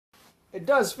It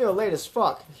does feel late as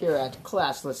fuck here at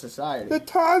Classless Society. The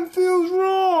time feels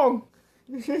wrong.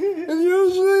 And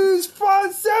usually it's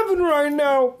 5-7 right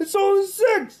now. It's only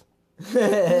 6.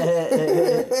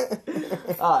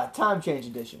 Time change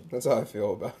edition. That's how I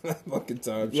feel about that fucking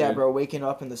time. Yeah, shit. bro, waking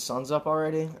up and the sun's up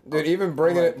already. Dude, even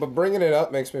bringing it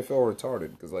up makes me feel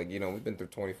retarded because, like, you know, we've been through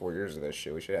 24 years of this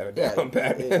shit. We should have it down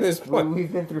pat at this point.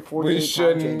 We've been through 48 We time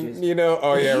shouldn't, changes. you know.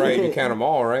 Oh yeah, right. You count them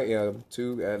all, right? Yeah,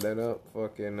 2. Add that up.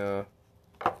 Fucking.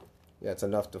 Yeah, it's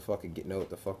enough to fucking know what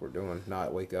the fuck we're doing.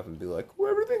 Not wake up and be like, oh,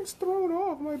 everything's thrown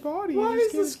off my body. Why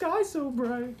is the sky so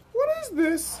bright? What is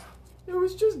this? It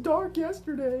was just dark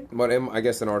yesterday. But I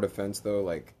guess in our defense, though,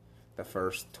 like, the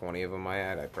first 20 of them I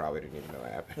had, I probably didn't even know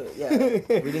it happened. Yeah,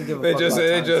 we didn't give a fuck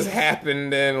It just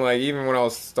happened, and, like, even when I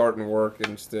was starting work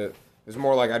and stuff, it was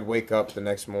more like I'd wake up the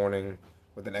next morning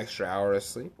with an extra hour of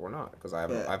sleep or not, because I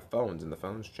have phones, and the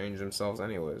phones change themselves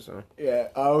anyway, so. Yeah,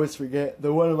 I always forget.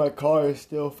 The one in my car is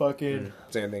still fucking...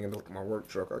 Same thing in my work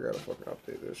truck, I gotta fucking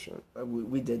update this shit.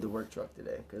 We did the work truck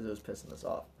today, because it was pissing us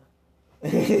off.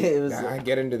 It was. I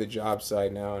get into the job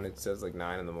site now, and it says, like,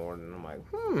 9 in the morning, and I'm like,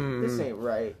 This ain't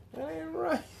right. That ain't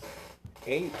right.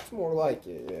 8, it's more like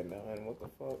it. Yeah, 9, what the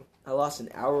fuck? I lost an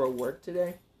hour of work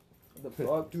today. The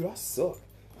fuck? Dude, I suck.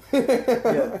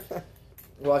 Yeah.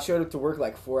 Well, I showed up to work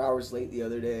like 4 hours late the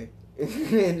other day.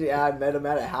 And I met them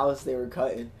at a house they were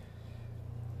cutting.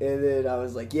 And then I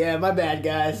was like, yeah, my bad,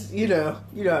 guys. You know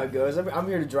how it goes. I'm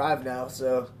here to drive now,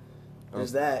 so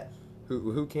there's that.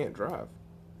 Who can't drive?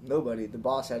 Nobody. The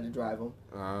boss had to drive him.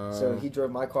 So he drove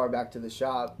my car back to the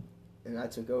shop, and I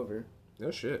took over.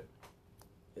 No shit.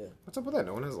 Yeah. What's up with that?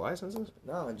 No one has licenses?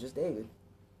 No, just David.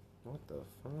 What the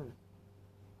fuck?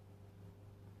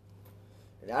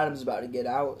 And Adam's about to get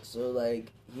out, so,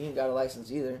 like, he ain't got a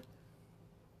license either.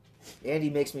 And he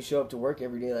makes me show up to work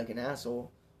every day like an asshole.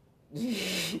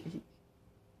 Because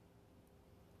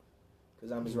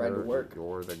I'm his right to work.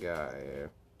 You're the guy, yeah.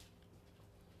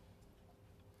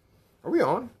 Are we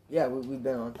on? Yeah, we've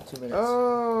been on 2 minutes.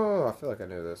 Oh, I feel like I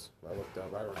knew this. I looked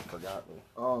up. I already forgot.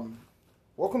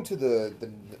 Welcome to the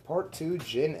part 2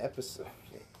 gin episode.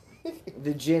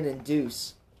 The gin and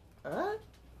deuce. Huh?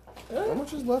 How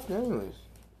much is left anyways?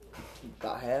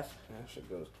 About half. That shit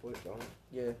goes quick, don't it?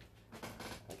 Yeah.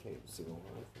 I can't even see the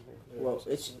line from here. Well,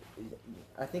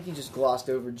 I think you just glossed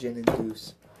over gin and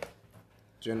deuce.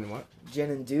 Gin what?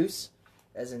 Gin and deuce,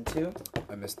 as in 2.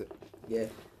 I missed it. Yeah.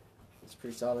 It's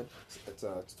pretty solid. It's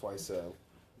twice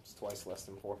less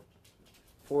than 4.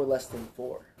 4 less than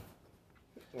 4.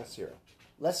 That's 0.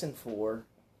 Lesson 4,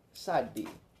 side B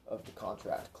of the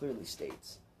contract clearly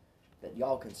states that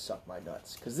y'all can suck my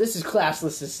nuts. Because this is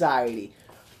Classless Society.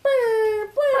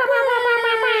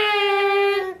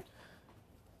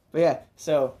 But yeah,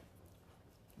 so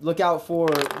look out for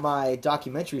my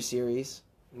documentary series.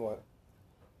 What?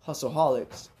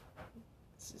 Hustleaholics.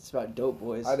 It's about dope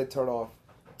boys. I had to turn off.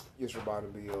 Just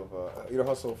reminded me of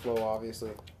Hustle Flow,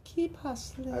 obviously. Keep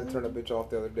hustling. I had to turn that bitch off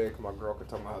the other day because my girl could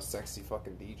talk about how sexy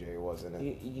fucking DJ was in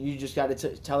it. You just got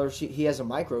to tell her he has a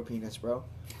micro penis, bro.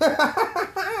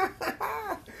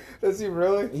 Does he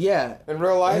really? Yeah. In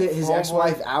real life? His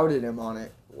ex-wife outed him on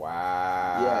it.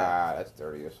 Wow. Yeah. That's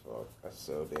dirty as fuck. That's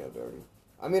so damn dirty.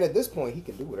 I mean, at this point, he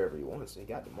can do whatever he wants. He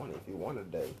got the money if he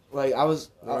wanted to. Like, I was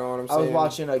saying? I was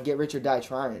watching Get Rich or Die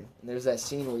Trying, and there's that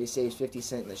scene where he saves 50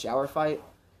 Cent in the shower fight,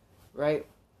 right?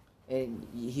 And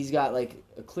he's got, like,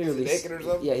 a clearly... Is he naked or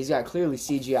something? Yeah, he's got clearly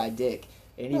CGI dick.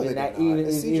 And No, even that...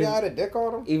 Is CGI a dick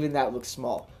on him? Even that looks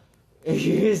small.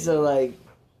 So, like...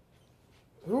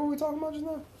 Who are we talking about just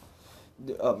now?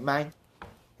 Mine.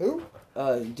 Who?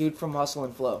 Dude from Hustle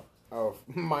and Flow. Oh,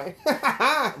 my.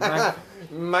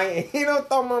 He don't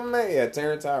throw my man. Yeah,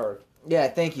 Terrence Howard. Yeah,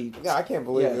 thank you. Yeah, I can't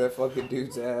believe that fucking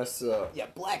dude's ass. Yeah,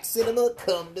 Black Cinema,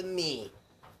 come to me.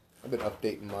 I've been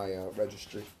updating my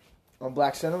registry. On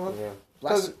Black Cinema? Yeah.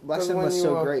 Black Cinema's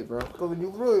so great, bro. Because when you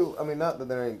really, I mean, not that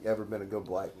there ain't ever been a good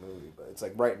black movie, but it's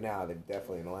like right now, they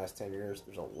definitely, in the last 10 years,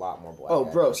 there's a lot more black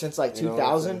actors. Bro, since like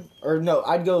 2000? Or no,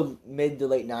 I'd go mid to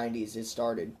late 90s it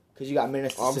started. Because you got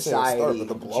Menace to Society, with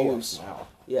the blow-ups Juice. now.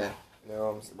 Yeah. You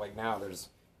know, like now there's,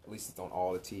 at least it's on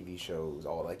all the TV shows,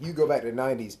 like, you go back to the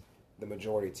 90s, the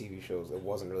majority of TV shows, it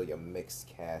wasn't really a mixed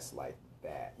cast like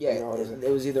that. Yeah, you know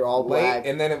it was either all black.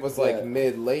 And then it was like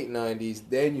late 90s,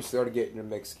 then you started getting your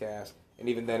mixed cast. And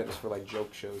even then it was for like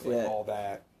joke shows, like All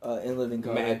That. In Living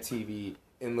Color. Mad TV,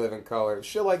 In Living Color,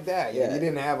 shit like that. Yeah. You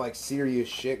didn't have like serious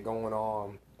shit going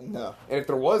on. No. And if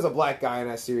there was a black guy in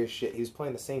that serious shit, he was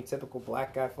playing the same typical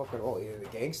black guy fucking role, either the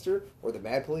gangster or the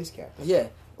bad police captain. Yeah.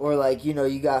 Or like, you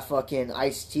got fucking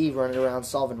Ice-T running around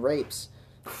solving rapes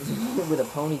with a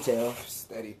ponytail.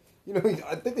 Steady. You know,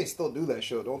 I think they still do that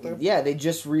show, don't they? Yeah, they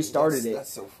just restarted it.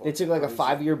 That's so funny. They took like a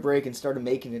 5-year break and started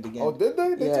making it again. Oh, did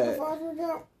they? They Yeah. took a 5-year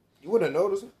gap? You wouldn't have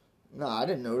noticed it. No, I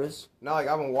didn't notice. No, like,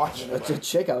 I've been watching it. The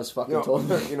chick I was fucking told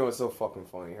me. You know, it's so fucking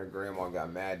funny. Her grandma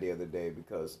got mad the other day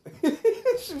because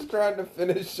she was trying to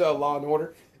finish Law and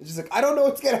Order. And she's like, I don't know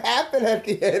what's going to happen at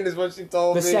the end, is what she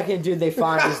told me. The second dude they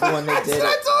find is the one that did it.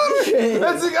 I told her.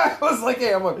 That's the guy. I was like,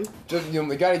 hey, I'm like,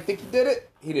 the guy you think he did it?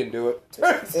 He didn't do it.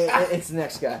 It's the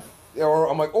next guy. Or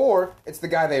I'm like, or it's the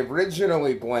guy they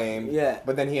originally blamed. Yeah.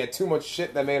 But then he had too much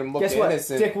shit that made him look Guess what?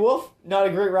 innocent. Dick Wolf, not a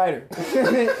great writer.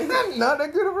 Not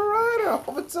that good of a writer, I'm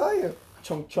gonna tell you.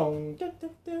 Chung chung.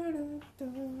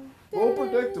 Well,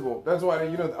 predictable. That's why,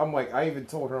 you know, I'm like, I even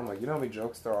told her, I'm like, you know how many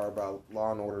jokes there are about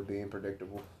Law and Order being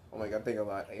predictable? I'm like, I think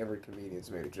every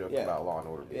comedian's made a joke about Law and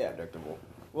Order being predictable.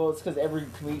 Well, it's because every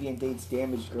comedian dates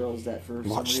damaged girls that for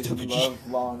some reason love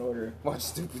Law and Order. Watch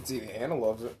stupid TV. Anna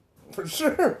loves it. For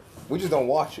sure. We just don't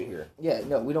watch it here. Yeah,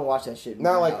 no, we don't watch that shit.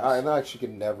 Not like she could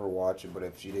never watch it, but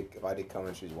if I did come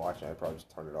and she's watching, I'd probably just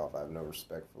turn it off. I have no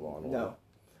respect for Law and Order. No.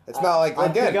 It's not like,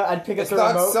 again, I'd pick up it's the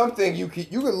not remote. something you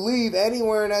could leave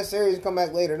anywhere in that series and come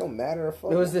back later. No matter if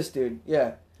fuck. It was this dude,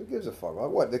 yeah. Who gives a fuck? Like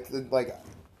what? Like,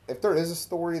 if there is a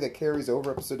story that carries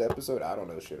over episode to episode, I don't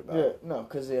know shit about it. No,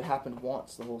 because it happened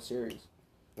once, the whole series.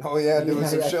 Oh yeah, doing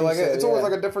some shit like that. It's always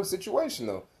like a different situation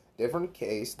though. Different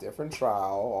case, different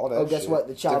trial, all that shit. Oh, guess what?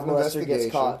 The child molester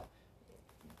gets caught.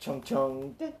 Chung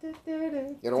chung.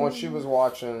 You know, when she was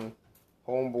watching,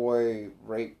 homeboy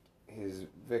raped his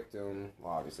victim.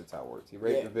 Well, obviously that's how it works. He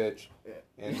raped the bitch,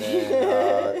 and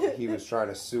then he was trying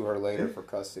to sue her later for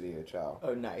custody of the child.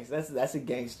 Oh, nice. That's a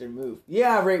gangster move.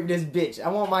 Yeah, I raped this bitch. I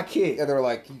want my kid. And they're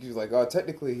like, he was like, oh,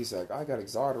 technically, he's like, I got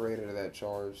exonerated of that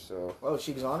charge, so. Oh,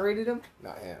 she exonerated him?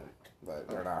 Not him. But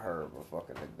they're not her, but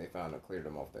fucking, they found and cleared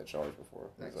him off that charge before.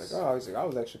 Nice. He's like, I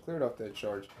was actually cleared off that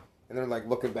charge. And they're like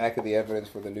looking back at the evidence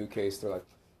for the new case. They're like,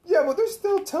 yeah, but there's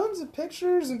still tons of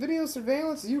pictures and video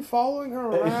surveillance of you following her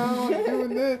around and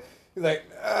doing this. He's like,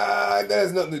 that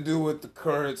has nothing to do with the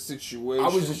current situation. I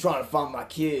was just trying to find my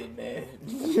kid, man.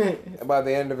 And by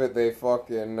the end of it, they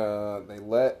fucking, they didn't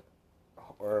let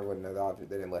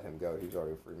him go. He was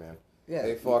already a free man. Yeah,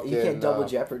 they fucking, you can't double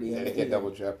jeopardy him. Yeah, they can't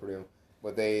double jeopardy him.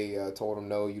 But they told him,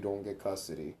 no, you don't get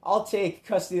custody. I'll take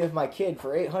custody of my kid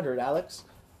for $800, Alex.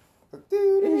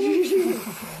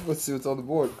 Let's see what's on the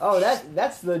board. Oh,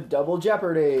 that's the double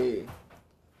jeopardy.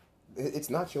 It's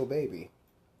not your baby.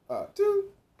 Dude,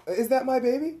 is that my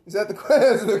baby? Is that the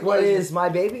question? What is my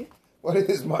baby? What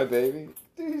is my baby?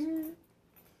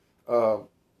 Oh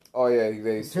yeah,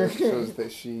 they shows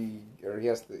that he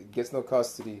gets no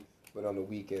custody, but on the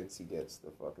weekends he gets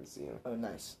to fucking see him. Oh,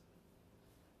 nice.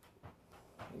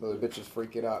 So the bitch is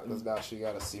freaking out because now she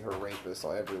got to see her rapist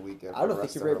every weekend. I don't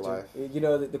think he raped her. You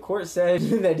know, the court said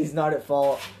that he's not at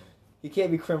fault. He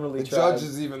can't be criminally tried. The judge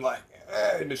is even like,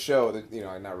 in the show,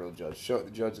 not real judge. The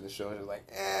judge in the show is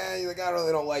like, he's like, I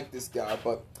really don't like this guy,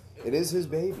 but it is his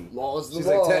baby. Law's the She's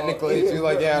law. like, technically, she's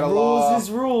like, the rules law. Rules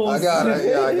is rules.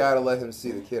 I gotta let him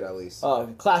see the kid at least.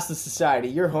 Classless society.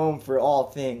 You're home for all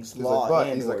things law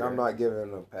and he's order. like, I'm not giving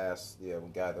him a pass. Yeah,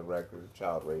 guy the record,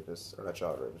 child rapist, or not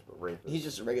child rapist, but rapist. He's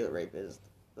just a regular rapist.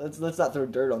 Let's not throw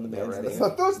dirt on the man's name.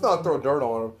 Let's not throw dirt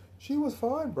on him. She was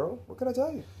fine, bro. What can I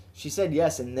tell you? She said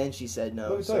yes, and then she said no.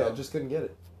 Let me tell you, I just couldn't get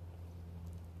it.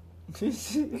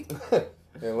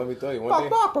 Yeah, let me tell you. One day,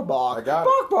 I got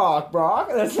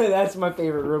it. That's my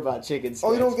favorite Robot Chicken sketch.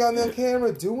 Oh, you don't got me on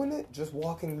camera doing it? Just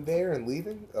walking there and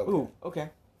leaving? Okay. Ooh, okay.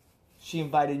 She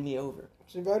invited me over.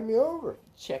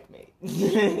 Checkmate.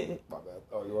 My bad.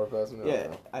 Oh, you are passing it?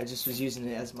 Yeah, I just was using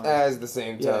it as my... As the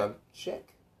same time.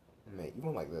 Checkmate. You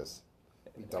went like this.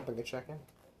 You dumping a check in?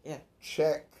 Yeah.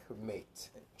 Checkmate.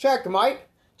 Checkmate.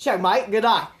 Checkmate. Good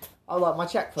eye. I love my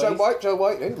check, please.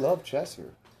 Checkmate. They love chess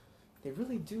here. They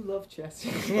really do love chess.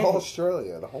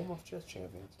 Australia, the home of chess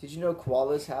champions. Did you know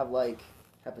koalas have, like,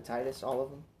 hepatitis? All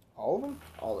of them? All of them?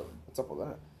 All of them. What's up with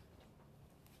that?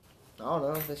 I don't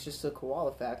know. That's just a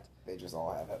koala fact. They just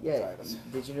all have hepatitis. Yeah.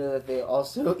 Did you know that they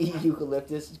also eat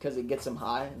eucalyptus because it gets them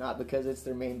high, not because it's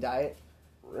their main diet?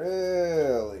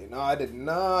 Really? No, I did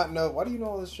not know. Why do you know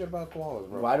all this shit about koalas,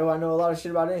 bro? Why do I know a lot of shit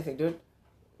about anything, dude?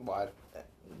 Why?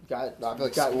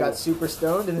 Got super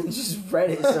stoned and then just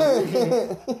read it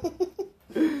somewhere.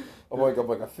 I'm like,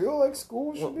 I feel like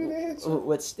school should be the answer.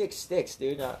 What sticks,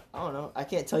 dude. I don't know. I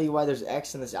can't tell you why there's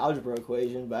X in this algebra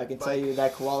equation, but I can tell you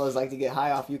that koalas like to get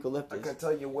high off eucalyptus. I can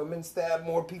tell you women stab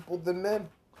more people than men.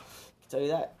 I can tell you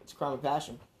that. It's a crime of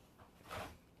passion.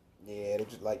 Yeah, they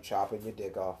just like chopping your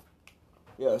dick off.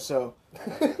 Yeah, so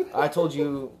I told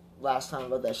you last time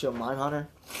about that show Mindhunter.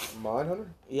 Mindhunter?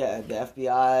 Yeah, the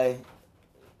FBI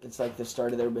It's like the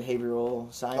start of their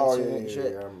behavioral science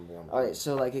shit. Alright,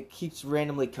 so like it keeps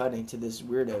randomly cutting to this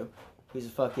weirdo who's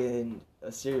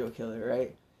a serial killer,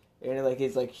 right? And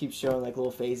it's like keeps showing like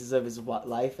little phases of his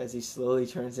life as he slowly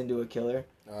turns into a killer.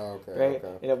 Oh, okay. Right?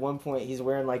 Okay. And at one point he's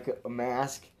wearing like a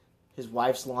mask, his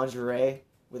wife's lingerie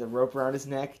with a rope around his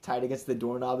neck tied against the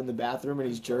doorknob in the bathroom, and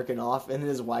he's jerking off, and then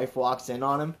his wife walks in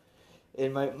on him.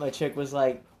 And my chick was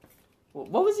like,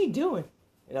 "What was he doing?"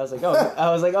 And I was like,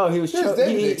 "Oh, he was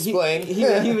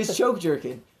he was choke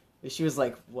jerking." And she was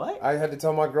like, "What?" I had to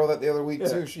tell my girl that the other week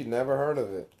too. She'd never heard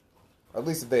of it. At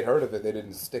least if they'd heard of it, they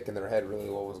didn't stick in their head really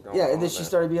what was going on. Yeah, and then she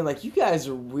started being like, "You guys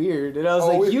are weird," and I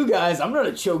was "You guys, I'm not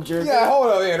a choke jerker." Yeah, hold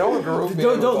on, man, don't group me.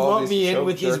 Don't lump me in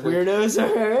with these weirdos.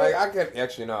 Like I could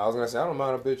actually no, I was gonna say I don't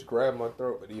mind a bitch grab my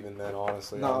throat, but even then,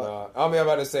 honestly, I'm not. I'm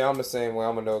about to say I'm the same way.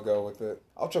 I'm a no go with it.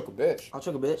 I'll choke a bitch.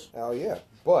 Hell yeah,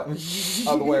 but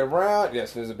other way around.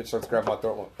 Yes, there's a bitch starts grab my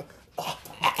throat.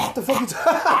 What the fuck you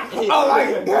talking? Oh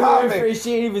my god!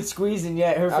 She ain't even squeezing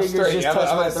yet. Her fingers just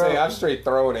touched my throat. I'm straight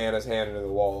throwing Anna's hand into the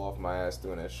wall off my ass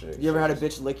doing that shit. You ever had a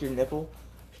bitch lick your nipple?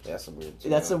 That's a weird.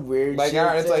 That's a weird. Like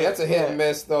shit it's like that's a hit and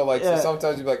miss though. Like so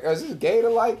sometimes you be like, is this gay to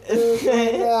like this?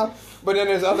 Yeah. But then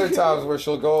there's other times where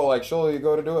she'll go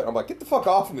to do it. I'm like, get the fuck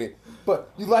off of me.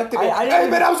 But you liked it. Hey man,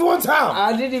 that was one time.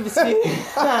 I didn't even see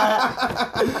it.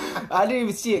 I didn't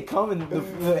even see it coming.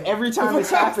 Every time it's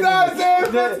happening,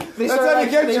 they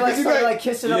start like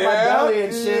kissing up my belly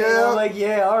and shit. And I'm like,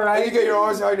 yeah, all right. And you get your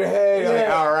arms behind your head. You're like,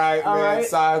 all right, man.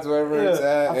 Sides, wherever it's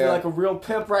at. I feel like a real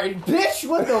pimp right. Bitch,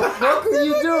 what the fuck are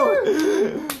you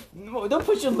doing? Don't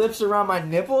put your lips around my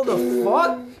nipple. The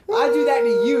fuck? I do that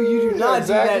to you. You do not do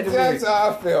that to me. That's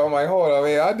how I feel. I'm like, hold on,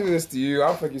 man. I do this to you. I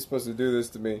don't think you're supposed to do this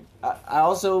to me. I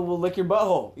also will lick your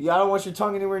butthole. I don't want your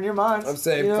tongue anywhere near mine. I'm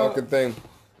saying fucking thing.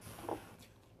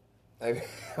 I'm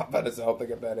about to say, I don't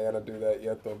think I've had Anna do that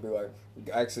yet. They'll be like,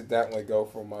 accidentally go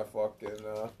for my fucking...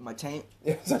 my taint?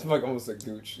 Yeah, that's like almost a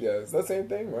gooch. Yeah, it's the same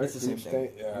thing, right? It's the same thing.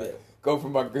 Yeah. Go for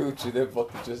my gooch and then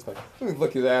fucking just like, let me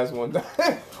lick his ass one time.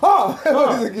 I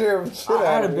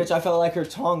had a bitch, I felt like her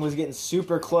tongue was getting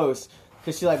super close.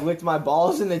 Because she like licked my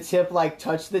balls and the tip like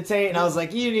touched the taint, and I was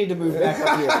like, you need to move back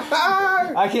up here.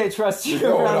 I can't trust you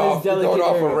around this delicate area. You're going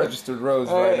off area. a registered roads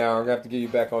right now. I'm going to have to get you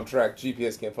back on track.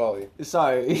 GPS can't follow you.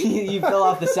 Sorry, you fell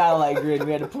off the satellite grid.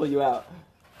 We had to pull you out.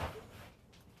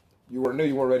 You weren't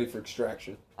ready for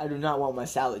extraction. I do not want my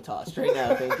salad tossed right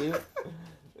now, thank you.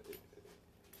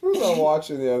 Who was I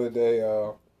watching the other day?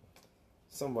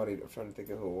 Somebody, I'm trying to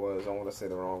think of who it was. I don't want to say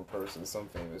the wrong person. Some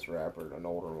famous rapper, an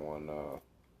older one.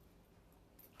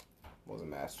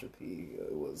 Wasn't Master P.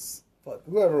 It was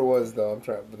whoever it was though.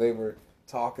 But they were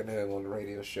talking to him on the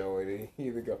radio show, and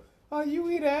he would go, "Oh, you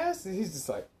eat ass?" And he's just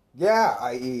like, "Yeah,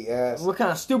 I eat ass." What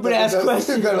kind of stupid ass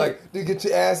question? Like, do you get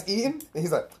your ass eaten? And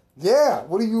he's like, "Yeah."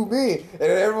 What do you mean? And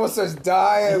then everyone starts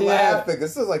dying laughing.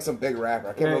 This is like some big rapper.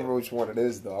 I can't remember which one it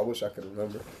is though. I wish I could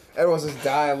remember. Everyone's just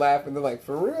dying laughing. They're like,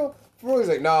 "For real?" He's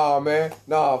like, "Nah, man.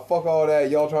 Nah, fuck all that.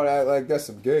 Y'all trying to act like that's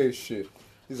some gay shit."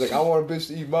 He's like, "I want a bitch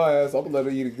to eat my ass. I'm gonna let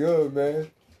her eat it good,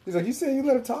 man." He's like, "You saying you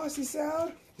let her toss your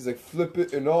salad?" He's like, "Flip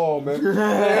it and all, man." He's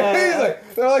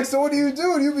like, they're like, "So what do?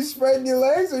 Do you be spreading your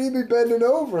legs or you be bending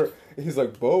over?" And he's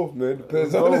like, "Both, man.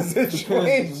 Depends on the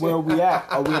situation." Where we at?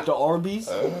 Are we at the Arby's?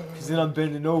 Because then I'm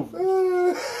bending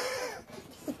over.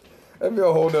 That'd be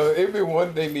a whole nother. It'd be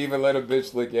one thing to even let a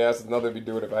bitch lick your ass. Another to be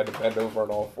doing it if I had to bend over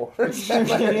on all fours. like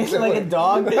a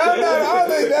dog. No, I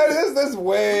think that's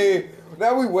way.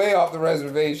 Now we way off the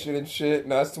reservation and shit.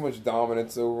 No, that's too much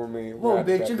dominance over me. Whoa,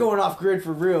 bitch, you're going off grid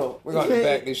for real. We're gonna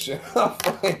back this shit up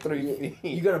like 3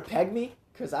 feet. You gonna peg me?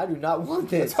 Because I do not want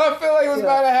this. I feel like it was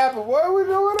about to happen. What are we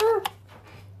doing here?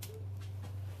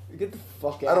 Get the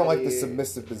fuck out of here. I don't like the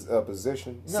submissive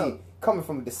position. No. See, coming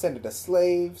from a descendant of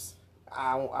slaves,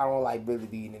 I don't like really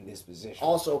being in this position.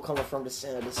 Also, coming from the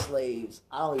descendant of slaves,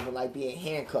 I don't even like being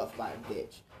handcuffed by a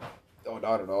bitch. Oh,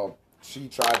 not at all. She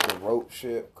tried the rope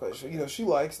shit because she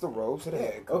likes the ropes and the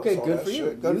handcuffs. Okay, good for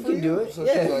you. You can do it. So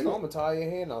she's like, "I'm gonna tie your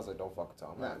hand." And I was like, "Don't fucking tie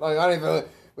me." Like I didn't even.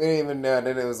 We didn't even.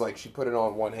 Then it was like she put it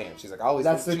on one hand. She's like, "I always."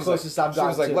 That's the closest I've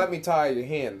gotten. She was like, "Let me tie your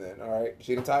hand, then." All right.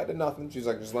 She didn't tie it to nothing. She was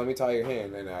like, "Just let me tie your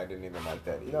hand," and I didn't even like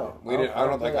that either. No, we didn't. I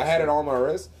don't think I had it on my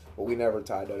wrist, but we never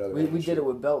tied that other. We did it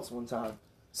with belts one time.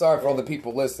 Sorry for all the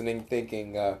people listening,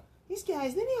 thinking these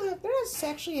guys they're not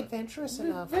sexually adventurous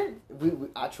enough.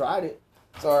 I tried it.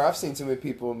 Sorry, I've seen too many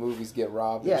people in movies get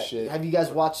robbed and shit. Have you guys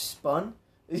watched I'm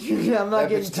not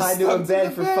getting tied to a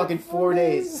bed for fucking 4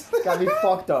 days. Got me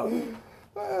fucked up.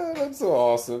 That's so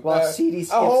awesome. While CD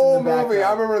skips a whole in the movie. background.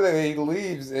 I remember that he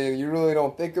leaves and you really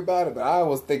don't think about it, but I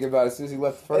was thinking about it as soon as he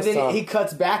left the first and then time. he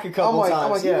cuts back a couple times.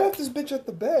 I'm like, yeah. you left this bitch at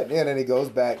the bed. Yeah, and then he goes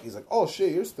back. He's like, oh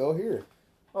shit, you're still here.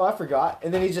 Oh, I forgot.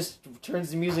 And then he just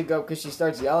turns the music up because she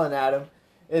starts yelling at him.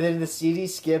 And then the CD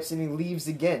skips and he leaves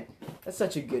again. That's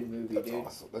such a good movie, That's dude.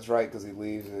 awesome. That's right, because he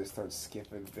leaves and he starts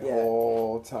skipping the Yeah.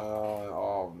 whole time.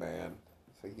 Oh man,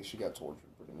 I think she got tortured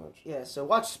pretty much. Yeah, so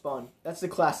watch Spawn. That's the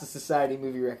Class of Society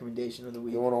movie recommendation of the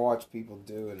week. You want to watch people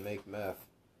do and make meth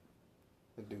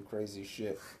and do crazy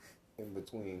shit in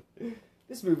between.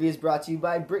 This movie is brought to you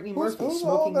by Brittany Murphy, Who's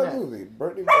smoking all that meth. movie?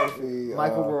 Brittany Murphy.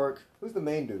 Michael Rourke. Who's the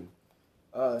main dude?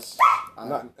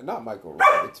 Not Michael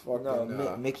Rourke. It's fucking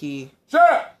no, Mickey.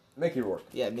 Shut up! Mickey Rourke.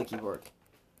 Yeah, Mickey Rourke.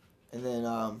 And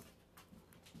then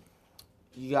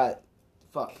you got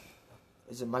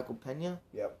is it Michael Pena?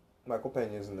 Yep, Michael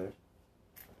Pena's in there.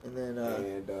 And then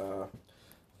And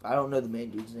I don't know the main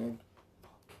dude's name.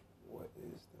 what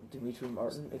is the... Dimitri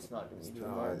Martin? It's not Dimitri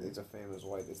No, Martin. it's a famous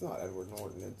white. It's not Edward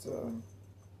Norton.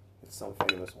 It's some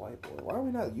famous white boy. Why are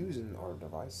we not using our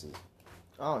devices?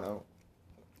 I don't know.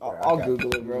 Alright, I'll okay.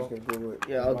 Google it, You bro. just gonna Google it?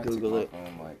 Yeah, I'll Might take Google my it.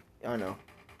 phone, like, I know.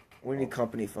 We need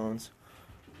company phones.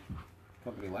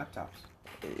 company laptops.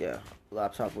 Yeah,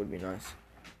 laptop would be nice.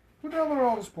 Who downloaded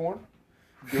all this porn?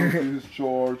 Guilty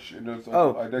charge and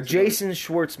there's Jason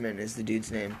Schwartzman is the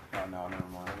dude's name. Oh no, never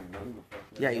mind. I didn't know who the fuck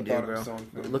that Yeah, was. you I do, thought it bro. was someone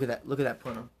famous. Look at that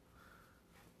porno.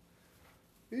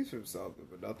 He's from something,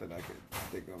 but nothing I can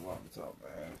think of off the top of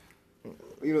my head.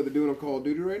 You know, they're doing on Call of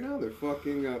Duty right now. They're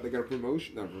fucking. They got a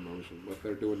promotion, not promotion, but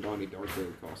they're doing Donnie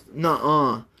Darko costume.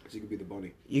 Nuh-uh. So you can be the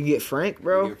bunny. You can get Frank,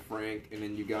 bro? You get Frank, and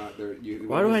then you got their.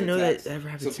 Why do I know that ever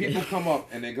happens So to me? people come up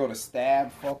and they go to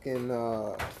stab fucking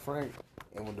Frank,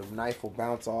 and when the knife will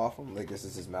bounce off him, like this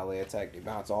is his melee attack, they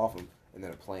bounce off him, and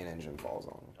then a plane engine falls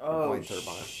on him. Oh, plane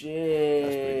turbine. shit.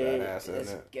 That's pretty badass, isn't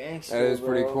That's it? gangster, That is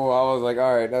pretty bro. cool. I was like,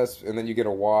 all right, that's, and then you get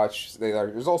a watch. They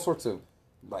like, there's all sorts of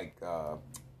like,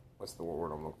 what's the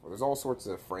word I'm looking for? There's all sorts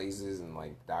of phrases and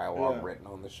like dialogue written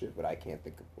on the shit, but I can't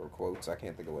think of, or quotes. I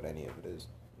can't think of what any of it is.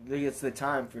 It's the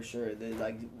time for sure. They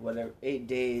like whatever 8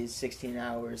 days, 16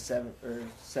 hours, 7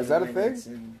 that a minutes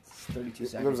and 32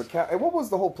 seconds. There was and what was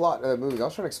the whole plot of that movie? I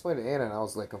was trying to explain it to Anna, and I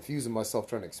was like confusing myself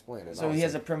trying to explain it. So he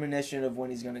has a premonition of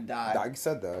when he's gonna die. I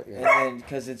said that, yeah. And then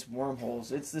because it's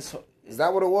wormholes, it's this. Is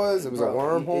that what it was? It was Bro, a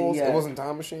wormholes. yeah. It wasn't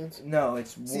time machines. No,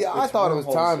 it's. See, I thought it was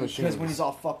time machines. Because when he's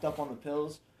all fucked up on the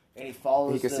pills and he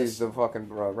follows. He can see the fucking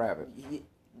rabbit.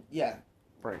 Yeah.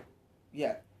 Frank.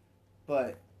 Yeah,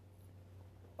 but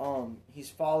he's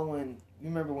following. You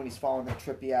remember when he's following that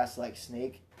trippy ass like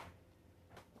snake?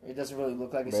 It doesn't really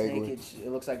look like a Vaguely. snake.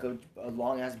 It looks like a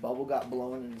long ass bubble got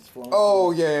blown and it's flowing.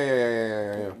 Oh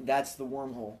yeah. That's the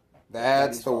wormhole.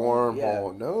 That's the following.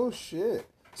 wormhole. No shit.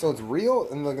 So it's real,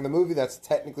 and like in the movie, that's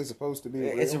technically supposed to be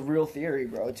real. It's a real theory,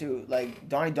 bro. Too like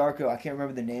Donnie Darko. I can't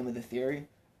remember the name of the theory,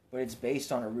 but it's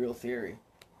based on a real theory.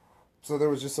 So there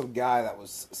was just some guy that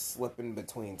was slipping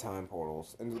between time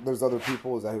portals, and there's other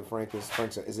people. Is that who Frank is?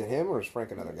 Is it him or is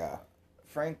Frank another guy?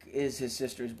 Frank is his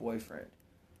sister's boyfriend.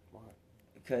 Why?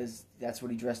 Because that's what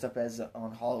he dressed up as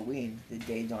on Halloween, the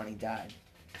day Donnie died.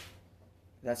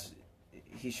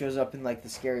 He shows up in like the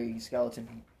scary skeleton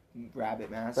rabbit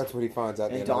mask. That's what he finds out.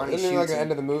 And Isn't Donnie it like shoots the end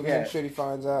of the movie him. and shit? He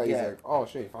finds out. He's Yeah. like, oh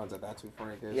shit. He finds out that's who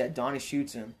Frank is. Yeah, Donnie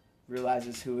shoots him,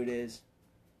 realizes who it is.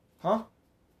 Huh?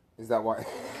 Is that why?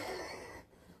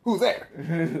 Who's there?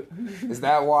 Is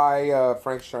that why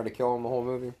Frank's trying to kill him the whole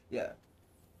movie? Yeah,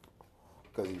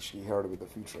 Because he heard about the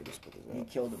future. I just put his he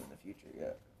killed him in the future.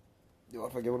 Yeah. Yo,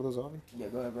 if I get one of those on me? Yeah,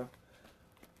 go ahead, bro.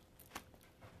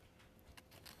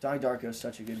 Donnie Darko is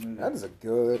such a good movie. That is a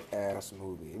good ass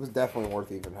movie. It was definitely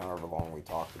worth even however long we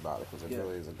talked about it because it Yeah.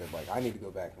 really is a good. Like I need to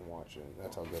go back and watch it.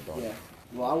 That's how good Donnie. Yeah.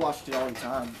 Well, I watched it all the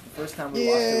time. The first time we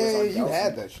watched it was on Yeah, you Nelson.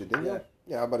 had that shit, didn't Yeah. you?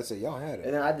 Yeah, I'm about to say y'all had it.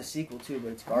 And then I had the sequel too,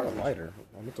 but it's I got a garbage. lighter.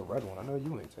 I get the red one. I know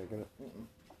you ain't taking it.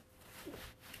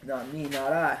 Not me,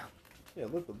 not I. Yeah,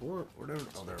 look the blunt. Whatever.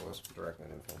 Oh, there it was. Direct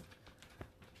info.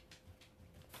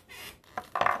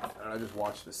 And I just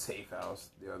watched The Safe House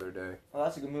the other day. Oh,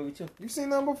 that's a good movie too. You seen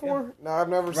that before? No, I've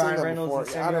never seen that Reynolds before.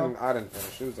 and Yeah, Samuel. I didn't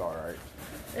finish. It was all right.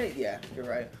 Hey, yeah, you're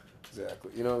right.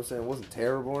 Exactly. You know what I'm saying? It wasn't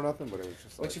terrible or nothing, but it was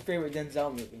just What's like... your favorite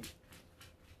Denzel movie?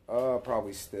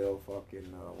 Probably still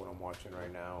fucking what I'm watching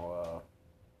right now.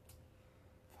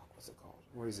 Fuck, what's it called?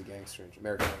 Where he's a gangster,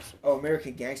 American Gangster. Oh,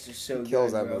 American Gangster's so good. He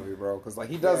kills that bro. movie, bro. Because like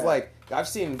he does Yeah. like I've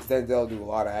seen Denzel do a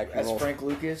lot of acting As roles, Frank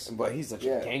Lucas. but he's such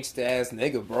Yeah. a gangsta ass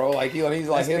nigga, bro. Like he's like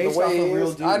That's hitting the based off way a he real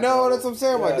is. dude, I know bro. that's what I'm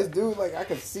saying. Like Yeah. this dude, like I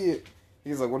could see it.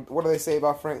 He's like, what do they say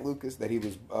about Frank Lucas? That he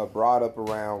was brought up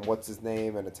around what's his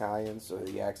name in Italian, so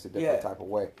he acts a different type of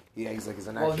way. He's like, he's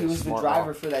an Well, he was the driver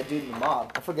mob. for that dude in the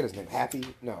mob. I forget his name. Happy?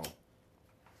 No.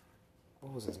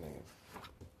 What was his name?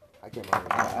 I can't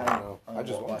remember. I don't know. I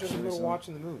just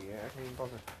watching the movie. Yeah, I can't even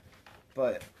fucking.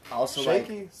 But also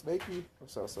Shaky, Snaky.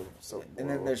 So. And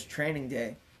then there's Training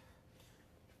Day.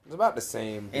 It's about the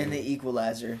same. Dude. And The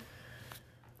Equalizer.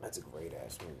 That's a great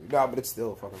ass movie. No, but it's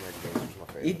still fucking Recognition. My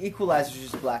favorite. Equalizer's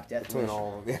just Black Death. Between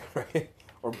all of them, yeah, right?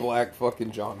 Or Black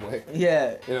fucking John Wick.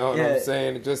 Yeah. You know what I'm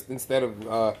saying? Just instead of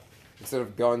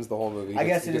guns, the whole movie. I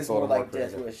guess it is more like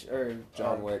Death Wish or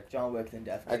John Wick. John Wick than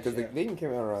Death Wish. Because they even came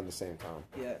out around the same time.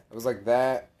 Yeah. It was like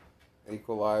that,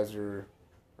 Equalizer,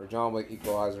 or John Wick,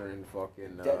 Equalizer, and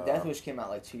fucking. Death Wish came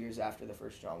out like 2 years after the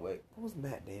first John Wick. What was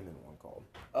Matt Damon one called?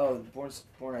 Oh,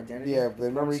 Born Identity. Yeah, but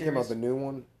remember he came out the new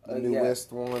one, the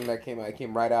newest one that came out. It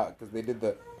came right out because they did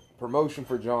the promotion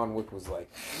for John Wick. Was like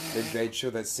they'd show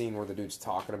that scene where the dude's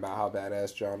talking about how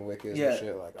badass John Wick is and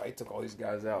shit. Like, I took all these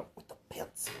guys out with the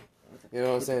pencil. You know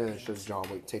what I'm saying? And it shows John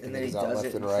Wick taking these out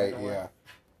left and right. Yeah.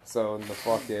 So in the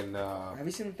fucking. Have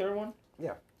you seen the third one?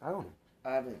 Yeah, I own them.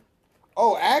 I haven't.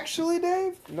 Oh, actually,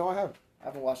 Dave? No, I haven't. I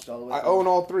haven't watched all the way. I own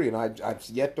all three, and I've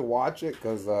yet to watch it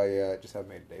because I just haven't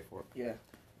made a day for it. Yeah.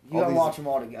 You gotta watch them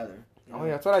all together. You know? Oh,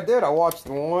 yeah, that's what I did. I watched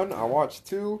one, I watched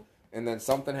two, and then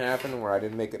something happened where I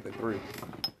didn't make it to three.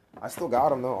 I still got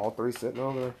them, though, all three sitting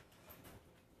over there.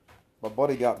 My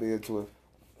buddy got me into it.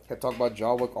 Kept talking about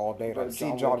John Wick all day, and I'd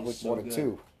seen John Wick 1 and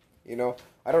 2. You know?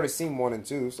 I'd already seen 1 and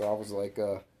 2, so I was like,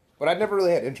 but I never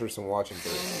really had interest in watching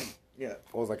 3. Yeah.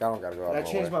 I was like, I don't gotta go out I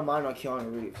changed my mind on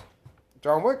Keanu Reeves.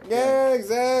 John Wick? Yeah,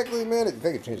 exactly, man. I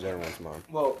think it changed everyone's mind.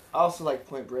 Well, I also like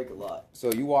Point Break a lot.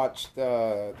 So you watched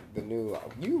the new...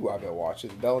 I bet watched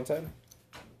it. Bill and Ted?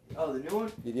 Oh, the new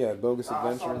one? Yeah, Bogus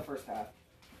Adventure. I saw the first half.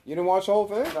 You didn't watch the whole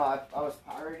thing? No, I was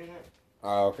pirating it.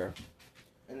 Oh, okay.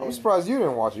 I'm surprised you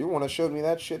didn't watch it. You want to show me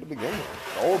that shit to begin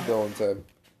with. The old Bill and Ted.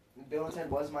 Bill and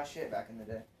Ted was my shit back in the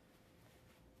day.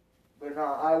 But no,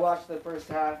 I watched the first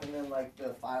half, and then like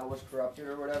the file was corrupted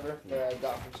or whatever that I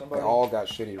got from somebody. They all got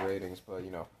shitty ratings, but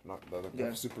you know, not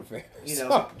they're super famous. You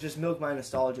know, just milk my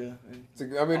nostalgia.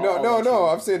 I mean, no.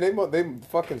 I'm saying they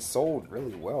fucking sold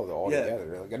really well though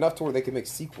altogether, like enough to where they can make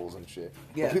sequels and shit.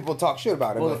 Yeah, but people talk shit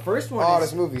about it. Well, like, the first one. Oh,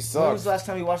 this movie sucks. When was the last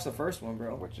time you watched the first one,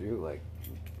 bro? What you like?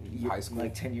 High school,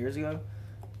 like 10 years ago.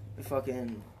 The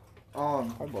fucking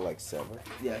probably more like 7.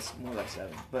 Yes, more like 7.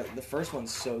 But the first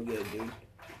one's so good, dude.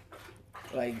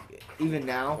 Like, even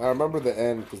now. I remember the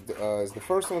end, because is the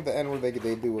first one at the end where they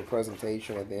do a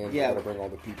presentation at the end? Yeah. They gotta bring all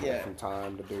the people from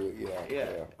time to do it.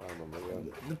 Yeah. I remember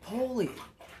that. Napoleon.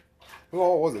 Who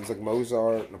all was it? It was like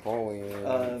Mozart,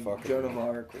 Napoleon, fucking Joan of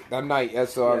Arc. That knight. Yeah,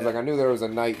 so I was like, I knew there was a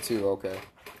knight too. Okay.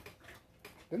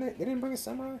 They didn't bring a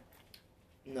samurai?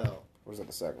 No. Or was that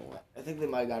the second one? I think they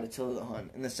might have got Attila the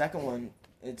Hun. In the second one,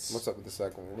 it's... What's up with the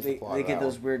second one? What's the plot they get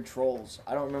those weird trolls.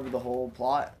 I don't remember the whole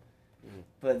plot.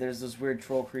 But there's those weird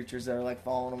troll creatures that are like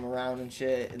following him around and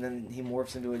shit, and then he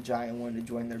morphs into a giant one to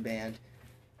join their band.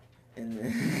 And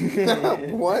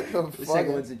then what the fuck? The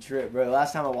second one's a trip, bro.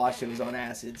 Last time I watched it was on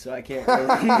acid, so I can't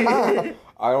really...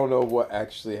 I don't know what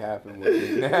actually happened with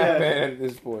it at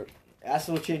this point.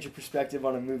 Acid will change your perspective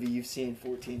on a movie you've seen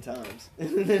 14 times.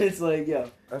 And then it's like,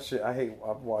 yo. That shit,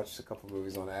 I've watched a couple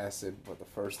movies on acid, but the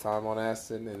first time on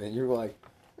acid, and then you're like,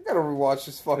 I gotta rewatch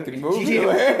this fucking movie.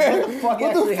 What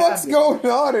the fuck's going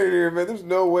on in here, man? There's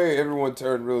no way everyone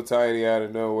turned real tiny out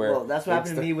of nowhere. Well, that's what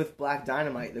happened to me with Black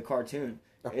Dynamite, the cartoon.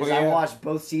 I watched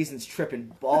both seasons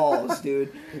tripping balls,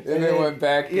 dude. and then went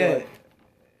back. Yeah.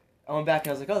 I went back and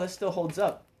I was like, oh, this still holds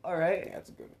up. All right. Yeah, that's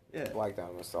a good one. Yeah. Black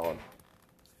Dynamite's solid.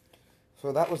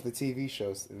 So that was the TV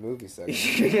shows and movie segment.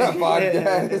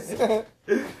 Podcast.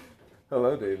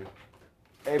 Hello, David.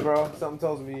 Hey, bro. Something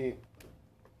tells me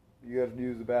you got to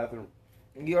use the bathroom.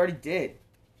 You already did.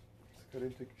 I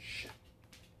didn't take a shit.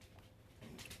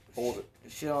 Hold it.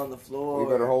 Shit on the floor. You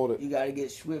better hold it. You got to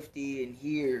get swifty in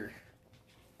here.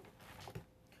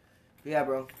 Yeah,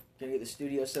 bro. Gonna get the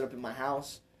studio set up in my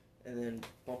house, and then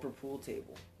bumper pool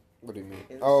table. What do you mean?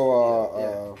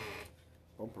 Bumper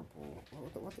pool.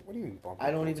 What do you mean bumper pool? I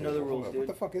don't even know the rules, dude. What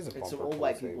the fuck is a bumper pool? It's some old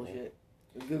white people shit.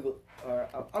 Google, or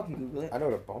I can Google it. I know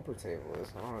what a bumper table is.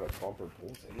 I don't know what a bumper pool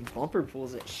table is. Bumper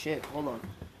pool's that shit. Hold on.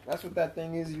 That's what that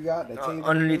thing is you got? That table?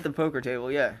 Underneath the poker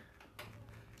table, yeah.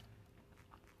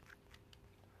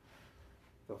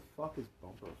 The fuck is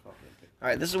bumper fucking thing?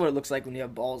 Alright, this is what it looks like when you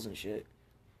have balls and shit.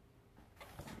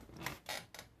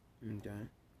 Okay.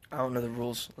 I don't know the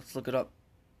rules. Let's look it up.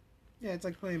 Yeah, it's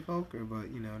like playing poker, but,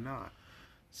 you know, not.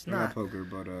 It's not poker,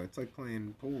 but it's like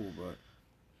playing pool, but...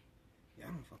 Yeah,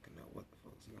 I don't fucking know what the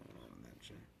fuck's going on in that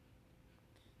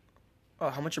Oh,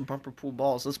 how much are bumper pool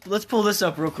balls? Let's pull this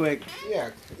up real quick.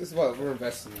 Yeah, this is what we're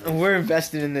investing in. We're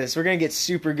invested in this. We're gonna get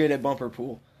super good at bumper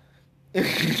pool. Yeah,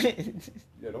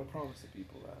 don't promise the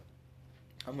people that.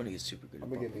 I'm gonna get super good.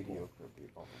 I'm at gonna get bumper mediocre pool. at being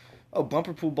bumper pool. Oh,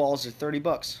 bumper pool balls are $30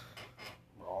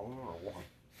 For all of them or one?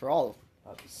 for all of them.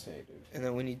 Not to say, dude. And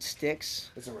then we need sticks.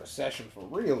 It's a recession for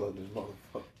real in this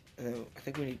motherfucker. And then I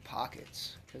think we need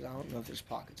pockets because I don't know if there's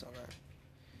pockets on that.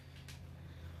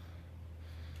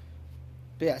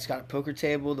 But yeah, it's got a poker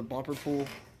table, the bumper pool.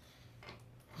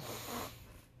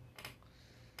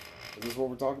 Is this what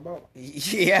we're talking about?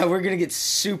 Yeah, we're gonna get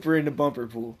super into bumper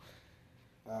pool.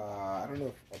 I don't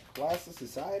know. If a class of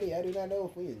society, I do not know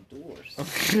if we endorse.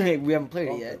 We haven't played it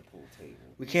bumper yet. pool table.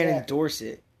 We can't Exactly. endorse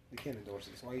it. We can't endorse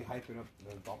it. So why are you hyping up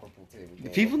the bumper pool table? The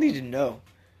people need to know.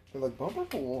 They're like, bumper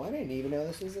pool? I didn't even know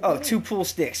this was a Oh, thing. 2 pool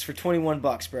sticks for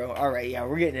 $21, bro. All right, yeah,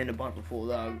 we're getting into bumper pool,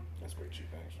 dog. That's pretty cheap,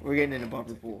 actually. We're getting into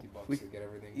bumper It's like pool. $50 We, to get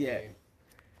everything. yeah.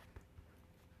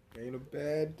 Ain't a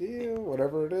bad deal.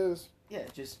 Whatever it is. yeah,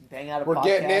 just bang out a We're podcast.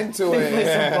 getting into it. Play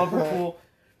some bumper pool.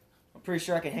 I'm pretty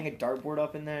sure I can hang a dartboard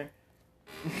up in there.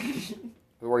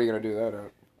 Where are you gonna do that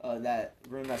at? That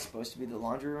room that's supposed to be the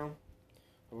laundry room.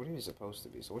 What are you supposed to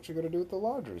be? So what you gonna do with the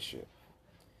laundry shit?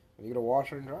 Are you gonna wash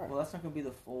her and dry? Well, that's not gonna be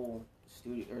the full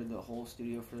studio or the whole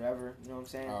studio forever. You know what I'm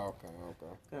saying? Oh, okay.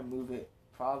 Gonna move it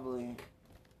probably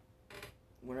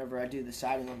whenever I do the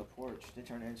siding on the porch to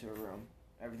turn it into a room.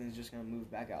 Everything's just gonna move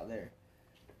back out there.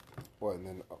 What, and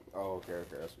then, oh, okay,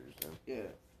 that's what you're saying. Yeah.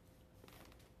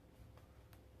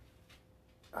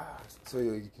 So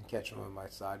you can catch them on my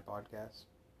side podcast.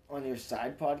 On your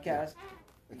side podcast?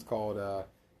 It's called,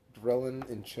 Drillin'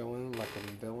 and Chillin' Like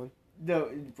a Villain. No,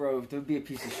 bro, don't be a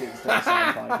piece of shit and start a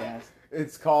side podcast.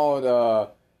 It's called,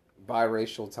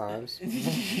 Biracial Times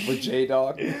with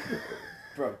J-Dog.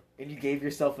 Bro, and you gave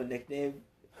yourself a nickname?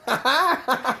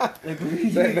 That's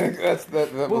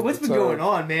Well, what's been going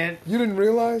on, man? You didn't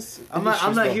realize? I'm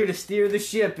not here to steer the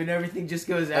ship and everything just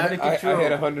goes out of control. I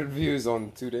had 100 views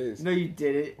on 2 days. No, you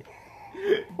didn't.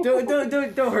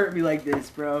 Don't hurt me like this,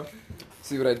 bro.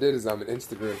 See, what I did is I'm an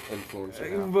Instagram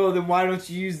influencer now. Well, then why don't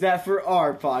you use that for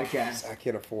our podcast? I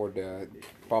can't afford to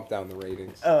bump down the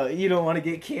ratings. You don't want to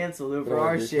get canceled over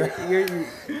our do. shit.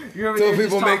 You're over Till there just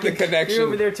people make talking, the connection. You're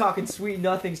over there talking sweet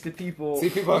nothings to people. See,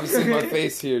 people haven't seen my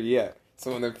face here yet.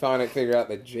 So when they figure out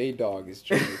that J-Dog is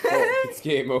Jamie Foxx, it's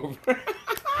game over.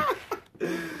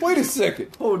 Wait a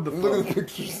second. Hold the Look phone. at the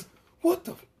pictures. What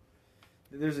the?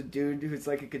 There's a dude who's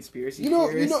like a conspiracy You know-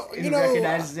 theorist. you who know-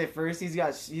 recognizes it first. He's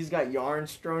got yarn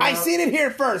strewn I out. seen it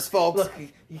here first, folks. Look,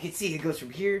 you can see it goes from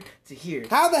here to here.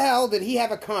 How the hell did he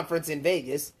have a conference in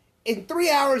Vegas? And 3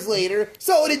 hours later,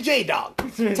 so did J-Dog.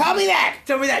 Tell me that.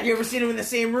 Tell me that. You ever seen him in the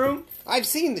same room? I've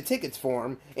seen the tickets for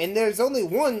him, and there's only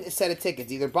one set of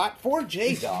tickets, either bought for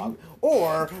J-Dog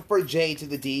or for J to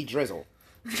the D Drizzle.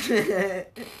 The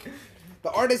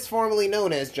artist formerly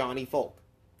known as Johnny Folk.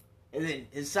 And then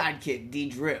his sidekick, D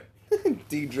Drip.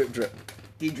 D Drip Drip.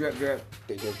 D Drip Drip.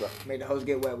 D Drip Drip. Made the hose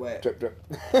get wet wet. Drip Drip.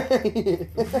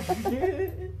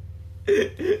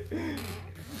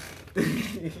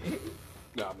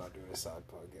 No, I'm not doing a side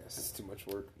podcast. It's too much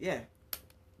work. Yeah.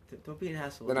 Don't be an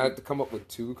asshole. Then I have to come up with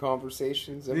 2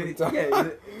 conversations every time. Yeah.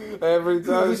 Every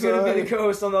time. Who's going to be the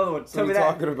co-host on the other one? What Tell are me you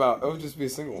that. talking about? It'll just be a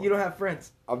single one. You don't have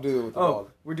friends. I'll do it with the Oh,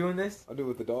 dog. we're doing this? I'll do it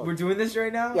with the dog. We're doing this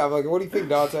right now? Yeah, I'm like, what do you think,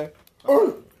 Dante?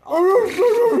 Oh,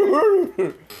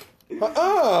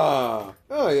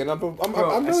 yeah, and I'm Bro,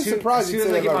 really surprised as you soon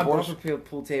as said I get that my about bumper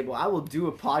pool table, I will do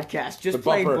a podcast just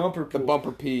playing bumper pool. The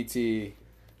bumper PT,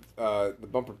 the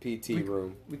bumper PT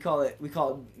room We call it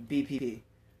BPP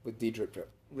with D Drip Drip.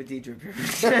 with D Drip Drip.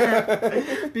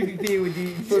 BPP with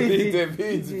D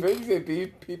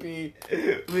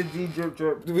with D Drip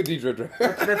Drip. With D Drip Drip.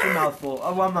 That's a mouthful.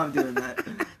 Oh, I'm not doing that.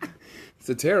 It's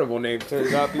a terrible name.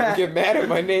 Turns out people get mad at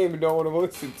my name and don't want to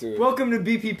listen to it. Welcome to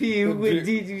BPP with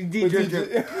D Drip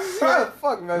Drip.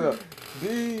 Fuck man. No.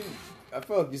 D. I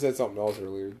felt like you said something else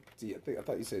earlier. I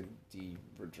thought you said D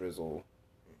Drizzle.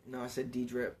 No, I said D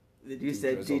Drip. You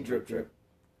said Drizzle, D Drip Drip.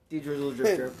 D Drizzle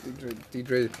Drip Drip. D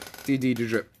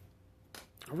Drip.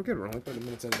 Oh, we're good. We're only 30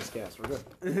 minutes into this cast. We're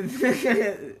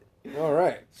good. All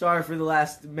right. Sorry for the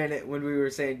last minute when we were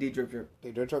saying D Drip Drip.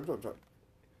 D Drip Drip Drip.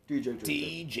 D Drip Drip.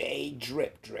 DJ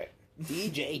Drip Drip.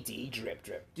 DJ D Drip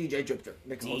Drip. DJ Drip Drip.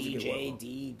 Make some DJ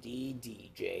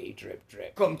DJ Drip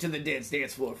Drip. Come to the dance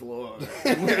floor for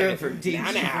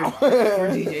DJ Now. for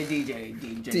DJ.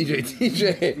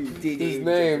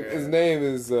 His name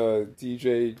is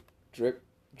DJ Drip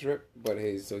Drip, but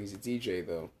he's a DJ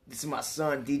though. This is my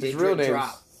son, DJ His real Drip name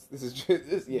Drop.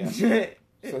 yeah.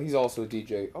 So he's also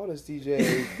DJ. Oh, that's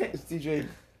DJ. It's DJ.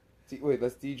 Wait,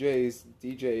 that's DJ's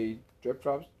DJ Drip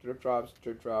drops, drip drops,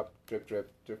 drip drop, drip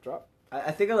drip, drip drop.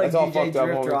 I think I like That's all DJ fucked up,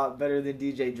 Drip homie. Drop better than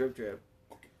DJ Drip Drip.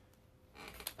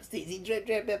 Steezy drip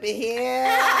drip up in here.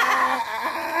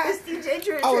 It's DJ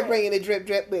Drip Always Drip. bringing the drip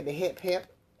drip with the hip hip.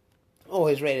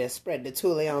 Always ready to spread the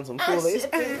tule on some foolies.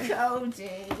 I'm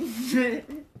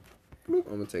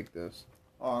gonna take this.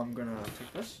 Oh, I'm gonna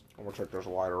take this. I'm gonna take this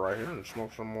lighter right here and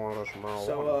smoke some more of this marijuana.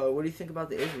 So, what do you think about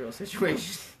the Israel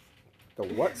situation? The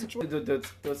what situation?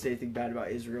 Don't say anything bad about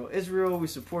Israel. Israel, we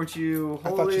support you. I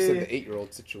thought you said the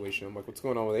 8-year-old situation. I'm like, what's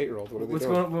going on with 8-year-olds? What are they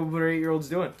doing? What are 8-year-olds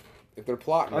doing? If they're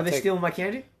plotting, Are they stealing my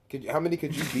candy? How many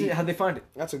could you beat? How'd they find it?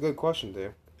 That's a good question,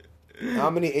 Dave. How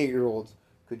many 8-year-olds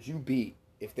could you beat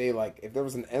if there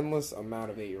was an endless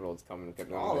amount of 8-year-olds coming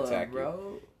and All of them, attack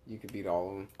bro. you could beat all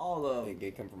of them. All of them.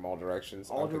 They come from all directions.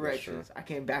 All directions. I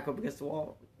can't back up against the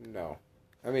wall. No.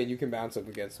 I mean, you can bounce up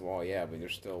against the wall, yeah, but you're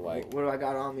still like... What do I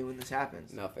got on me when this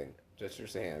happens? Nothing. Just your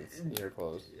hands, your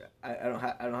clothes. I don't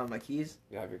have my keys.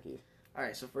 You have your keys. All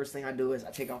right, so first thing I do is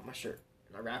I take off my shirt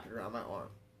and I wrap it around my arm,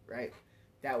 right?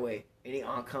 That way, any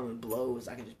oncoming blows,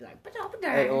 I can just be like,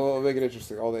 Hey, make it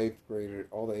interesting. All the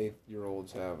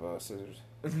 8-year-olds have scissors.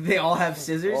 They all have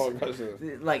scissors? All got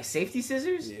scissors. Like safety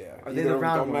scissors? Yeah. Are they the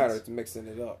round don't ones? matter. It's mixing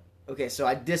it up. Okay, so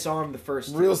I disarm the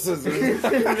first Real two. scissors.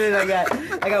 And then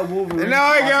I got Wolverine. And now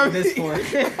I got this one.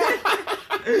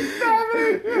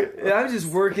 And I'm just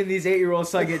working these 8-year-olds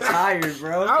so I get tired,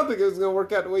 bro. I don't think it's gonna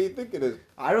work out the way you think it is.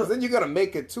 I don't. Then you gotta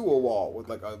make it to a wall with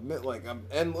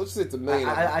and let's say it's a million.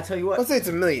 I tell you what. Let's say it's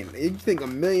a million. You think a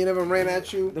million of them ran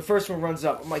at you? The first one runs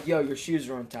up. I'm like, yo, your shoes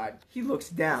are untied. He looks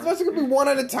down. That's gonna be one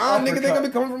at a time. Nigga, they're gonna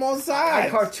be coming from all I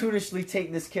sides. cartoonishly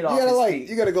take this kid off his feet.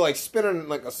 You gotta go spin in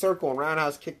like a circle and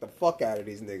roundhouse kick the fuck out of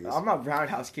these niggas. I'm not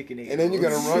roundhouse kicking it. And then you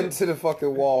gotta run to the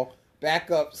fucking wall,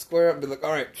 back up, square up, and be like,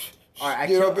 all right. I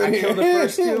kill the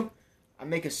first two. I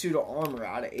make a suit of armor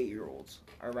out of 8-year-olds.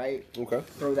 All right. Okay.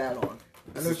 Throw that on.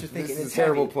 I know what you're thinking. This is It's a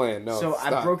terrible heavy. plan. No. So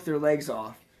stop. I broke their legs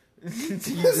off. This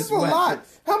is a lot.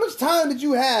 How much time did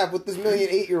you have with this million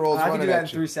 8-year-olds I running can do that in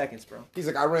at you? 3 seconds, bro. He's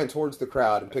like, I ran towards the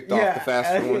crowd and picked off the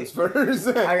faster ones first.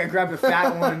 I grabbed a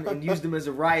fat one and used them as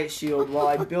a riot shield while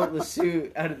I built the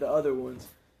suit out of the other ones.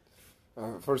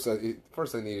 First I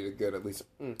needed a good at least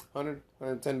 100,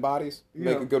 110 bodies.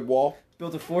 Yeah. Make a good wall.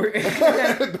 Built a fort.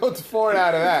 Built a fort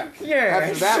out of that. Yeah.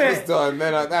 After that was done,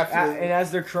 then And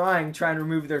as they're crying, trying to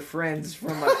remove their friends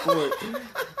from my fort,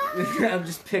 I'm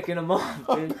just picking them off,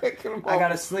 dude. I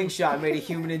got a slingshot made of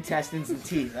human intestines and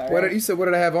teeth. All right? You said what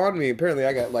did I have on me? Apparently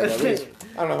I got like at least,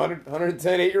 I don't know,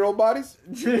 110 8-year-old bodies?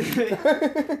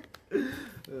 At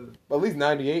least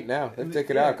 98 now. They've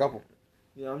taken out a couple.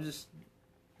 You know, I'm just...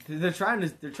 They're trying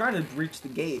to breach the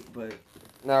gate, but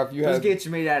Now if you those had gates are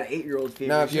made out of 8-year-old females.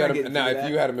 Now if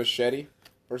you had a machete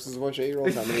versus a bunch of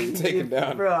 8-year-olds, how many would you take them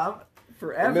down? Bro, I'm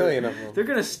forever. A million of them. They're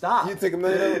gonna stop. You take a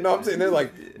million of them? No, I'm saying they're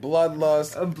like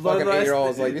bloodlust, fucking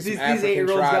 8-year-olds. Like these African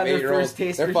 8-year-olds tribe got their 8-year-olds. first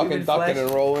taste They're for fucking human ducking flesh.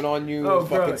 and rolling on you. Oh,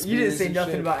 bro, fucking you didn't say spears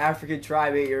nothing and shit. about African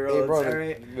tribe 8-year-olds. Hey, bro, all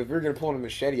right? if you're gonna pull a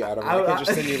machete out of them, I can't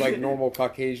just send you like normal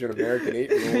Caucasian American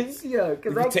 8-year-olds. Yeah, You'd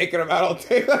because be I'm taking them out all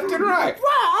day left and right.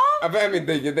 Wow. I mean,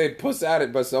 they'd puss at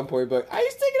it, but at some point, but I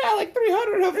used to take it out like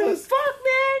 300 of us. Fuck,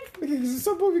 man. At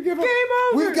some point, we give up. Game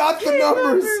over. We've got the Game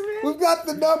numbers. over, man. We've got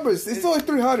the numbers. It's only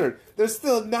 300. There's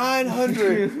still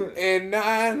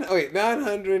 909. Oh wait,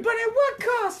 900. But at what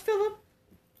cost, Philip?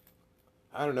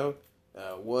 I don't know.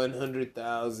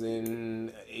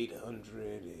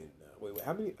 100,800. Wait,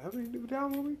 how many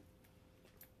down were we?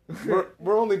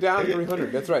 We're only down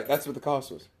 300. That's right. That's what the cost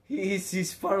was.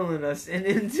 He's funneling us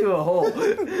into a hole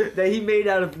that he made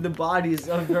out of the bodies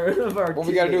of our What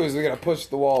we gotta do is we gotta push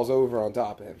the walls over on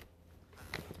top of him.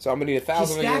 So I'm gonna need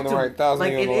 1,000 of you on the right, 1,000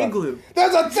 like of you on an the left. igloo.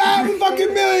 There's 1,000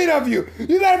 fucking million of you.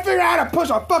 You gotta figure out how to push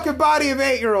a fucking body of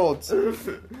 8-year-olds. They're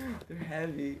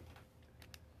heavy.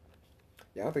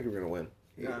 Yeah, I don't think we're gonna win.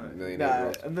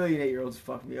 Nah, A million 8-year-olds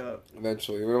fuck me up.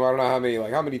 Eventually, I don't know how many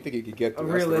do you think you could get to?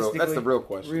 That's the real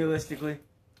question. Realistically,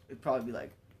 it'd probably be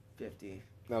like 50.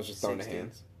 That was just throwing the 60.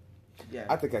 hands. Yeah,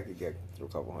 I think I could get through a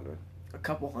couple hundred. a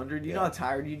couple hundred. You know Yeah. how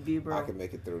tired you'd be, bro. I can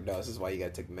make it through. No, this is why you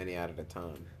gotta take many out at a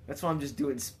time. That's why I'm just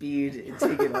doing speed and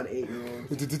taking on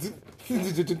 8-year-olds.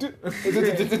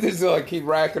 So like keep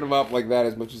racking them up like that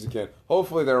as much as you can.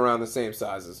 Hopefully they're around the same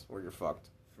sizes or you're fucked.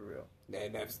 For real.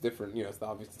 And that's different. You know, it's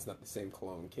obvious it's not the same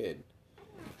clone kid.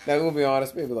 Now we'll be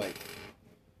honest, maybe like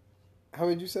how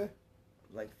many did you say?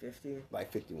 Like 50.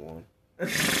 Like 51.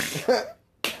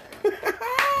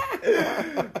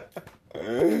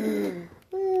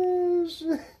 Oh,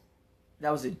 shit.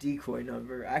 That was a decoy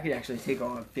number. I could actually take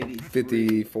on 50.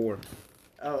 54.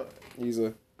 Oh.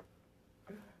 Easily.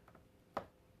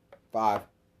 5.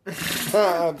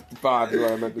 5 is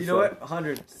what I meant to say. You know what?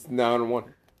 100. No,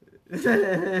 101.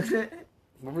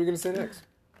 What were you going to say next?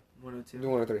 102. Do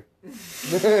 103.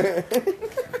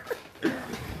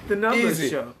 The numbers Easy.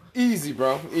 show. Easy,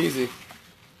 bro. Easy.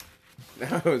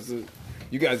 That was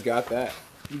you guys got that.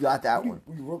 You got that one.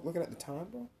 Were you looking at the time,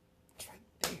 bro? It's right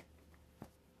there.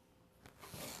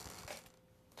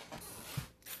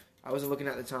 I wasn't looking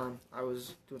at the time. I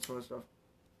was doing some other stuff.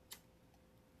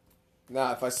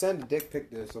 Nah, if I send a dick pic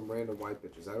to some random white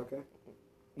bitch, is that okay?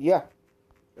 Yeah.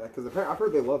 Yeah, because I've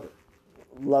heard they love it.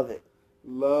 Love it.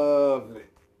 Love it.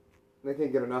 They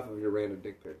can't get enough of your random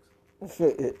dick pics.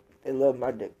 They love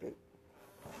my dick pic.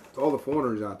 To all the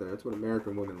foreigners out there, that's what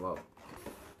American women love.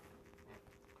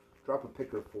 Drop a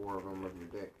pic or 4 of them of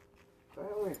your dick. The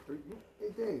hell ain't 3?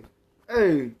 Hey, Dave.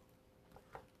 Hey.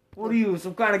 What are you,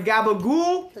 some kind of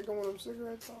gabagool? Take one of them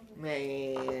cigarettes off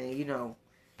me. Man, you know.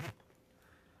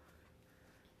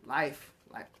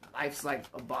 Life's like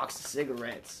a box of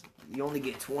cigarettes. You only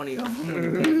get 20 of them when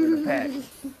you pay for the pack.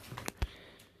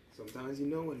 Sometimes you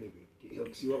know a nigga. He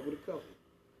hooks you up with a couple.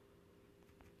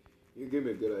 You give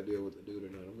me a good idea what to do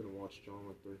tonight. I'm gonna watch John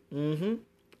Wick 3. Mm-hmm.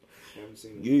 Haven't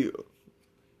seen it. Yeah.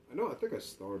 I think I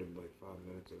started like 5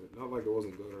 minutes of it. Not like it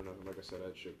wasn't good or nothing. Like I said, I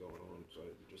had shit going on, so I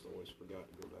just always forgot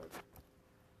to go back.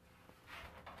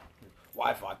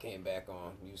 Wi-Fi came back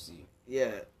on. You see.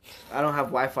 Yeah. I don't have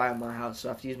Wi-Fi in my house, so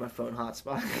I have to use my phone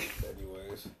hotspot.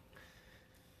 Anyways,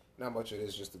 not much it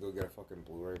is just to go get a fucking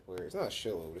Blu-ray player. It's not a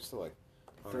shitload. It's still like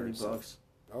 $30.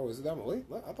 Oh, is it that late?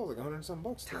 I thought it was like 100 and something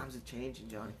bucks. Times are changing,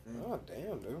 Johnny. Oh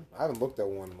damn, dude! I haven't looked at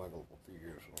one in like a few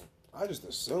years. So I just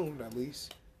assumed at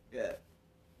least. Yeah.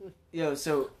 Yo,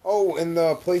 so. Oh, and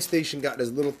the PlayStation got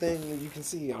this little thing you can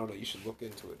see. I don't know. You should look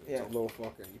into it. It's Yeah. a little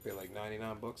fucking. You pay like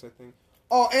 $99, I think.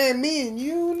 Oh, and me and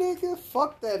you, nigga,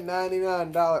 fuck that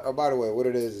 $99. Oh, by the way, what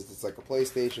it is it's like a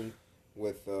PlayStation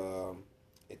with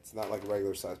it's not like a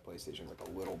regular size PlayStation. It's like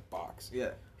a little box. Yeah.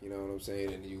 You know what I'm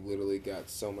saying? And you literally got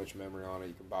so much memory on it.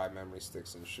 You can buy memory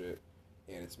sticks and shit,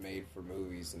 and it's made for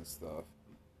movies and stuff.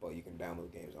 But you can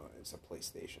download games on it. It's a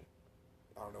PlayStation.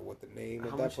 I don't know what the name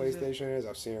of that PlayStation is.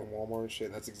 I've seen it in Walmart and shit.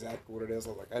 And that's exactly what it is. I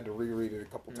was like, I had to reread it a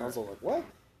couple times. I was like, what?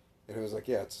 And it was like,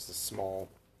 yeah, it's just a small.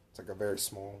 It's like a very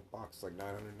small box. It's like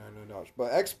 $999.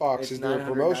 But Xbox is doing a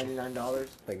promotion. $999?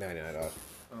 Like $99.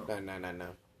 Oh.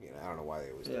 $999. You know, I don't know why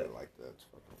they always do it like that. It's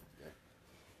fucking,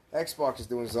 yeah. Xbox is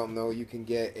doing something though. You can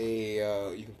get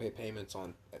you can pay payments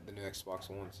on the new Xbox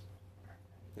Ones.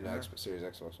 You know, Xbox Series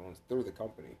Xbox Ones through the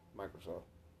company, Microsoft.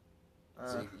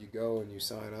 So you go and you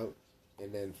sign up,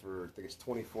 and then for I think it's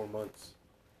 24 months,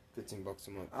 $15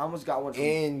 a month. I almost got one.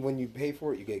 And when you pay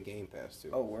for it, you get Game Pass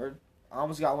too. Oh, word! I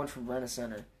almost got one from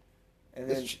Rent-A-Center. And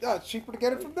then, it's cheaper to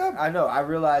get it from them. I know. I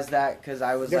realized that because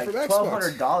I was like,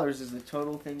 $1,200 is the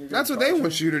total thing you're. That's what they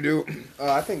want you to do.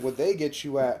 I think what they get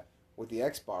you at with the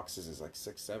Xboxes is like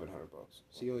 $600-700.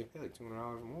 So you only pay like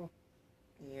 $200 more.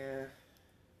 Yeah.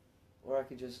 Or I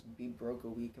could just be broke a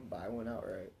week and buy one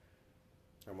outright.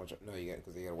 How much? No, you got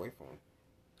because you got to wait for them.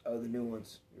 Oh, the new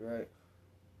ones. You're right.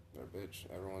 They're a bitch.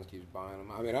 Everyone keeps buying them.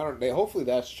 I mean, I don't. Hopefully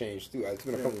that's changed too. It's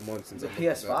been a couple months since the I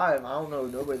PS5. I don't know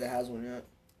nobody that has one yet.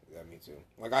 Yeah, me too.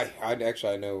 Like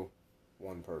I know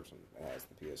one person that has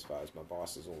the PS5. It's my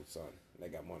boss's old son. They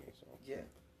got money, so yeah.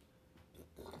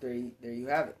 There you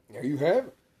have it. There you have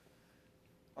it.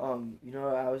 You know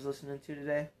what I was listening to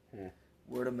today?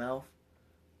 Word of mouth.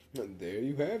 There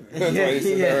you have it. That's why you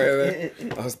said that right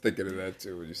there. I was thinking of that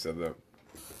too when you said that.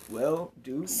 Well,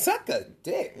 dude. Suck a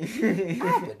dick.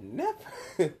 I would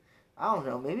never. I don't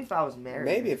know. Maybe if I was married.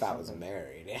 Maybe if I was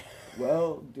married.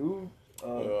 Well, dude.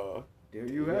 There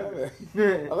you have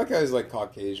it. I like how his like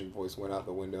Caucasian voice went out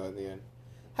the window at the end.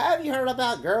 Have you heard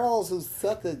about girls who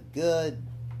suck a good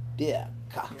dick?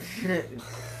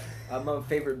 My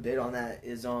favorite bit on that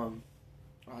is I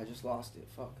just lost it.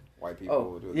 Fuck. White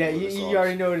people. Oh, yeah, you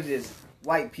already know what it is.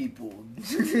 White people.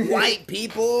 White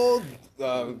people.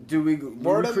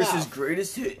 Word of Chris's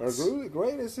greatest hits.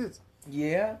 Greatest hits.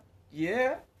 Yeah.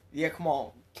 Come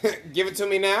on. Give it to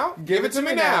me now. Give it to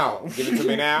me now. Give it to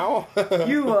me now.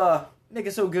 You nigga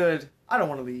so good. I don't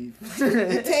want to leave.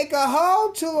 You take a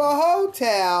hoe to a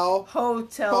hotel.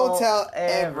 Hotel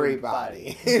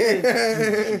everybody.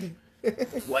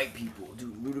 White people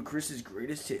do Ludacris's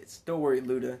greatest hits. Don't worry,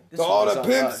 Luda. So all the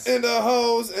pimps and the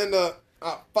hoes and the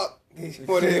fuck. I'm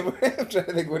trying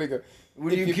to think what he go.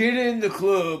 When you get in the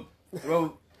club,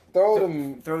 throw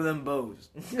them bows.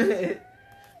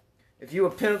 If you a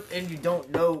pimp and you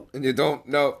don't know,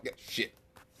 shit.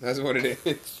 That's what it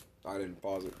is. I didn't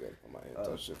pause it good on my hand.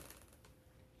 Touch it.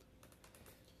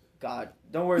 God,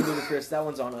 don't worry, Ludacris. That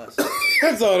one's on us.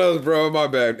 That's on us, bro. My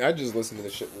bad. I just listened to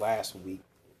this shit last week.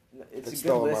 It's a good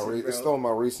still listen, bro. It's still in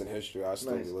my recent history. I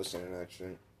still Nice. be listening to that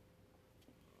shit.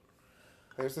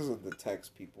 This isn't the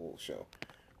text people show.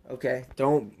 Okay,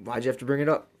 why'd you have to bring it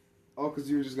up? Oh, because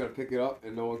you were just gonna pick it up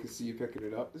and no one can see you picking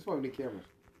it up. That's why we need cameras.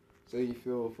 So you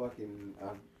feel fucking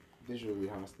visually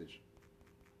hostage.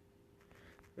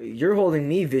 You're holding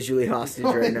me visually hostage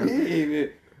right now.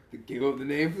 Give up the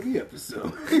name for the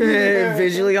episode.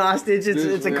 Visually hostage.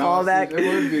 It's a callback.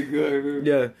 It would be good.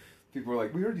 Yeah. People are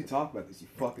like, we heard you talk about this, you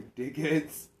fucking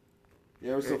dickheads.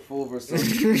 Yeah, we're so full of ourselves.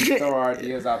 Throw our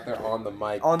ideas out there on the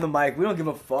mic. On the mic. We don't give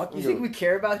a fuck. You think we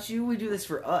care about you? We do this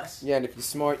for us. Yeah, and if you're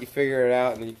smart, you figure it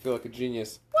out, and then you feel like a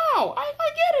genius. Wow, I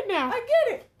get it now. I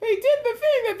get it. They did the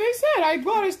thing that they said. I'm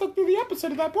glad I stuck through the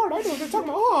episode of that part. I know what they're talking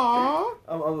about. Aww.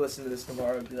 I'll listen to this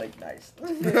tomorrow and be like, nice.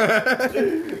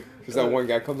 Because that one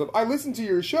guy comes up, I listened to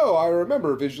your show. I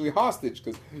remember visually hostage.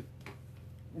 Because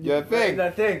That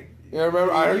thing. Yeah, I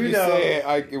remember. I heard you know. say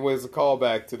it. It was a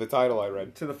callback to the title I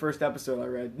read. To the first episode I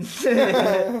read.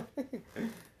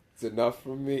 It's enough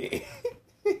for me.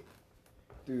 Dude,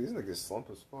 this nigga's slump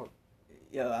as fuck.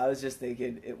 Yo, I was just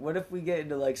thinking, what if we get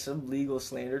into like some legal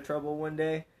slander trouble one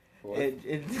day? What?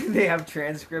 And they have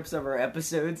transcripts of our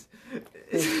episodes.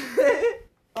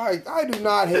 I do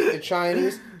not hate the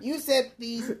Chinese. You said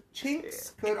these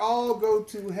chinks could all go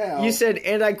to hell. You said,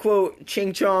 and I quote,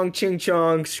 ching chong,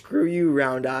 screw you,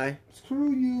 round eye.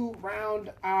 Screw you,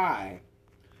 round eye.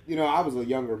 You know, I was a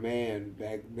younger man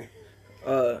back then.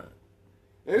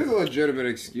 It is a legitimate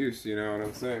excuse, you know what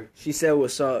I'm saying? She said,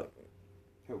 what's up?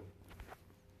 Who?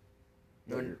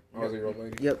 No, was it your old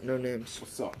lady? Yep, no names.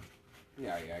 What's up?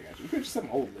 Yeah, I got you. You could just some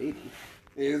old lady.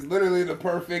 It's literally the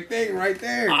perfect thing right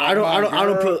there. I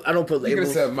don't put You could have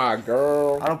labels. said my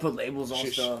girl. I don't put labels on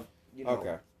Shush. stuff. You know.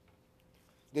 Okay.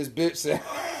 This bitch said.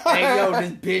 Hey, yo,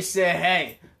 this bitch said,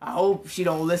 hey, I hope she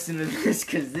don't listen to this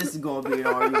because this is going to be an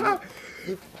argument.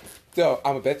 So,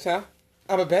 I'm a bitch now?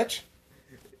 I'm a bitch?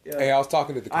 Yeah. Hey, I was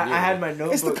talking to the community. I had my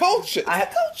notebook. It's the culture. I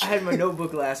had my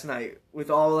notebook last night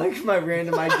with all like my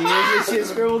random ideas and shit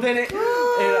scribbled in it, and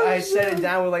I set it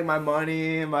down with like my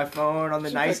money and my phone on the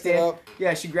She picked it nightstand. up.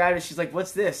 Yeah, she grabbed it. She's like,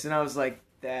 "What's this?" And I was like,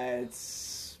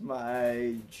 "That's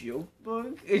my joke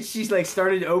book." And she's like,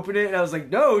 started to open it, and I was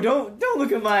like, "No, don't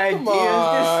look at my Come ideas.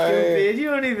 on. They're stupid. You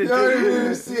don't even You don't do even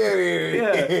this." see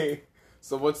anything. Yeah.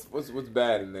 So what's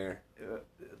bad in there? A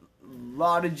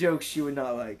lot of jokes she would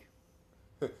not like.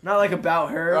 Not like about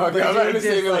her. Okay, but I'm not just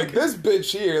gonna say like this bitch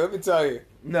here. Let me tell you,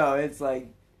 No, it's like.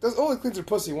 does only cleans her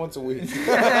pussy once a week.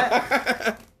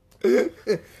 I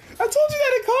told you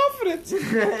that in confidence.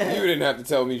 You didn't have to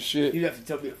tell me shit. You'd have to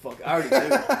tell me to fuck. I already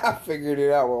did. I figured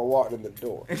it out when I walked in the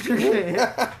door.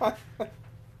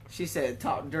 She said,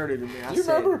 "Talk dirty to me." I Do you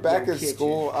said, remember back "Yo, in kitchen."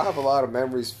 school? I have a lot of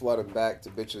memories flooding back to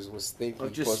bitches with stinky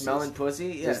Of just pussies. smelling pussy.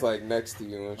 Yeah. Just like next to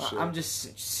you and shit. I'm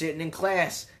just sitting in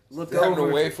class, look having over.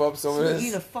 to waif up some of You this.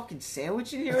 eating a fucking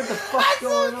sandwich in here? What the fuck's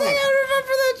going on? I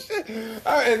remember that shit.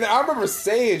 And I remember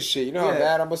saying shit. You know how Yeah.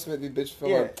 bad I must have made these bitches feel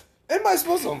Yeah. like, anybody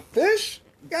smell some fish?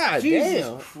 God Jesus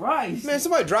damn. Christ! Man,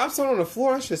 somebody dropped something on the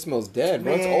floor. That shit smells dead,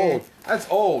 bro. It's Man. old. That's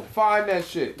old. Find that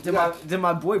shit. Did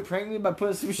my boy prank me by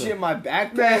putting some shit in my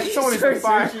backpack? Man, someone Start is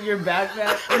fine. searching your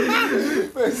backpack.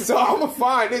 So I'm gonna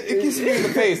find it. It gets me in the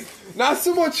face. Not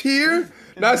so much here.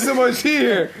 Not so much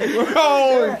here. We're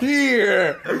all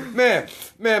here. Man,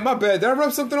 my bad. Did I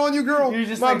rub something on you, girl? You're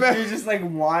just my like bad. you're just like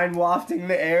wine wafting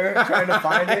the air, trying to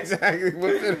find it. Exactly.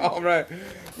 What's it all right?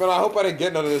 But I hope I didn't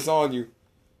get none of this on you.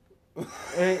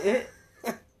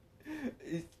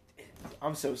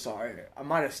 I'm so sorry. I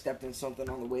might have stepped in something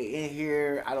on the way in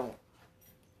here. I don't.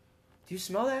 Do you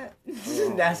smell that?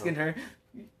 Asking her.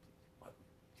 Do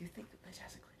you think the bitch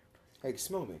has a Hey,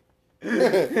 smell me.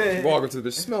 Walk into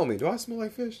the smell me. Do I smell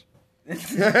like fish?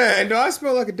 And do I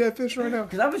smell like a dead fish right now?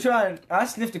 Because I've been trying. I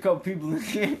sniffed a couple people in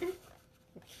here.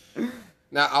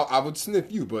 Now I would sniff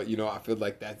you, but you know I feel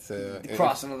like that's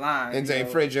Crossing the line. and you know.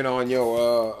 infringing on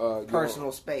your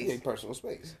Personal space. Yeah, personal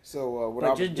space. So what But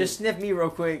I would just sniff me real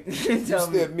quick. do, Tell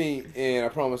me. sniff me, and I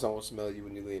promise I won't smell you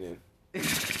when you lean in.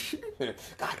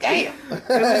 God damn!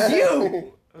 It was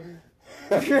you!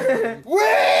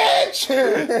 Witch!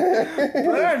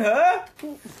 Burn her!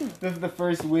 The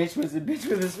first witch was a bitch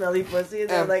with a smelly pussy, and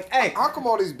they're like, hey! How come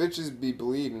all these bitches be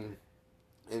bleeding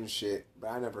and shit, but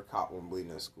I never caught one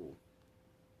bleeding at school?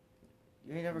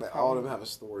 You ain't never But caught all of one. them have a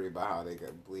story about how they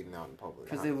got bleeding out in public.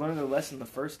 Because they learned their lesson the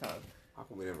first time. How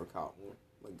come we never caught one?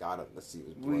 Like, got up, let's see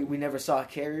what's blood. We never saw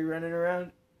Carrie running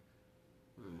around.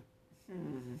 I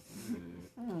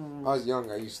was young,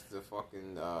 I used to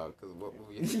fucking, cause what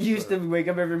movie You used to wake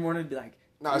up every morning and be like,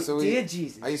 No, so dear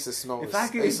Jesus, I used to smell. If I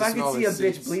could see a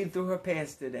bitch bleed through her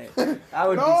pants today, I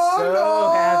would be No, so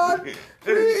Lord, happy.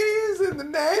 Please, in the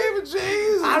name of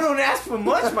Jesus. I don't ask for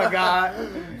much, my God.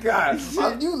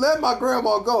 God, you let my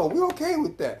grandma go. We okay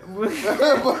with that.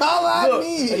 But all I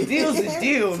need. A deal's a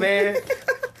deal, man.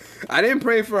 I didn't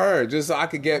pray for her just so I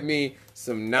could get me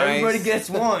some nice. Everybody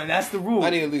gets one. That's the rule. I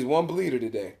need at least one bleeder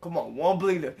today. Come on, one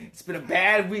bleeder. It's been a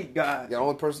bad week, guys. The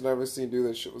only person I ever seen do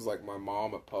that shit was like my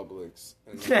mom at Publix.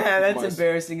 And That's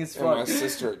embarrassing as fuck. And my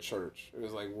sister at church. It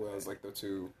was like the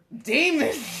two.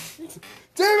 Demon!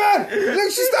 Demon!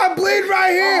 Look, she stopped bleeding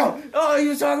right here! Oh, you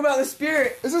were talking about the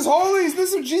spirit. Is this holy? Is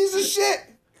this some Jesus shit?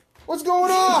 What's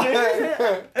going on?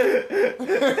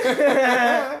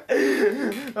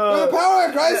 The power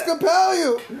of Christ compel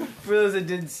you. For those that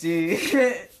didn't see,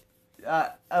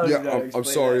 I'm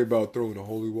sorry about throwing the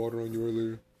holy water on you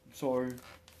earlier. I'm sorry.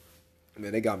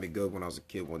 Man, they got me good when I was a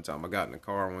kid one time. I got in the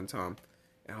car one time,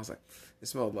 and I was like, it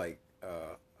smelled like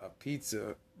a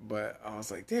pizza, but I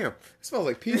was like, damn, it smells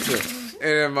like pizza. And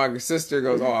then my sister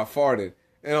goes, oh, I farted.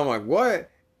 And I'm like, what?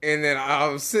 And then I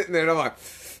was sitting there, and I'm like,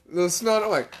 the smell. I'm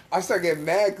like, I start getting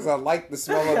mad because I like the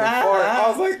smell of the fart. I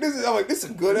was like, this is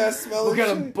a good ass smell. What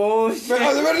kind of bullshit? Man, I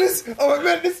was like,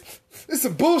 man, this is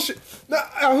some bullshit.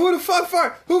 Now, who the fuck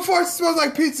fart? Who farts smells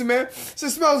like pizza, man? It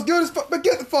smells good as fuck. But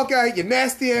get the fuck out of here, you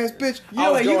nasty ass bitch.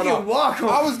 You can walk home.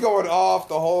 I was going off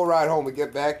the whole ride home. We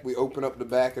get back, we open up the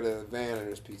back of the van, and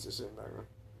there's pizza sitting there.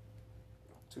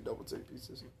 2 double take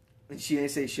pizzas. And she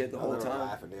didn't say shit the whole time.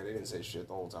 Laughing. Yeah, they didn't say shit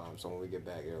the whole time. So when we get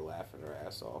back, they're laughing their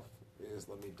ass off. They just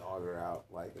let me dog her out,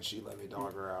 and she let me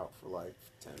dog her out for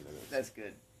 10 minutes. That's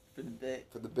good. For the bit.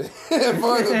 For the bit.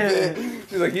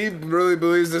 She's like, he really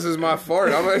believes this is my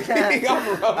fart. I'm like, I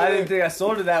didn't think I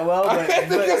sold it that well, but I didn't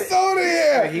think I sold it,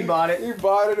 yeah. He bought it. He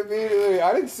bought it immediately.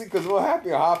 I didn't see, because what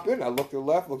happened? I hop in, I look to the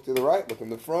left, look to the right, look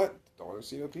in the front. Don't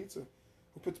see no pizza.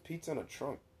 Who puts pizza in a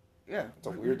trunk? Yeah. It's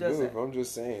a weird move. I'm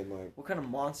just saying, what kind of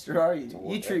monster are you?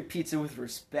 You treat pizza with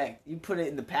respect. You put it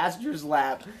in the passenger's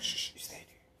lap. Shh, you stay there.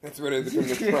 That's what it is in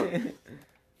the trunk.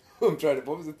 I'm trying to.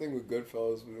 What was the thing with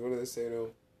Goodfellas? What do they say to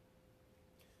him?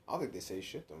 I don't think they say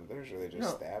shit to him. They're sure they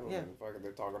just stab him and fucking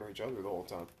they're talking to each other the whole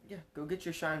time. Yeah, go get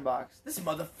your shine box. This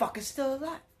motherfucker's still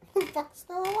alive. Motherfucker's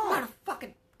still alive.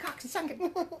 Motherfucking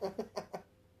cocksucking.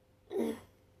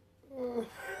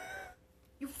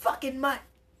 You fucking mutt.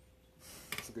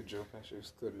 That's a good joke. Actually,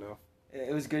 it's good enough.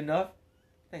 It was good enough?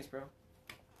 Thanks, bro.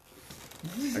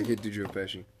 I get do Joe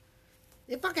Pesci.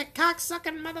 You fucking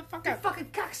cocksucking motherfucker. You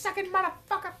fucking cocksucking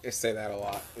motherfucker. They say that a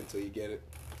lot until you get it.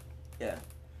 Yeah.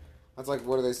 That's like,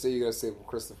 what do they say? You gotta say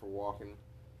Christopher Walken.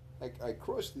 Like, I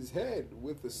crushed his head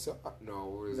with the no,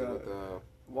 what is it with the...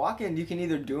 Walken, you can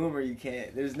either do him or you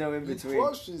can't. There's no in between. He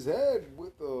crushed his head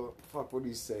with the... Fuck, what do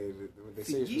you say? They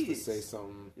say you're supposed to say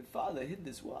something... Your father hid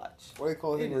this watch. What do they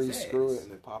call it where you screw it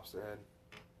and it pops their head?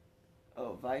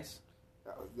 Oh, Vice?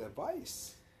 That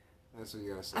Vice. That's what you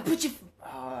gotta say. I put you... Oh,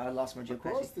 I lost my joke.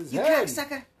 Across his you head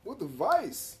cocksucker. With a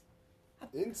vice.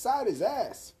 Inside his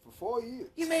ass for 4 years.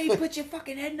 You made me put your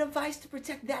fucking head in a vice to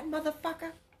protect that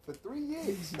motherfucker? For 3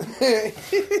 years.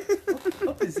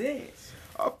 Up his ass.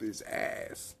 Up his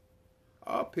ass.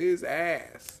 Up his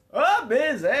ass. Up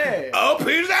his ass. Up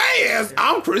his ass.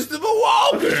 I'm Christopher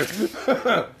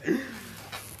Walken.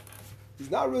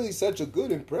 He's not really such a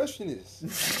good impressionist.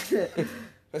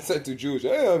 I said to Jewish,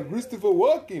 hey, I'm Christopher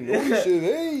Walken. Holy shit,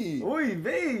 hey. Oy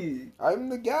vey. I'm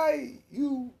the guy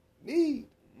you need.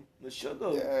 The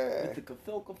sugar. Yeah. With the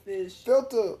kafilka fish.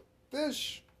 Filter.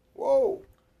 Fish. Whoa.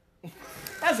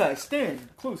 As I stand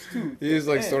close to. He's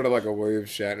like sort of like a William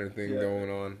Shatner thing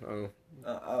going on.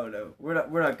 I don't know. We're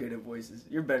not good at voices.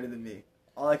 You're better than me.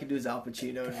 All I can do is Al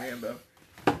Pacino and Rambo.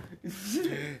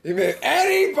 You mean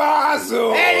Eddie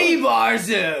Barzoon? Eddie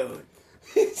Barzoon.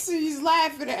 He's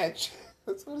laughing at you.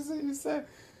 That's what you said.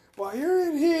 While you're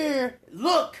in here,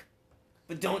 look,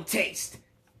 but don't taste.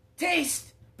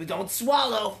 Taste, but don't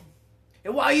swallow.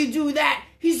 And while you do that,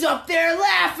 he's up there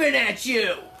laughing at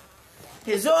you.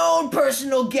 His own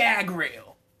personal gag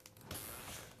reel.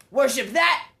 Worship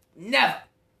that? Never.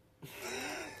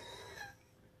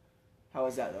 How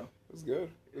was that, though? It was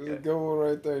good. It was a good one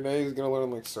right there. Now he's gonna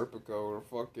learn like Serpico or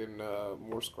fucking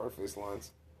more Scarface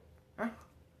lines. Huh?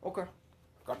 Okay.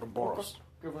 Got the boros.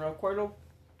 ¿Qué me acuerdo?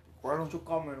 Why don't you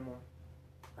call me anymore?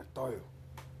 I told you.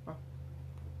 Huh?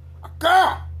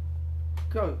 Acá!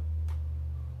 Good.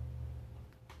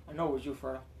 I know it was you,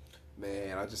 Fredo.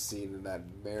 Man, I just seen in that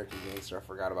American Gangster, I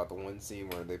forgot about the one scene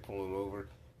where they pull him over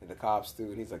and the cops do,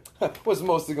 and he's like, what's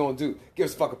Mostly gonna do? Give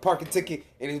us a fucking parking ticket,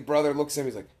 and his brother looks at him,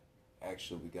 he's like,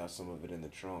 actually, we got some of it in the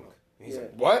trunk. And he's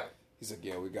like, what? He's like,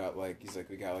 yeah, we got like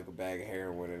a bag of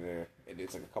heroin in there, and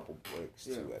it's like a couple bricks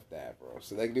too at that, bro.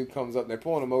 So that dude comes up, and they're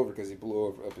pulling him over because he blew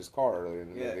up his car earlier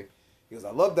in the movie. He goes, I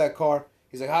love that car.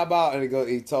 He's like, how about? And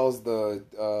he tells the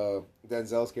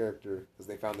Denzel's character, because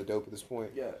they found the dope at this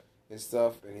point, and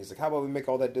stuff. And he's like, how about we make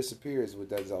all that disappear? Is what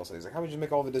Denzel says. He's like, how about you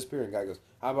make all the disappear? And the guy goes,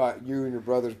 how about you and your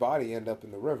brother's body end up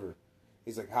in the river?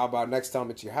 He's like, how about next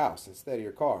time it's your house instead of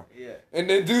your car? Yeah. And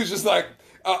then dude's just like,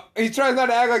 he tries not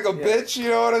to act like a bitch, you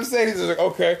know what I'm saying? He's just like,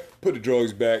 okay, put the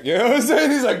drugs back. You know what I'm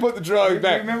saying? He's like, put the drugs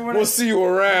back. We'll see you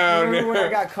around. Remember when I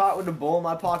got caught with a bowl in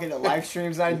my pocket at live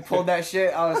streams and I pulled that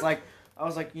shit? I was like,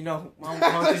 you know, why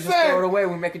don't you just throw it away?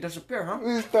 We make it disappear, huh?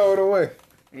 We just throw it away.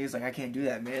 And he was like, I can't do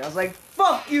that, man. I was like,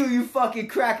 fuck you, you fucking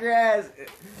cracker ass.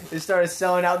 They started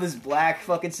selling out this black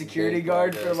fucking security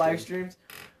guard for live streams.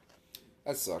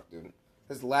 That sucked, dude.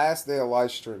 His last day of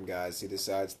live stream, guys, he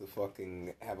decides to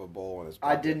fucking have a bowl in his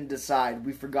pocket. I didn't decide.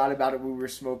 We forgot about it when we were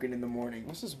smoking in the morning.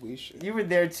 What's this weed shit? You were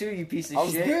there too, you piece of shit. I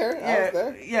was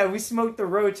there. Yeah, we smoked the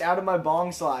roach out of my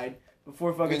bong slide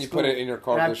before fucking and you put it in your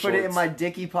cargo shorts. And I put it in my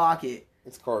dicky pocket.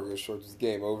 It's cargo shorts. It's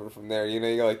game over from there. You know,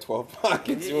 you got like 12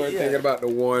 pockets. You weren't thinking about the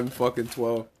one fucking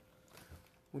 12.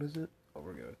 What is it? Oh,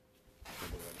 we're good.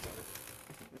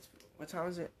 What time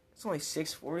is it? It's only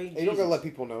 6:40. Hey, you don't gotta let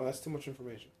people know. That's too much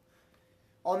information.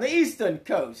 On the eastern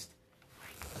coast.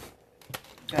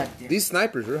 God damn. These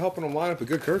snipers, you're helping them line up a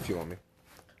good curfew on me.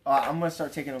 I'm gonna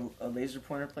start taking a laser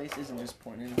pointer places and just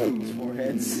pointing in people's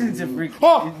foreheads to freak.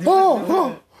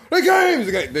 The games!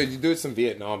 You do it some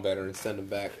Vietnam veterans, send them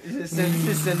back. Just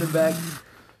send them back.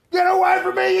 Get away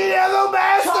from me, you yellow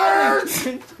bastards!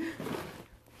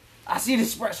 I see the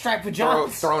striped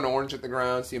pajamas. Throw an orange at the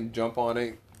ground, see him jump on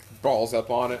it, balls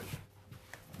up on it.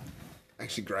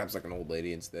 Actually grabs like an old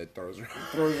lady instead, throws her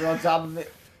on top of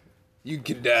it. You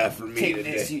can die for me Take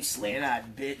today. this, you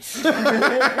slant-eyed bitch.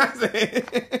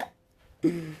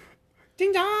 Ding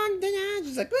dong, ding dong.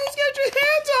 She's like, please get your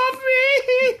hands off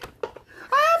me.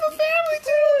 I have a family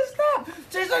too.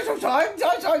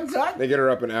 Stop. They get her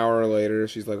up an hour later.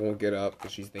 She's like, won't get up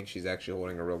because she thinks she's actually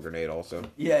holding a real grenade also.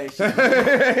 Yeah. She's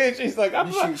like,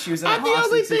 she was in a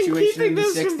hostage situation in the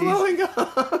 60s. From blowing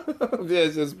up. Yeah,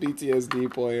 it's just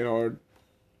PTSD playing hard.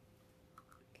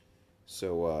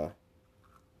 So,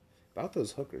 about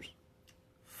those hookers.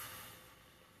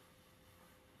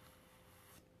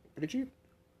 Pretty cheap.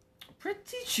 Pretty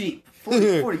cheap.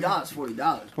 $40.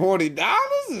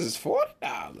 $40 is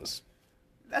 $40.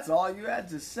 That's all you had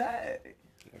to say.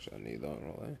 Actually, I need that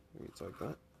one. We take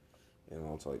that. And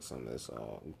I'll take some of this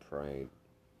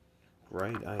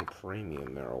Grade A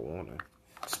premium marijuana.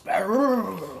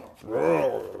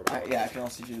 Yeah, I can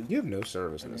also do. You have no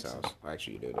service in this house.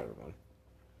 Actually, you do, everyone.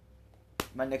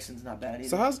 My Nixon's not bad either.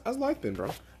 So how's life been,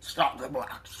 bro? Stop the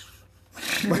blacks.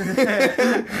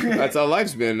 That's how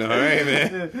life's been, alright,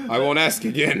 man. I won't ask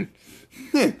again.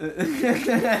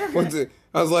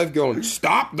 How's life going?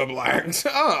 Stop the blacks. Oh,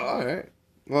 alright.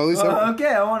 Well, at least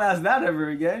okay, I won't ask that ever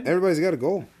again. Everybody's got a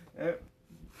goal. At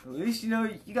least you know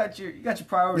you got your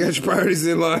priorities. You got your priorities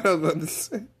in line. I was about to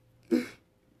say.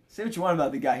 Say what you want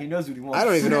about the guy. He knows what he wants. I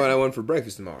don't even know what I want for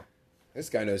breakfast tomorrow. This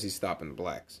guy knows he's stopping the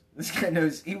blacks. This guy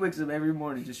knows he wakes up every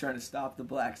morning just trying to stop the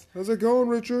blacks. How's it going,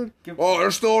 Richard?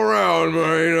 They're still around,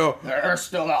 man. You know, they're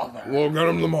still out there. We'll get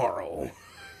them tomorrow.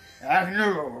 I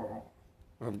know.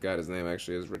 I forgot his name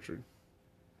actually is Richard.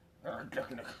 I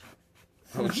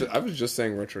was just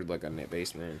saying Richard like a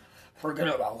base name. Forget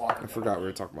about water. I forgot we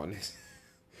were talking about this.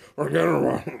 Forget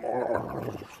about.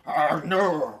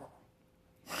 No.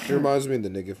 He reminds me of the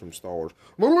nigga from Star Wars.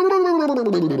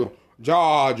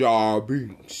 Jar Jar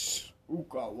Binks.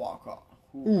 Ooga waka.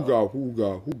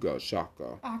 Hooga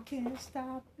shaka. I can't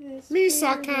stop this.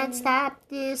 Misa can't stop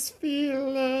this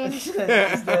feeling.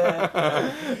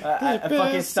 I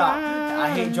fucking stop. I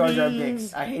hate Jar Jar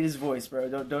Binks. I hate his voice, bro.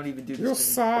 Don't even do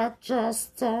this. You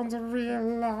just don't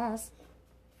realize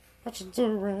what you're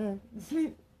doing.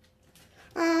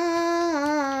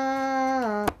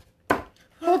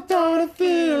 Hooked on a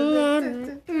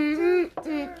feeling.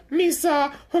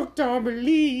 Misa hooked on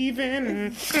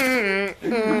believing.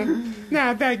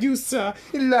 Now that you saw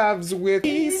loves with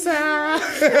Misa.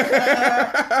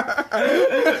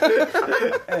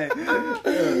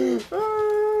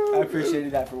 I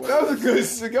appreciated that for what that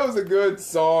was a good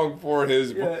song for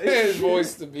his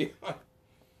voice to be on.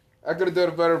 I could have done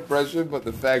a better impression, but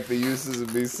the fact the uses of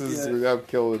Misa's without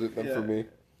killing it for me.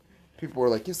 People were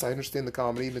like, yes, I understand the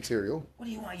comedy material. What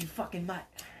do you want, you fucking mutt?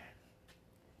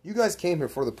 You guys came here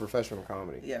for the professional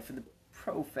comedy. Yeah, for the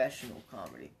professional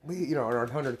comedy. We, our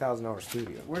 $100,000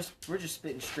 studio. We're just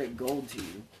spitting straight gold to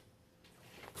you.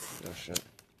 Oh, shit.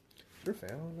 You're a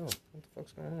fan? I don't know. What the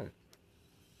fuck's going on?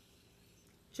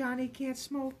 Johnny can't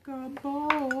smoke a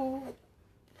bowl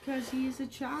because he's a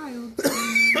child.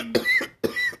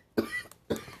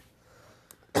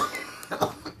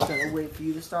 Gonna wait for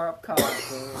you to start up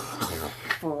coughing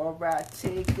before I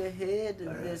take a hit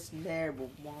of this marijuana.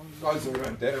 Oh, so we're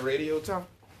on dead radio time?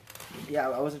 Yeah,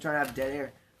 I wasn't trying to have dead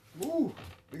air. Ooh,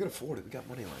 we can afford it. We got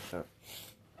money like that.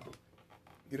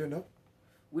 You didn't know?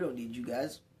 We don't need you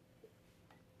guys.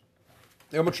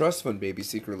 Yeah, I'm a trust fund baby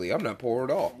secretly. I'm not poor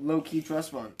at all. Low key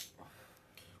trust fund.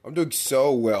 I'm doing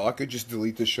so well. I could just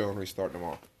delete the show and restart them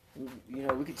all. You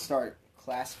know, we could start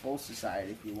Class Full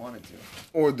Society if you wanted to.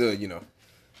 Or the,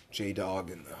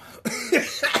 J-Dog and the...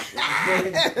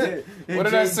 What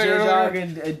did I say J-Dog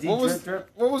earlier? and D Drip.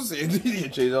 What was it?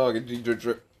 J-Dog and D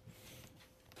Drip.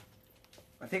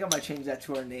 I think I might change that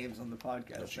to our names on the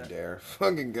podcast. Don't you dare.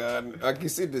 Fucking God. I can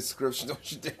see the description. Don't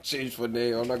you dare change my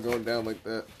name. I'm not going down like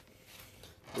that.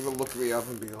 They're going to look me up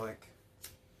and be like...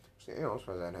 I'm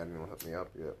surprised I hadn't had anyone hook me up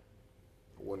yet.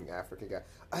 One African guy.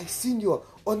 I seen you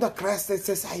on the Crested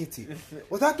Society.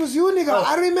 Well, that was you, nigga.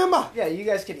 I remember. Yeah, you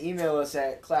guys can email us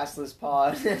at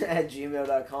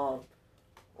classlesspod@gmail.com.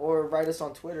 Or write us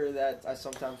on Twitter that I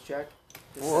sometimes check.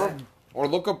 Or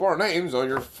look up our names on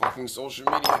your fucking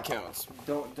social media accounts.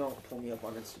 Don't pull me up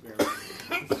on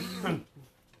Instagram.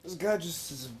 This guy just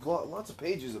has lots of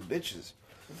pages of bitches.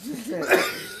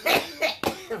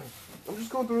 I'm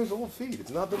just going through his whole feed. It's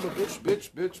nothing but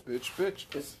bitch.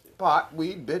 It's pot,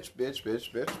 weed,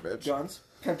 bitch. Guns.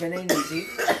 Pimpin' ain't easy.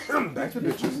 Back to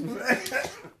bitches.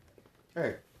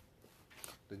 Hey,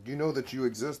 did you know that you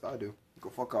exist? I do. Go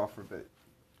fuck off for a bit.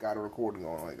 Got a recording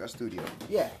on, like, a studio.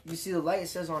 Yeah, you see the light, it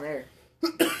says on air.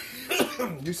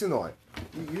 You see the light.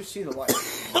 You see the light.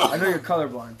 I know you're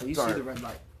colorblind, but you see the red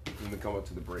light. I'm gonna come up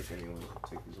to the break anyway.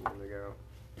 Take these when they go.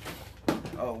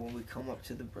 Oh, when we come up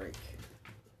to the break.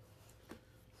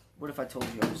 What if I told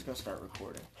you I'm just gonna start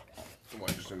recording?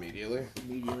 What, just immediately?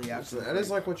 Immediately after. That is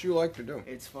like what you like to do.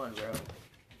 It's fun, bro.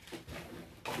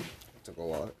 It took a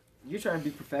lot. You're trying to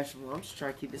be professional. I'm just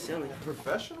trying to keep it silly.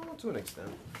 Professional to an extent.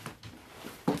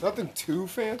 Nothing too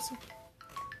fancy.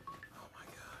 Oh my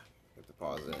god. Have to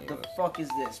pause it anyways. The fuck is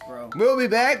this, bro? We'll be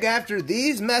back after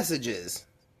these messages.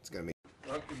 It's gonna be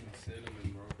fucking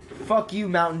cinnamon, bro. Fuck you,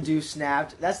 Mountain Dew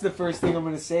snapped. That's the first thing I'm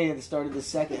gonna say at the start of the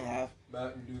second half.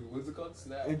 Mountain Dew, what's it called?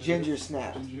 Snap. Ginger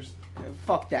snap.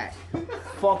 Fuck that.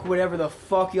 Fuck whatever the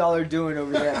fuck y'all are doing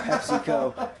over there at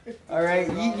PepsiCo. All right,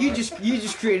 you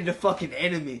just created a fucking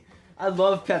enemy. I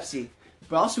love Pepsi,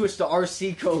 but I'll switch to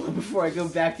RC Cola before I go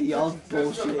back to y'all's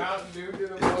bullshit. Mountain Dew to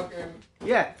the fucking.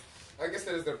 Yeah. I guess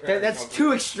that is their parent That's company.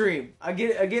 too extreme. I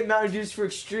get Mountain Dews for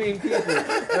extreme people.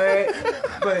 Alright?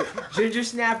 But Ginger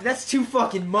Snap, that's too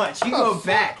fucking much. You go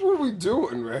back. What are we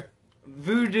doing, man?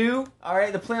 Voodoo,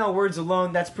 alright, the play on words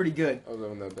alone, that's pretty good. I was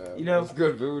doing that bad. You know? It's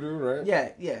good voodoo, right?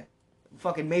 Yeah.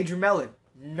 Fucking Major Melon,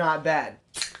 not bad.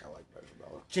 I like Major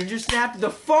Melon. Ginger Snap, the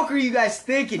fuck are you guys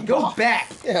thinking? Go back.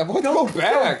 Yeah, but go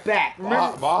back. Go back.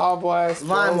 Remember? Baja Blast,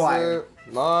 LimeWire.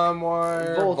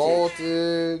 LimeWire,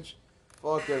 Voltage. Voltage.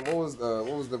 Fucking, what was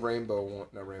the rainbow one?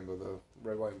 Not rainbow, the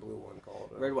red, white, and blue one called?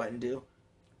 Red, White, and Dew.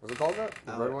 Was it called that?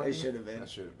 The red, white, It should have been. That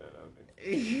should have been.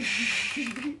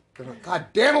 God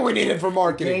damn it, we need it for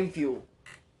marketing. Game Fuel.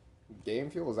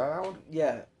 Game Fuel, was that one?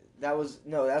 Yeah,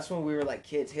 that's when we were like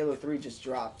kids. Halo 3 just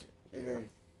dropped. And then,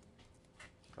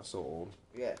 That's so old.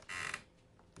 yeah.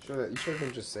 You should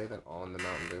have just say that on the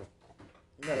Mountain Dew.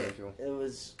 No, Game Fuel. it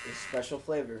was a special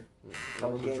flavor. I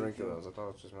wasn't Game drinking Fuel. those. I thought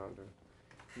it was just Mountain Dew.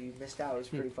 You missed out. It was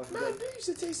pretty fucking Mountain good. Dew used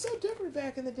to taste so different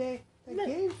back in the day. Like No.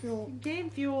 Game Fuel. Game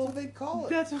That's Fuel. what they'd call it.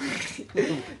 That's what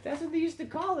they used to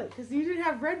call it. Because you didn't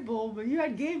have Red Bull, but you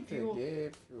had Game Fuel.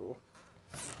 Game Fuel.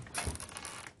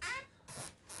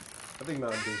 I think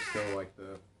Mountain Dew's still like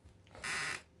the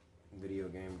video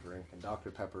game drink, and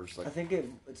Dr. Pepper's like I think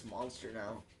it's Monster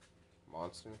now.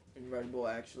 Monster. And Red Bull,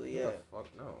 actually, Who yeah. the fuck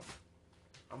no.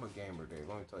 I'm a gamer, dude.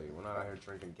 Let me tell you, we're not out here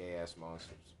drinking gay ass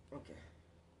monsters. Okay.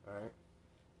 All right.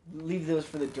 Leave those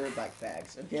for the dirt bike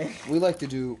fags, okay? We like to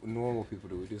do normal people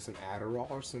do. We do some Adderall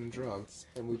or some drugs,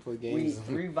 and we play We games. need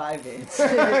 3 Vivants.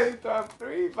 Top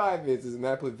 5 minutes, and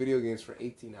I play video games for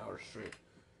 18 hours straight.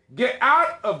 Get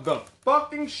out of the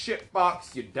fucking shit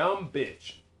box, you dumb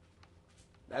bitch.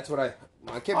 That's what I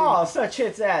can't believe, Oh, such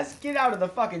hits ass. Get out of the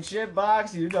fucking shit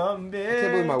box, you dumb bitch. I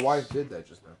can't believe my wife did that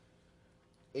just now.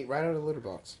 Ate right out of the litter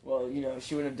box. Well, you know,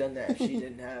 she wouldn't have done that if she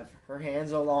didn't have her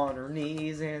hands all on her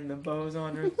knees and the bows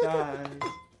on her thighs.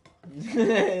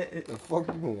 The fuck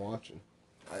have you been watching?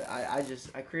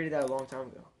 I created that a long time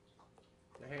ago.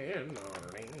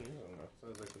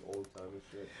 Sounds like some old time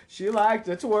shit. She liked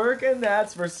to twerk and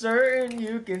that's for certain.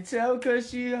 You can tell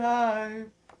 'cause she high.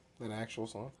 An actual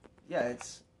song? Yeah,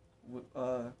 it's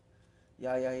yeah.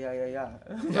 Yeah.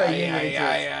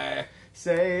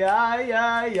 Say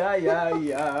yeah. Yeah.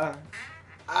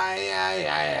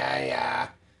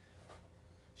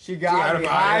 She got me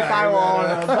high if I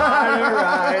wanna buy her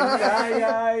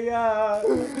ride. Yeah.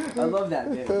 I love that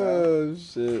bit, bro. Oh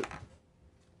shit.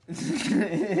 I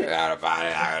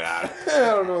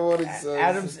don't know what it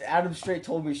says. Adam straight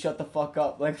told me shut the fuck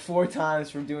up like 4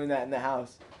 times for doing that in the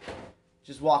house.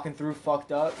 Just walking through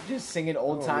fucked up, just singing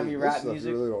old timey rap music.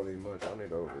 I really don't need much. I need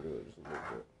to overdo it just a little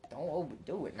bit. Don't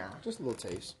overdo it now. Just a little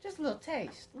taste. Just a little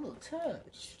taste, a little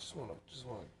touch. Just wanna.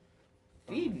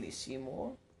 Feed me,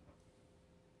 Seymour.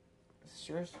 Is this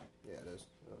yours? Yeah, it is.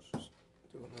 I was just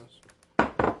doing this.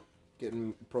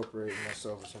 Appropriating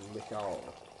myself with some liquor.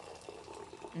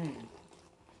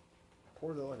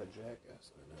 Poured it like a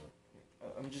jackass, I know.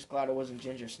 I'm just glad it wasn't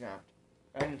ginger snapped.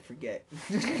 I didn't forget.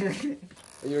 You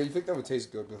think that would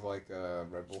taste good with like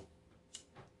Red Bull?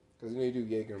 Because you do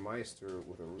Jägermeister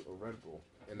with a Red Bull,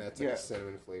 and that's like a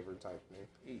cinnamon flavored type thing.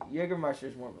 Jägermeister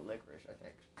is more of a licorice, I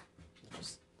think.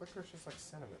 Licorice is like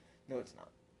cinnamon. No, it's not.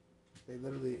 They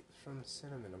literally from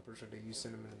cinnamon. I'm pretty sure they use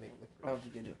cinnamon to make licorice. I don't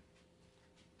think they do.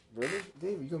 Really,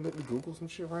 Dave? You gonna make me Google some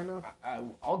shit right now?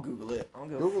 I'll Google it. I don't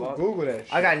give a fuck. Google that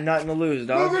shit. I got nothing to lose,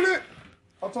 dog. Google it.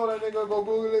 I told that nigga go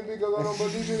Google it because I don't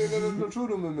believe it in the truth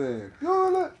of me, man.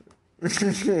 Google it.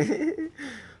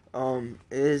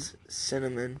 Is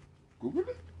cinnamon Google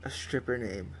it? a stripper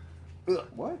name?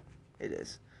 What? It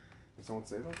is. Did someone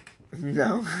say that?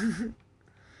 No.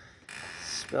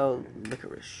 Spell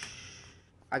licorice.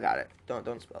 I got it.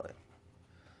 Don't spell it.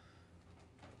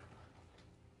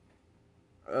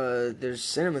 There's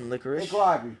cinnamon licorice.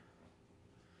 Hey,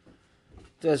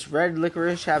 Does red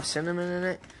licorice have cinnamon in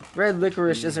it? Red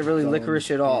licorice isn't really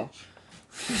licorice at all.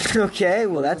 Okay,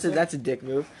 well that's a dick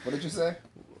move. What did you say?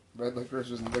 Red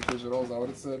licorice isn't licorice at all. Is that what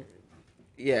it said?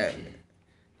 Yeah.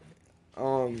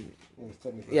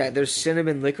 Yeah, there's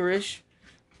cinnamon licorice,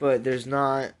 but there's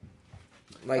not.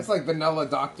 That's like vanilla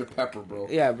Dr. Pepper, bro.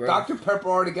 Yeah, bro. Dr. Pepper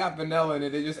already got vanilla in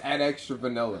it. They just add extra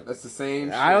vanilla. That's the same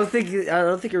shit. I don't think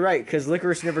you're right, because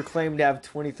licorice never claimed to have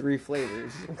 23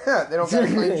 flavors. They don't gotta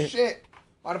claim shit.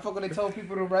 Why the fuck would they tell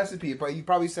people the recipe? But you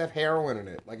probably said heroin in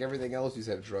it. Like everything else, you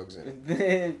said drugs in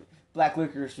it. Black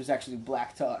licorice was actually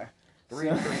black tar. What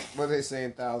are they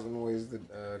saying? 1,000 ways to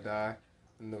die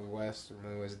in the West, or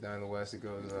 1,000,000 ways to die in the West. It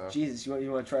goes. Jesus,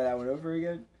 you want to try that one over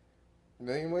again?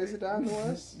 1,000,000 ways to die in the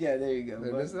West. Yeah, there you go.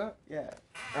 Did I miss that? Yeah.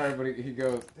 All right, but he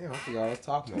goes. Damn, I forgot what I was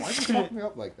talking about. Why you talking me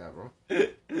up like that, bro?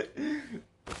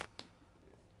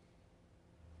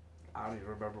 I don't even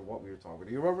remember what we were talking about.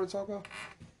 Do you remember what we were talking about?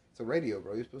 It's a radio,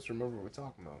 bro. You're supposed to remember what we're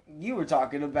talking about. You were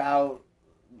talking about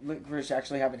licorice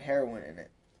actually having heroin in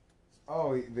it.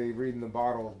 Oh, they read in the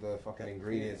bottle of the fucking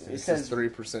ingredients. It says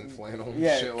 3% flannel and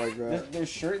yeah, shit like that. There's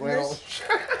shirt in Flannel.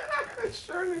 this?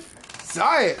 Surely.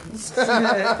 Science!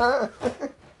 Fucking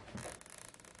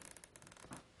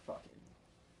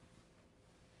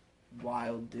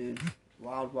wild, dude.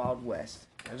 Wild, wild west.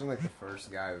 Imagine like the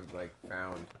first guy who like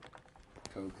found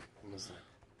Coke and was like,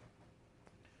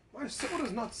 my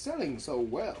soda's not selling so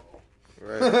well.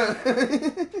 Right.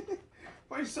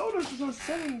 My soda's not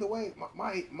selling the way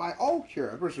my all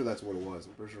cure. I'm pretty sure that's what it was.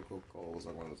 I'm pretty sure Coca-Cola was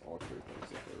like one of those all cure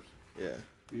things at first. Yeah.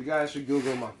 You guys should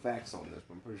Google my facts on this,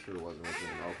 but I'm pretty sure it wasn't an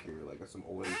all cure. Like that's some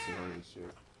old 1800s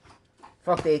shit.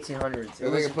 Fuck the 1800s.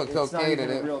 They can put cocaine in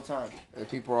it. Real time. And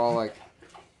people are all like,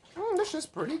 this shit's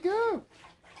pretty good.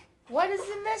 What is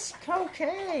in this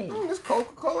cocaine? This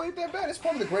Coca-Cola ain't that bad. It's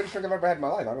probably the greatest drink I've ever had in my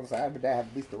life. I don't say I have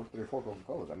at least 3 or 4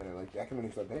 Coca-Colas. I mean, like I can only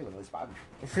start daily with at least 5.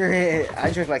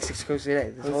 I drink like 6 Cokes a day.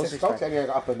 This whole 6 Cokes?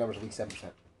 I'll put numbers at least 7%.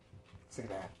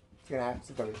 6.5.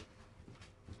 6.5.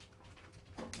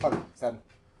 6.5. 7.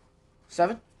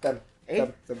 7? 7.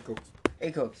 8? 7 Cokes.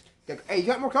 8 Cokes. Hey, you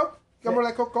got more Coke? You got more of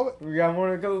that Coca-Cola? We got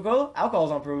more of Coca-Cola?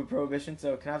 Alcohol's on prohibition,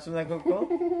 so can I have some of that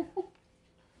Coca-Cola?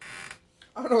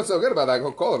 I don't know what's so good about that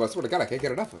Coca-Cola, but I swear to God, I can't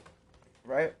get enough of it.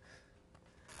 Right?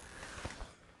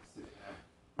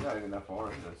 Not even that far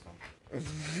into this one.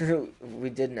 We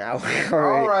did an hour already.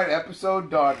 Alright, episode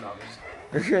done.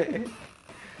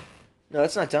 No,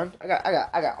 it's not done. I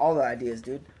got all the ideas,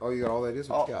 dude. Oh, you got all the ideas?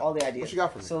 What you got? All the ideas. What you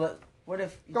got for me? So what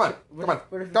if? Come on. Come on.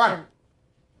 Go ahead, tell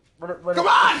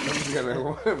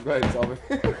me.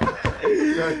 Go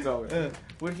ahead, tell me.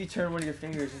 What if you turn one of your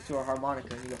fingers into a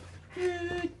harmonica and you go?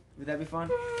 Would that be fun?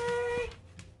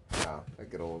 Nah,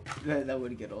 that'd get old. That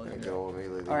would get old. That'd get old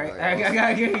immediately. All right,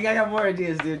 I got more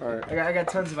ideas, dude. All right. I got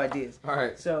tons of ideas. All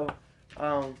right. So,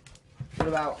 what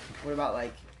about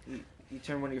like you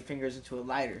turn one of your fingers into a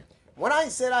lighter? When I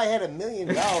said I had $1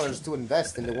 million to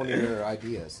invest into one of your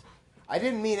ideas, I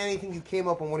didn't mean anything you came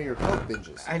up on one of your coke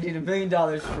binges. I need $1 million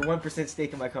for 1%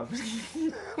 stake in my company.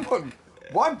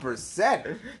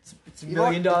 1%? It's $1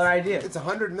 million idea. It's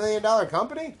 $100 million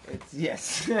company?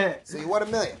 Yes. So you want $1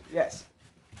 million? Yes.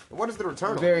 What is the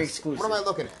return? Very exclusive. What am I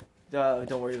looking at?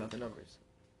 Don't worry about the numbers.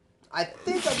 I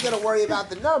think I'm gonna worry about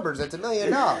the numbers. That's $1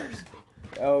 million.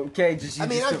 Okay,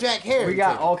 I'm Jack Harry. We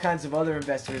got all kinds of other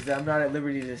investors that I'm not at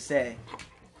liberty to say.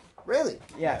 Really?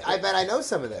 Yeah. I bet I know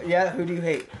some of them. Yeah, who do you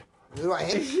hate? Who do I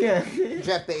hate? Yeah.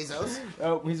 Jeff Bezos.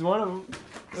 Oh, he's one of them.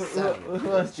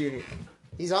 Who else do you hate?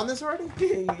 He's on this already?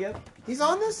 Yep. He's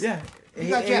on this? Yeah.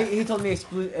 He told me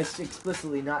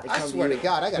explicitly not to come to you. I swear to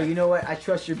God, I got. So you know what? I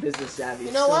trust your business savvy.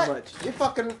 You know so what? Much. You're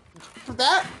fucking for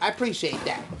that. I appreciate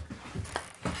that.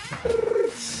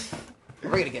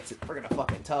 We're gonna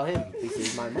fucking tell him this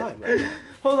is my mind right now.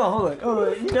 Hold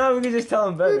on. You know we can just tell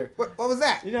him better. What was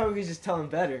that? You know we can just tell him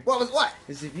better. What was what?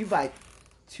 Because if you buy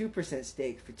 2%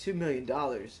 stake for $2 million,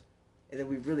 and then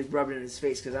we really rub it in his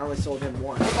face because I only sold him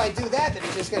one. If I do that, then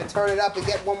he's just gonna turn it up and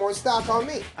get one more stock on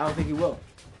me. I don't think he will.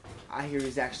 I hear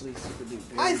he's actually super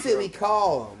duper. I say we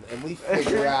call him and we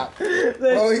figure out.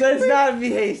 Let's not be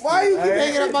hasty. Why do you keep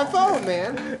hanging up my phone,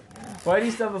 man? Why do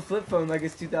you still have a flip phone like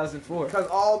it's 2004? Because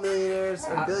all millionaires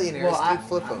and billionaires use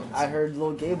flip phones. I heard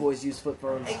little gay boys use flip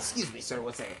phones. Excuse me, sir.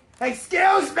 What's that?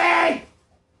 Excuse me!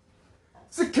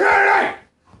 Security!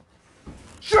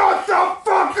 Shut the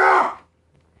fuck up!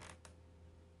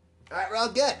 Alright, we're all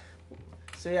good.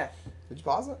 So yeah. Did you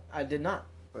pause it? I did not.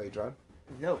 Oh, you tried?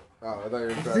 No. Oh, I thought you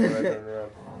were trying to turn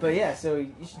around. But yeah, so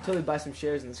you should totally buy some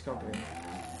shares in this company.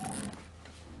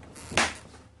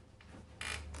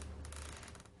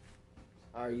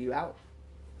 Are you out?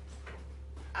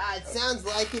 It sounds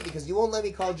like it because you won't let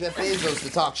me call Jeff Bezos to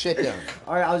talk shit to him.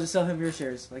 Alright, I'll just sell him your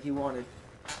shares like he wanted.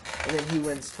 And then he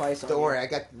wins twice on Don't worry, I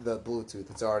got the Bluetooth.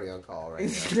 It's already on call right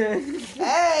now.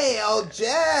 Hey, old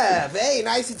Jeff. Hey,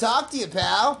 nice to talk to you,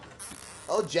 pal.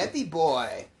 Oh, Jeffy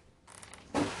boy.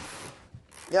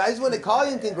 Yeah, I just want to call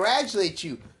you and congratulate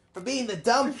you for being the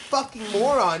dumb fucking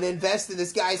moron to invest in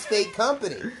this guy's fake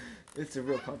company. It's a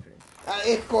real company.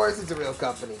 Of course it's a real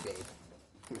company, babe.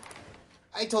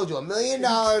 I told you $1 million and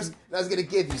I was going to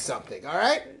give you something,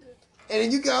 alright? And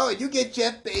then you go and you get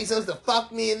Jeff Bezos to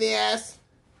fuck me in the ass.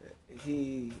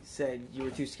 He said you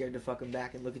were too scared to fuck him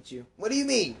back and look at you. What do you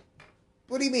mean?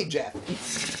 What do you mean, Jeff?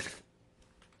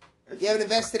 You haven't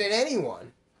invested in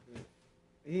anyone.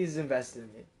 He's invested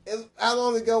in me. How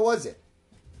long ago was it?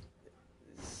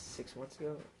 6 months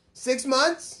ago. 6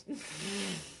 months?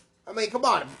 I mean, come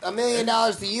on. $1 million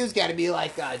to you's got to be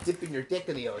like dipping your dick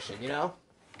in the ocean, you know?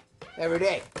 Every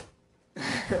day.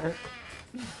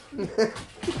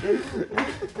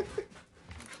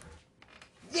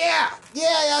 Yeah,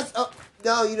 that's... Oh,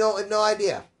 no, you don't... No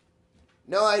idea.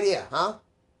 No idea, huh?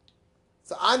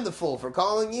 So I'm the fool for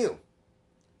calling you.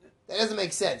 That doesn't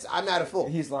make sense. I'm not a fool.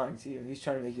 He's lying to you. He's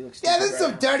trying to make you look stupid. Yeah, this is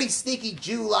some dirty, sneaky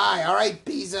Jew lie, alright,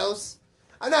 Bezos?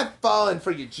 I'm not falling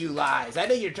for your Jew lies. I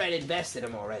know you're trying to invest in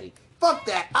them already. Fuck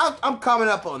that. I'm coming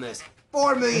up on this.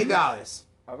 $4 million.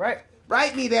 Alright.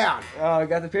 Write me down. Oh, I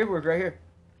got the paperwork right here.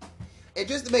 And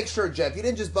just to make sure, Jeff, you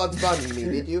didn't just Bugs Bunny me,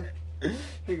 did you? Here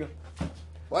you go.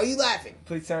 Why are you laughing?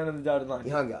 Please sign on the dotted line. He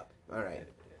hung up. Alright.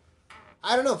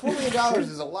 I don't know. $4 million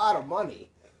is a lot of money.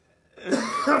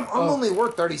 I'm only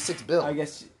worth $36 billion. I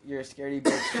guess you're a scaredy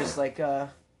bitch, just like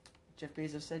Jeff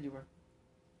Bezos said you were.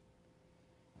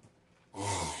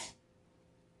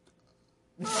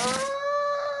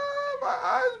 My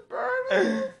eyes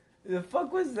burning. The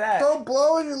fuck was that? Don't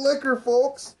blow in your liquor,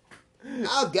 folks.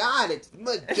 Oh, God, it's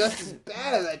just as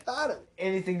bad as I thought it was.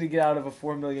 Anything to get out of a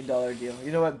 $4 million deal.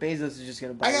 You know what? Bezos is just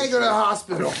going to buy I gotta go to the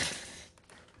hospital.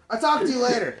 I'll talk to you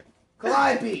later.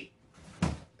 Calliope.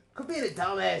 Quit being a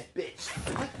dumbass bitch.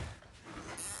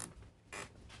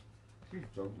 You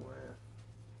drunk my ass.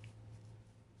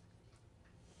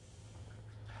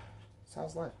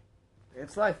 How's life?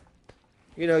 It's life.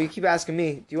 You know, you keep asking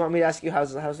me. Do you want me to ask you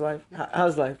how's life?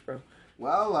 How's life, bro?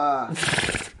 Well,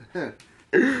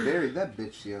 buried that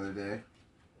bitch the other day.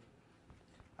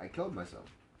 I killed myself.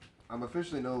 I'm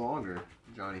officially no longer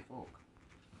Johnny Folk.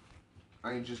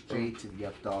 I am just J to the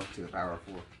up dog to the power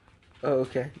 4. Oh,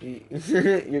 okay.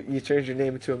 You changed your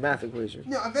name into a math equation.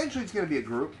 No, eventually it's going to be a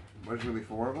group. There's going to be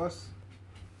 4 of us.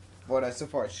 But so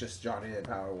far it's just Johnny to the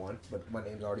power 1. But my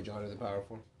name's already Johnny to the power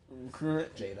 4.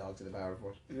 J dog to the power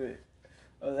 4.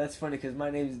 Oh, that's funny because my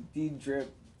name's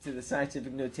D-Drip to the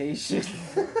scientific notation.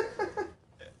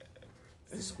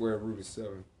 The square root of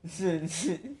 7.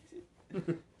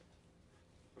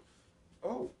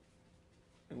 Oh.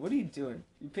 What are you doing?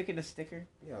 You picking a sticker?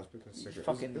 Yeah, I was picking a sticker.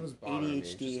 Fucking it was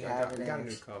ADHD I got a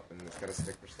new cup and it's got a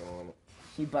sticker still on it.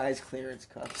 He buys clearance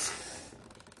cups.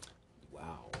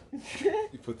 Wow.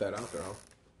 You put that out there, huh?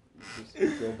 You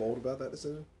just feel bold about that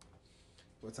decision?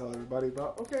 We'll tell everybody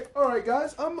about. Okay, all right,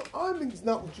 guys. I'm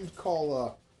not what you'd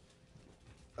call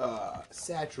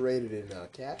saturated in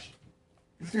cash.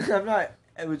 I'm not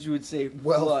what you would say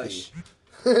Wealthy.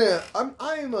 flush.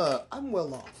 I'm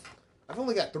well off. I've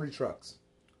only got 3 trucks.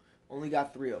 Only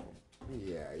got 3 of them.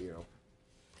 Yeah,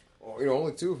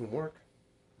 only 2 of them work.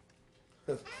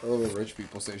 I love when rich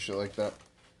people say shit like that.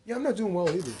 Yeah, I'm not doing well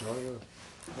either, Johnny.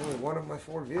 Only 1 of my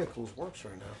 4 vehicles works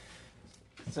right now.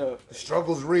 So the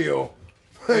struggle's real.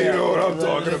 You know what I'm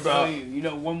talking about. You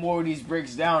know, one more of these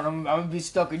breaks down, I'm gonna be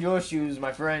stuck in your shoes,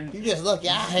 my friend. You just look. I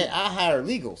hire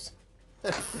legals.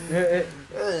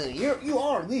 You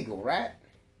are legal, right?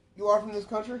 You are from this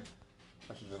country?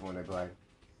 I should just want to be like,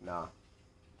 nah.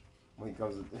 When he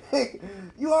comes,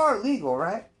 you are legal,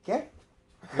 right? ¿Qué?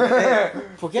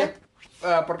 ¿Por qué?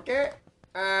 ¿Por qué?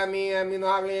 Mi no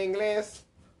habla inglés.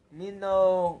 Mi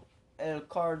no el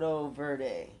cardo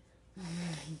verde.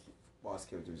 Boss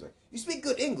came to, he's like, you speak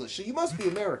good English, so you must be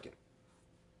American.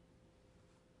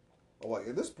 Oh, like,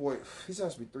 at this point, he's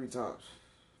asked me 3 times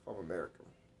if I'm American,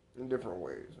 in different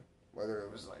ways. Whether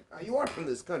it was like, you are from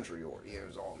this country, or it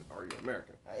was all, are you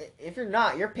American? If you're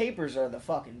not, your papers are the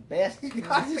fucking best. You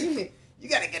got a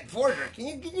good forger.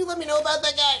 Can you let me know about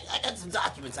that guy? I got some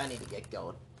documents I need to get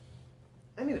going.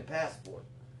 I need a passport.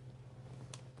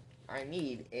 I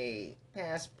need a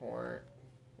passport.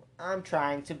 I'm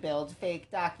trying to build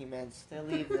fake documents to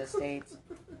leave the States.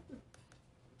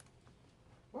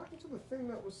 What happened to the thing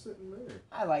that was sitting there?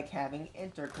 I like having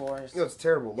intercourse. You know, it's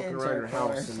terrible looking around your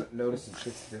house and noticing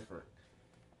shit's different.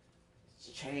 It's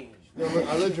changed. You know,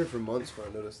 I lived here for months before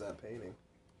I noticed that painting.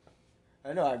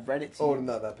 I know, I've read it to you. Oh,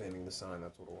 not that painting, the sign,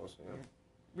 that's what it was. Yeah.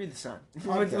 Read the sign.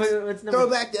 What's number... Throw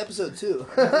back to episode 2.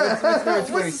 What's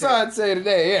the sign say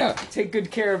today? Yeah. Take good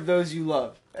care of those you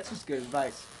love. That's just good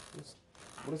advice.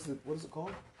 What is it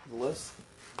called? The list?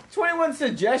 21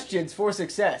 suggestions for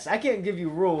success. I can't give you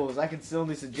rules. I can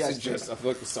only suggest. I feel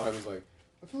like the sign was like,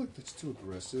 I feel like that's too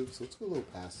aggressive, so let's go a little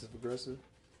passive aggressive.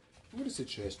 I'm going to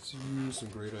suggest to you some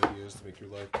great ideas to make your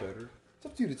life better. It's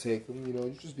up to you to take them,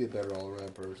 you just be a better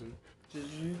all-around person. Just,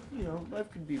 life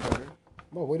could be better.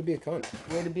 Well, way to be a cunt.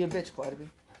 Way to be a bitch, Clyde.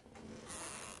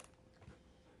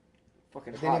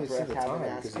 Fucking hot breath having an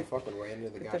ass. Because you fucking ran into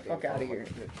the Get goddamn the fuck out of here.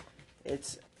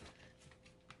 It's...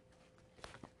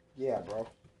 Yeah, bro.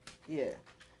 Yeah.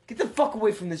 Get the fuck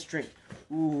away from this drink.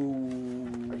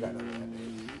 Ooh. I got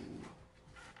nothing.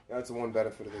 That's the one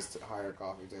benefit of this higher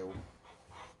coffee table.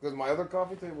 Because my other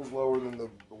coffee table was lower than the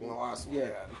last one I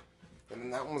had. And then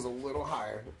that one was a little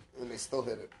higher. And they still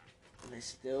hit it. And they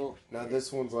still... Now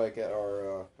this one's like at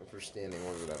our, if we're standing,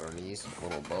 what is it, at our knees? A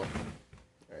little above.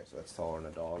 Alright, so that's taller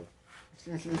than a dog.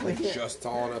 Like just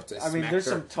tall enough to smack there's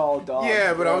her. Some tall dogs.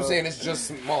 Yeah, but I'm saying it's just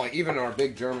small. Like, even our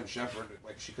big German Shepherd,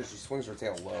 like because she swings her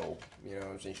tail low, you know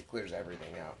what I'm saying? She clears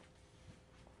everything out.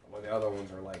 Well, the other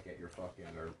ones are like at your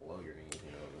fucking, or below your knees,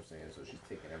 you know what I'm saying? So she's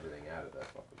taking everything out of that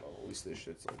fucking level. At least this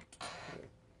shit's like,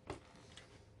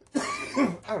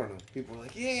 I don't know. People are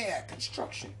like, yeah,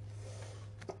 construction.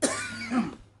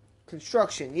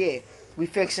 Construction, yeah. We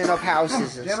fixing up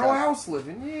houses and General stuff. house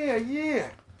living, yeah.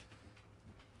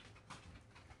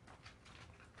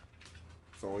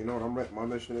 So you know what my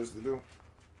mission is to do?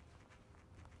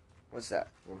 What's that?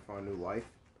 I want to find a new life.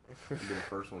 And be the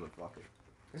first one to fuck it.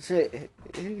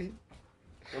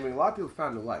 I mean, a lot of people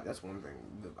found new life. That's one thing.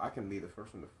 I can be the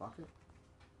first one to fuck it.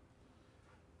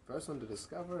 First one to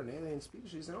discover an alien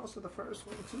species, and also the first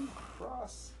one to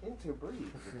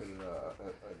interbreed with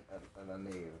a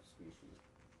native species.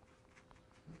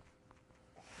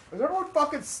 Is everyone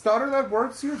fucking stutter that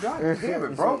works here? God damn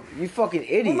it, bro. You fucking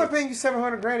idiot. What am I paying you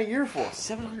 $700,000 a year for?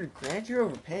 $700,000? You're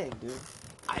overpaying, dude.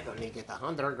 I don't need to get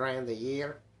 $100,000 a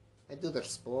year. I do their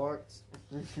sports.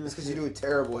 It's because you're doing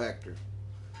terrible, Hector.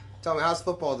 Tell me, how's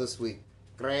football this week?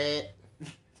 Great.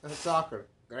 How's soccer?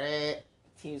 Great.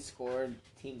 Team scored.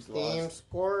 Teams lost. Team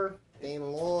scored. Team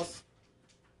lost.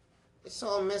 It's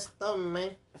all messed up,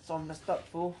 man. It's all messed up,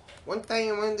 fool. One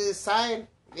thing went to the side,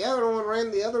 the other one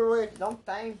ran the other way. Don't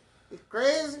thing. It's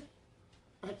crazy.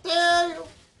 I tell you.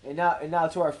 And now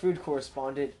to our food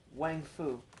correspondent, Wang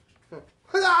Fu.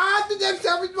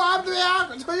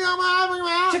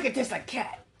 Chicken tastes like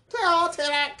cat.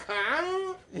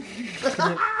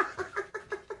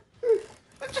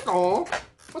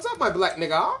 What's up, my black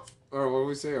nigga? Or what do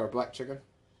we say? Our black chicken?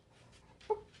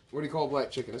 What do you call black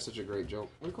chicken? That's such a great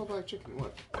joke. What do you call black chicken?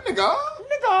 What? Nigga?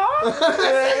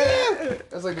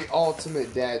 That's like the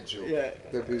ultimate dad joke. Yeah.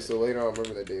 So later on, I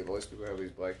remember that day, most people have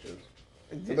these black jokes.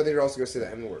 But then you're also gonna say the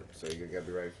N word, so you gotta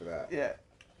be ready for that. Yeah.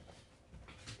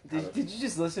 Did you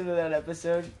just listen to that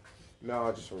episode? No,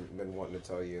 I just been wanting to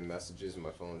tell you in messages, and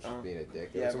my phone's just being a dick.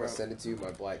 Yeah, Every time I send it to you,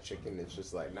 my black chicken, it's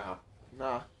just like, nah,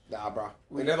 bro.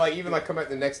 And then like even like come out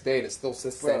the next day, and it still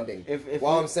says sending.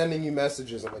 While I'm sending you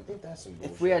messages, I'm like, think that's some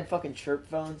bullshit. If we had fucking chirp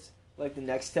phones, like the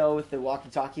Nextel with the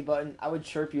walkie-talkie button, I would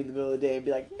chirp you in the middle of the day and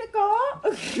be like,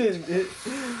 Nicole.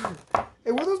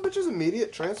 Hey, were those bitches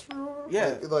immediate transfer over?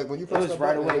 Yeah, like when you pressed was that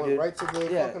right button, away, it went dude. right to the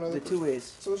fucking other. The two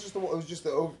ways. So it was just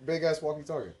the big ass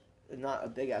walkie-talkie. Not a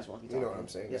big ass walkie-talkie. You know what I'm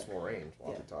saying? Yeah. It's more range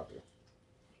walkie-talkie.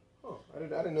 Oh, I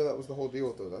didn't know that was the whole deal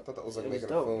with those. I thought that was like making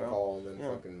dope, a phone bro. call and then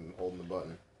fucking holding the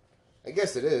button. I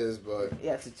guess it is, but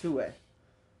Yeah, it's a two-way.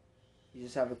 You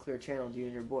just have a clear channel to you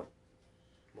and your boy.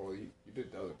 well, you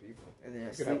did to other people. And then You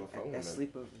could have a phone. at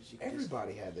sleepovers, you can just...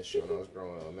 Everybody had this shit when I was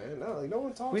growing up, man. No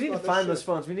one talks. We need to about find this those shit.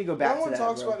 phones. We need to go back No to that, one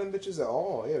talks bro. about them bitches at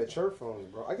all. Yeah, the chirp phones,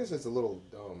 bro. I guess it's a little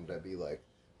dumb to be like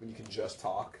when you can just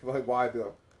talk. Like why be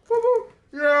like, woo-woo,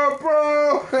 yeah,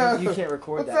 bro. You can't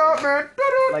record What's that. up, man?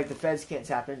 Like the feds can't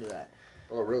tap into that.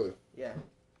 Oh, really? Yeah.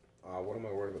 What am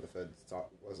I worried about the feds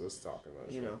was us talking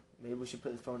about? You know, maybe we should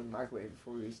put the phone in the microwave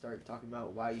before we start talking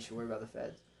about why you should worry about the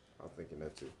feds. I'm thinking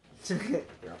that too.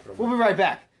 Yeah, We'll be right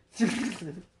back.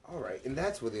 All right, and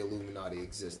that's where the Illuminati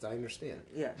exists. I understand.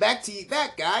 Yeah. Back to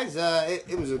that, guys.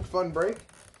 It was a fun break,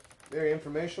 very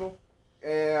informational.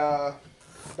 Can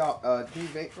you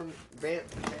vape from Vamp?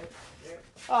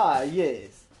 Ah,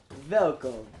 yes.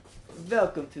 Welcome.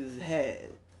 Welcome to the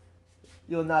head.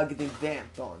 You're now getting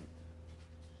vamped on.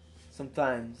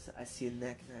 Sometimes I see a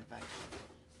neck and I bite you.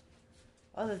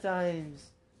 Other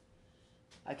times,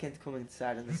 I can't come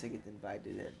inside unless I get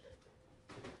invited in.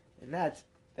 And that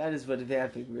is what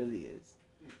vamping really is.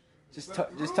 Just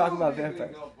talk about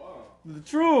vampire. The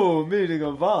true meaning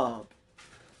of vamp.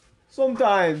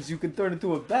 Sometimes you can turn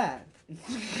into a bat.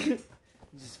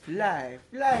 Just fly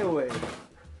away.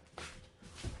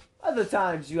 Other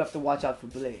times you have to watch out for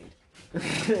Blade.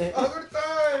 Other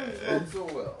times, not so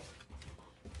well.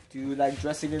 Do you like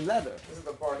dressing in leather? This is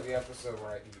the part of the episode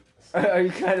where I eat. Are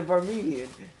you kind of Armenian?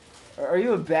 Are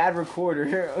you a bad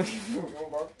recorder?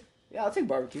 Yeah, I'll take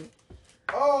barbecue.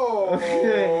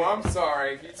 Oh, I'm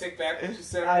sorry. Can you take back what you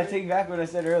said? I take back what I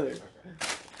said earlier. Okay.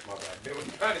 My bad. They were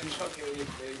trying to chuck it in your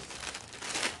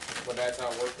face. But that's how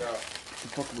it worked out.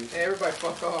 Fuck me. Hey, everybody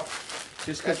fuck off.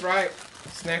 That's right.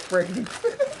 Snack break.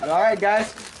 Alright,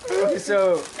 guys.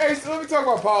 So... Hey, so let me talk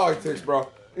about politics, bro.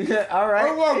 Yeah, alright.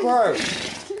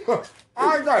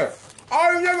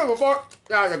 I never fuck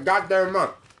out a goddamn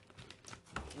month.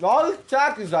 All the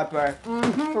taxes I pay.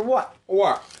 For what?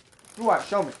 What? For what?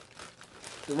 Show me.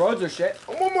 The roads are shit.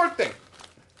 And one more thing.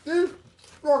 These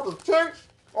fucking tanks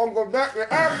are going back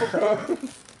to Africa.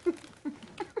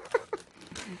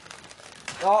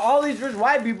 All these rich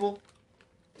white people,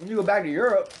 when you go back to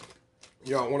Europe.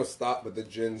 Yo, I want to stop, but the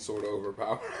gin's sort of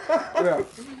overpowered. Yeah.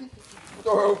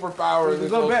 So overpowered in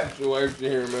this whole bit. situation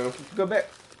here, man. It's a good bit.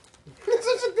 It's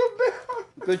such a good bit.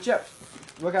 Good chips.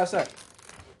 Look outside.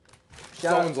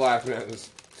 Someone's laughing at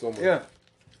this. Someone. Yeah.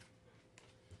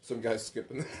 Some guy's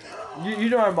skipping this. You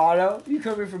know our motto. You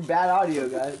come here from bad audio,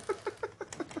 guys.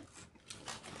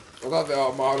 I thought the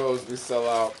motto is we sell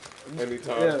out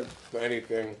anytime. Yeah. For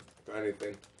anything. For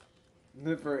anything.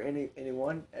 For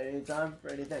anyone, at any time, for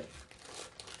anything.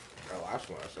 That last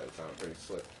one I said sounded pretty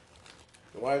slick.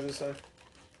 Why does it say?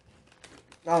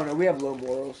 I don't know. We have low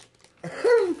morals.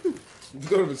 You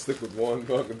don't even stick with one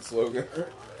fucking slogan.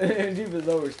 And even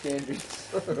lower standards.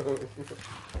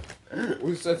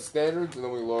 We set standards and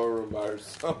then we lower them by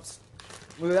ourselves.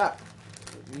 Look at that.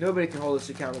 Nobody can hold us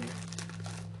accountable.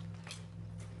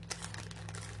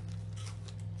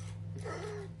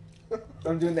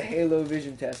 I'm doing the Halo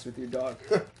vision test with your dog.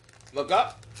 Look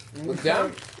up. Look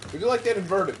down. Would you like that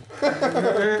inverted?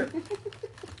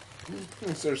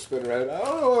 Instead of spin around. I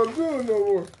don't know what I'm doing no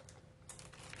more.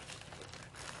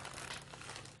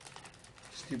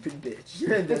 Stupid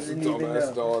bitch. Doesn't even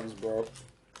Dumbass know. dogs, bro.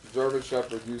 German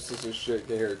Shepherd, useless as shit.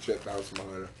 Can't hear a chip bouncing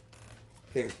behind her.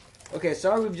 King. Okay,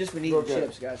 sorry we've just been eating Go get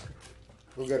chips, guys.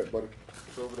 Go get it, buddy.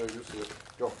 It's over there. You see it.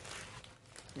 Go.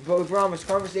 But we promise,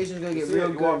 conversation's gonna get See real it.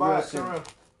 You good walk by real it, soon. turn around.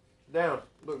 Down.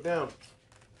 Look down.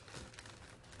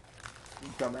 You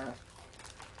dumbass.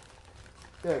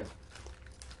 Good.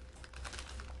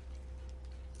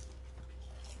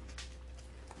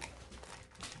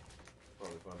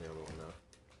 Probably find the other one now.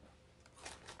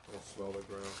 I'll smell the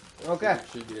ground. Okay.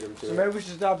 She get him too. So maybe we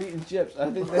should stop eating chips. I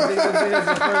think this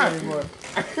isn't fun anymore.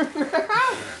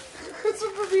 It's a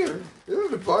review. This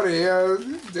is funny.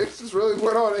 Dix just really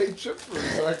went on 8 chips for a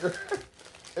second.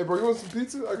 Hey, bro, you want some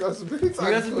pizza? I got some pizza.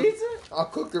 You got some pizza? I'll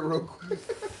cook it real quick.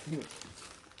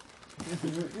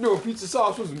 You know, pizza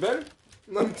sauce wasn't better.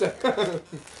 Let me tell you.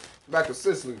 Back to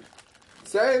Sicily.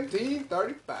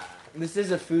 1735. This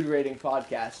is a food rating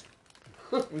podcast.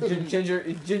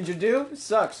 Ginger Dew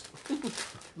sucks.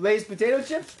 Lay's potato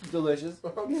chips, delicious.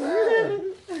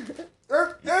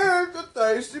 There's a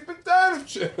tasty potato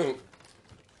chip.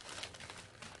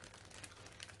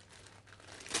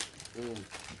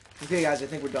 Okay, guys, I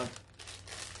think we're done.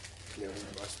 Yeah,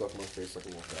 I stuffed my face like a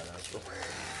little fat asshole.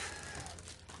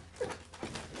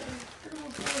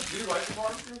 Do you like the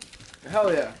barbecue?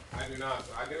 Hell yeah. I do not.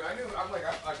 I knew.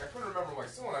 I couldn't remember my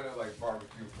son. I didn't like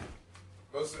barbecue.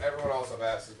 Everyone else I've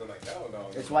asked has been like, hell no.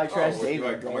 It's white trash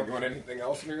David, You want anything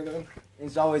else in here then?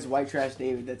 It's always white trash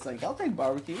David that's like, I'll take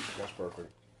barbecue. That's perfect.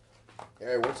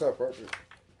 Hey, what's up, partner?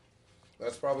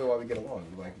 That's probably why we get along.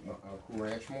 You like Cool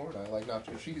Ranch more, and I like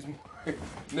nacho cheese more.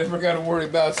 Never got to worry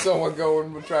about someone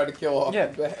going and trying to kill off the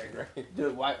bag, right?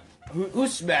 Dude, why? Who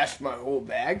smashed my whole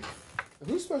bag?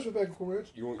 Who's special bag of Cool Ranch?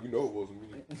 You know it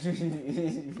wasn't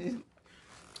me.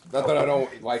 Not that I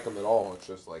don't like them at all. It's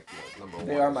just like, number one.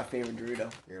 They are my favorite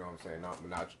Dorito. You know what I'm saying? Not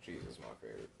nacho cheese is my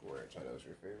favorite. Cool Ranch, I know is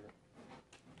your favorite.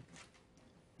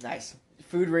 Nice.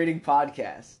 Food rating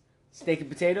podcast. Steak and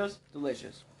potatoes,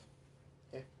 delicious.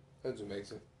 Depends who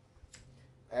makes it.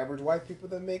 Average white people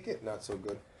that make it, not so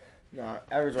good. Nah,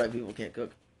 average white people can't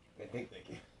cook. They think they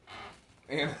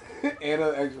can. Anna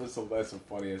actually was that's the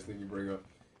funniest thing you bring up.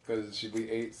 Because we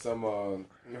ate some,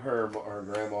 her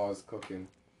grandma's cooking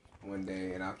one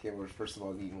day, and I can't remember, first of all,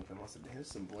 I was eating with them. I said, there's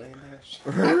some bland ass shit.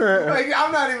 Like,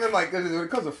 I'm not even like, when it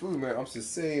comes to food, man, I'm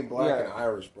Sicilian, black, and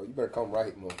Irish, bro. You better come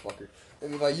right, motherfucker.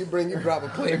 And like, you drop a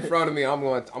plate in front of me, I'm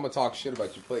gonna talk shit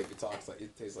about your plate if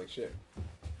it tastes like shit.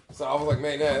 So I was like,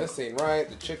 man, nah, this ain't right.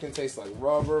 The chicken tastes like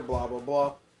rubber, blah, blah,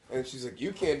 blah. And she's like,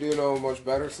 you can't do no much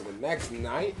better. So the next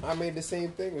night, I made the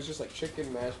same thing. It was just like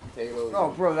chicken, mashed potatoes. Oh,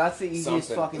 bro, that's the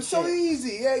easiest fucking it's shit. so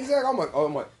easy. Yeah, exactly. I'm like,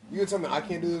 you gonna tell me I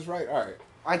can't do this right? All right.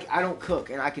 I don't cook,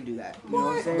 and I can do that. You know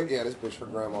what I'm saying? Yeah, this bitch, her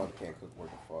grandma can't cook worth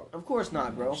the fuck. Of course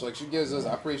not, bro. She's like, she gives us,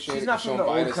 I appreciate She's it. not She from don't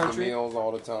the invite old us to country. meals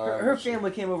all the time. Her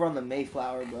family came over on the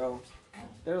Mayflower, bro.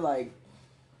 They're like,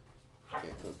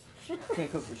 Can't cook. can't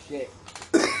cook for shit.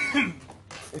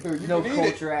 You No can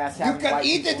culture ass. You having can white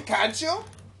eat people. it, can't you?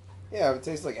 Yeah, it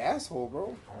tastes like asshole,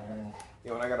 bro. You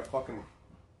know, when I gotta fucking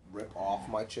rip off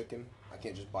my chicken, I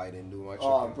can't just bite into my chicken.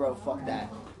 Oh, bro, fuck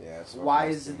that. Yeah. So Why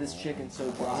is this chicken so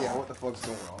dry? Yeah, what the fuck's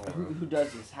going on? Who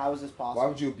does this? How is this possible? Why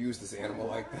would you abuse this animal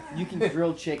like that? You can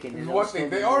grill chicken. And One thing,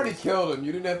 they already killed him.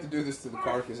 You didn't have to do this to the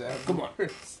carcass afterwards. Come on.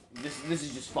 This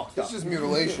is just fucked up. It's just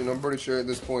mutilation, I'm pretty sure at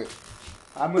this point.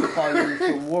 I'm gonna call you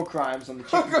for war crimes on the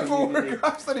chicken community.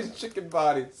 I've studied chicken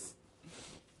bodies.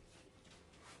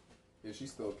 Yeah, she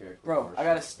still can't. Bro, I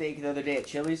got a steak the other day at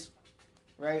Chili's,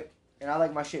 right? And I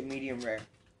like my shit medium rare,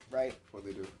 right? What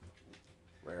they do?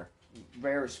 Rare.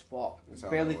 Rare as fuck. That's how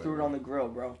Barely I threw it like on the grill,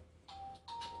 bro.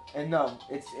 And no,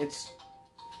 it's That's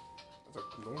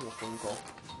a normal phone call.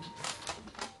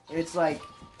 it's like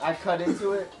I cut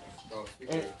into it, Oh,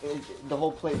 and the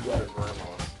whole plate wet. Alright,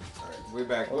 we're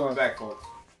back. Hold on. We're back, folks.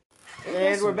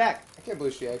 And we're back. I can't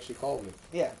believe she actually called me.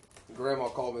 Yeah, Grandma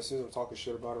called me as soon as I'm talking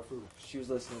shit about her food. she was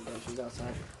listening, bro. She was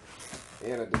outside.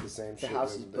 Anna did the same The shit.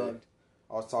 house the is other day. bugged.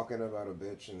 I was talking about a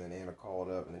bitch, and then Anna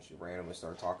called up, and then she randomly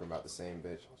started talking about the same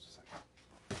bitch. I was just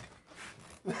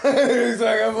like, he's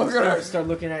like, I'm looking at her. Start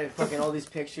looking at fucking all these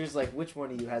pictures. Like, which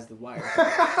one of you has the wire?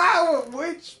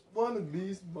 Which one of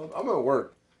these? I'm at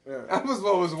work. Yeah. That was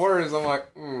what was worse. I'm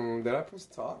like, did I push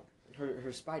talk?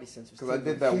 Her spidey sense was. Because I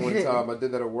did that one time. I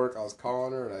did that at work. I was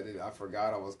calling her, and I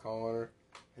forgot I was calling her.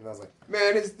 And I was like,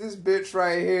 man, it's this bitch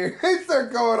right here. They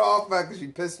start going off because she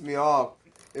pissed me off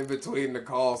in between the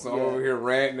calls. So I'm over here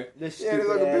ranting. This Yeah, there's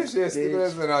like a bitch. Yeah, stupid bitch.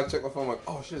 ass. And I check my phone. I'm like,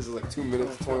 oh shit, this is like 2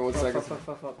 minutes, 21 seconds.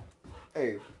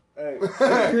 Hey. Hey.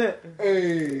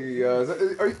 Hey.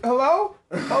 Are you, hello?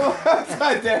 Hello?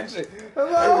 God damn shit.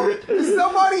 Hello? Is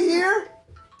somebody here?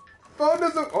 Phone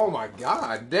doesn't. Oh my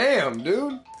god. Damn,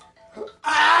 dude.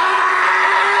 Ah!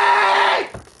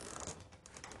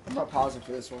 I'm not pausing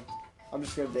for this one. I'm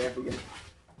just gonna dance again.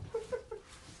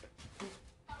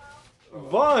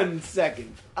 1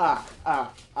 second.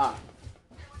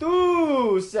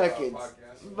 2 seconds.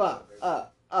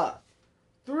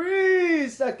 3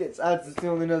 seconds. That's the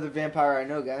only other vampire I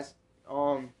know, guys.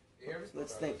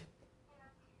 Let's think.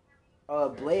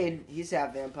 Blade, he's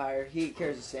half vampire. He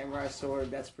carries a samurai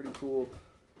sword. That's pretty cool.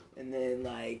 And then,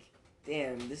 like,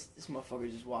 damn, this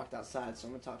motherfucker just walked outside, so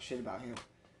I'm gonna talk shit about him.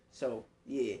 So,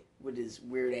 yeah, with his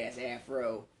weird-ass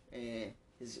afro and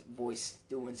his voice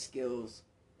doing skills.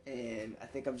 And I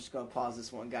think I'm just gonna pause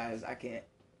this one, guys. I can't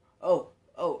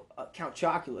Count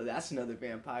Chocula. That's another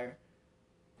vampire.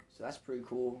 So that's pretty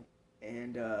cool.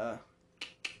 And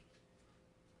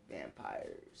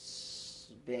vampires.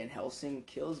 Van Helsing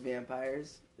kills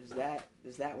vampires. There's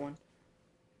that one.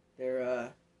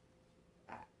 They're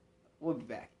we'll be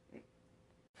back.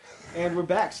 And we're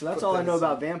back. So that's all I know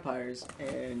about vampires.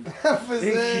 And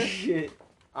shit.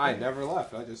 I never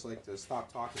left. I just like to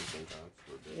stop talking sometimes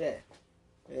for a bit.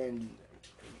 Yeah. And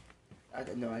I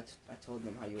told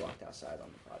them how you walked outside on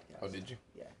the podcast. Oh, did you?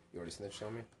 Yeah. You already snitched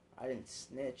on me? I didn't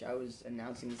snitch. I was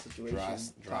announcing the situation.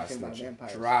 Dry talking about snitching.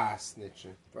 vampires. Dry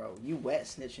snitching. Bro, you wet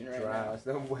snitching right now.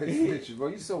 I'm wet snitching. Bro,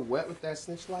 you so wet with that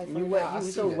snitch life. You wet.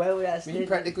 You so wet with that snitch. You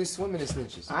practically swimming in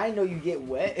snitches. I know you get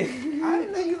wet. I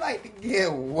didn't know you like to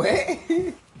get wet.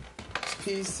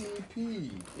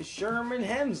 PCP. It's Sherman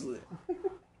Hemsley.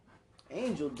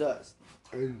 Angel Dust.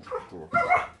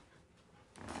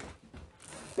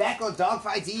 Back on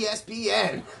Dogfights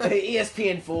ESPN.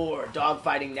 ESPN4,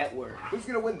 Dogfighting Network. Who's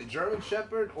going to win, the German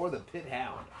Shepherd or the Pit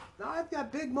Hound? No, I've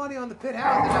got big money on the Pit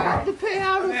Hound tonight. The Pit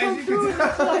Hound will come through in the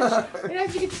clutch. And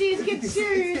as you can see, it's getting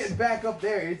serious. It's getting back up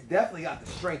there. It's definitely got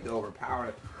the strength to overpower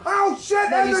it. Oh,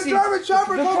 shit! And the German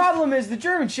Shepherd The problem is the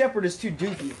German Shepherd is too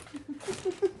doofy.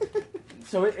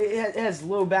 So it has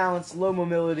low balance, low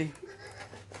mobility.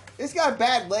 It's got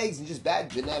bad legs and just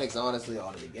bad genetics, honestly,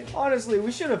 on the beginning. Honestly,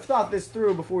 we should have thought this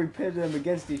through before we pitted them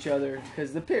against each other,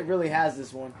 because the Pit really has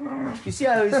this one. You see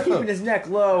how he's keeping his neck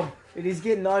low, and he's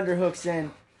getting the underhooks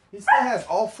in. He still has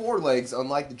all four legs,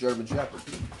 unlike the German Shepherd.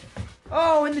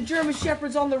 Oh, and the German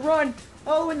Shepherd's on the run.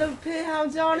 Oh, and the Pit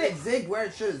Hound's on it. It zigged where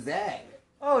it should have zagged.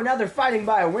 Oh, now they're fighting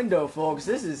by a window, folks.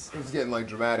 This is... It's getting, like,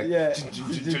 dramatic. Yeah.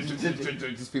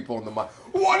 Just people on the mic.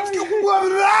 What's going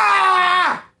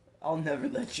on? I'll never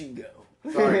let you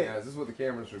go. Sorry, guys. This is what the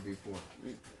cameras should be for.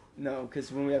 No,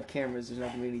 because when we have cameras, there's not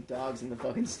going to be any dogs in the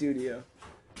fucking studio.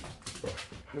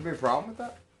 There be a problem with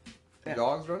that? Yeah.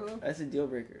 Dogs running around? That's a deal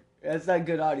breaker. That's not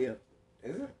good audio.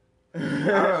 Is it? I don't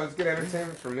know. It's good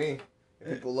entertainment for me.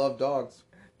 People love dogs.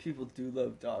 People do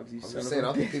love dogs. You I'm son just of saying,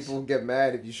 a I think bitch. people will get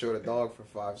mad if you showed a dog for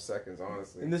 5 seconds,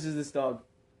 honestly. And this is this dog.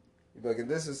 You'd be like, if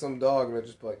this is some dog, and thi'd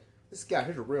just be like, this guy,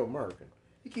 he's a real American.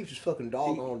 He keeps his fucking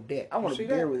dog on deck. I want a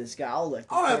beer with this guy. I'll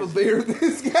have a beer with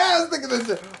this guy. I was thinking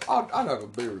this. I'll have a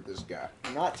beer with this guy.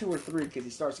 Not 2 or 3, because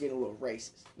he starts getting a little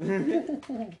racist.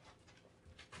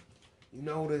 You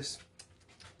notice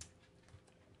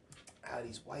how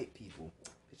these white people,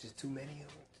 it's just too many of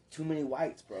them. Too many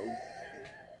whites, bro.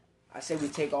 I say we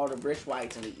take all the rich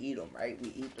whites and we eat them, right? We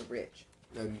eat the rich.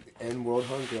 And world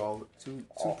hunger, all two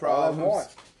All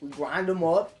problems. we grind them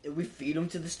up and we feed them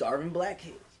to the starving black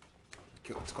kids.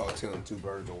 It's called killing 2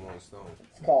 birds with 1 stone.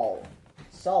 It's called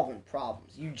solving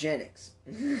problems. Eugenics.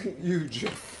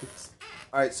 Eugenics.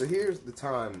 Alright, so here's the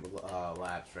time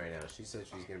lapse right now. She said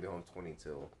she's going to be home 20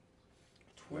 till.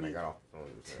 When I got off the phone.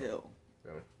 Till.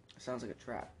 Yeah. Sounds like a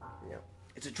trap. Yeah.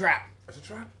 It's a trap. It's a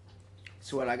trap.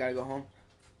 So what, I gotta go home?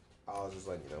 I was just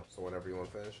letting you know. So whenever you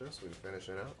want to finish this, we can finish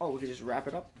it out. Oh, we could just wrap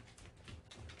it up?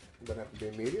 It doesn't have to be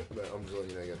immediate, but I'm just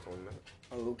letting you know you got 20 minutes.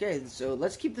 Okay, so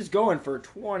let's keep this going for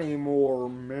 20 more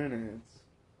minutes.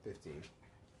 15.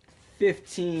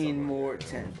 15 Something more, like that.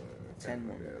 10. 10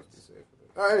 more Yeah, minutes. that's safe.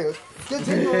 Alright, anyways.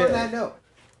 Continue on that note.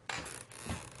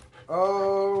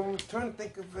 Trying to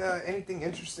think of anything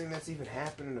interesting that's even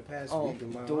happened in the past week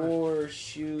in my life.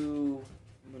 Dorshoe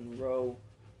Monroe.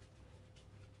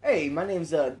 Hey, my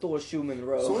name's Dorshoe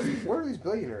Monroe. So where are these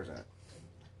billionaires at?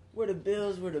 Where the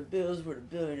bills, where the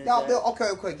billionaires Y'all, at? Bill,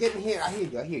 okay, get in here. I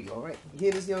hear you, alright? You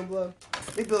hear this, young blood?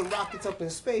 They building rockets up in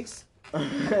space.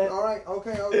 Alright,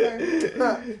 okay.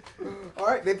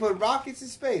 Alright, they put rockets in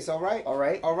space, alright?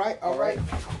 Alright.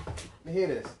 Hear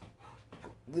this.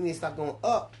 We need to stop going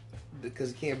up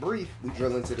because we can't breathe. We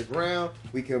drill into the ground,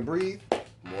 we can breathe,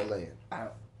 more land.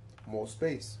 More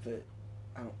space. But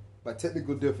I don't. By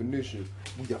technical definition,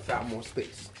 we have found more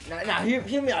space. Now,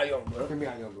 hear me out, young bro. Hear me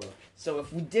out, young blood. So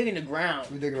if we dig in the ground,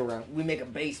 We digging around we make a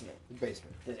basement. the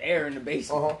basement. There's air in the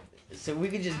basement. Uh-huh. So we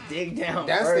could just dig down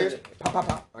Downstairs. further. Pop, pop,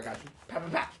 pop. I got you.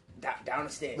 Pop, pop, pop. Down the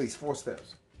stairs. At least 4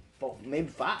 steps. 4, maybe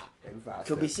 5. Maybe 5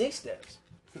 Could be steps. 6 steps.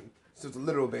 So it's a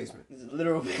literal basement. It's a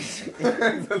literal basement.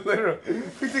 It's a literal.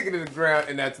 We take it to the ground,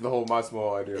 and that's the whole my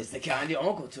small idea. It's the kind your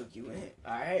uncle took you in.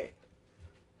 Alright?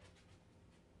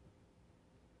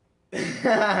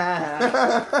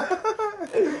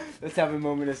 Let's have a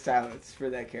moment of silence for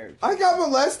that character. I got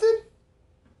molested?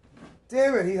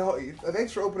 Damn it,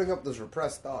 thanks for opening up those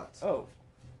repressed thoughts. Oh.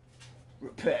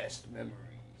 Repressed memories.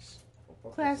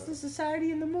 Class to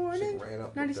society in the morning. Shit ran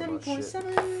up, looked at my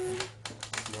 97.7.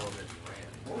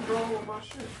 What's wrong with my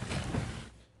shit?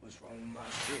 What's wrong with my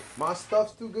shit? My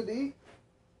stuff's too good to eat?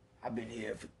 I've been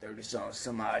here for 30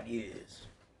 some odd years.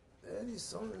 30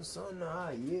 some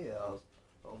odd years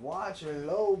of watching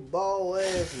low ball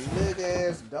ass nigga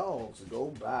ass dogs go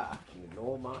by. You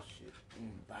know my shit.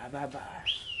 Bye.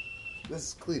 This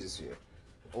is Cletus here,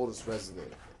 oldest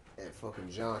resident at fucking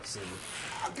Johnson.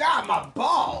 I got my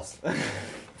balls.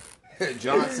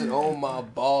 Johnson on my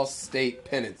balls state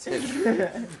penitentiary.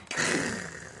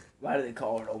 Why do they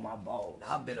call it "Oh My Balls"?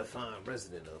 I've been a fine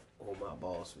resident of Oh My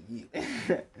Balls for years.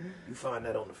 You find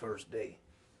that on the first day.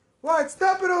 Right,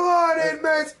 step in the line,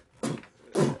 inmates.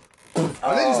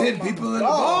 Are they just hitting people in the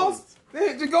balls?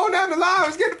 They just going down the line.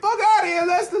 Let's get the fuck out of here,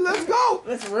 Lester. Let's go.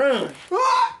 Let's run.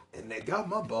 Ah! And they got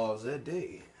my balls that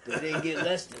day. They didn't get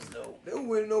Lester's though. There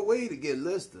wasn't no way to get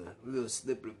Lester, little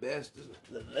slippery bastard.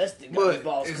 Lester got his But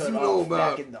balls as cut you know off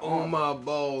about back in the On arm. My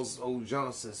Balls, Old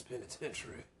Johnson's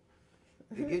penitentiary,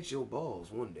 they get your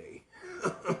balls one day.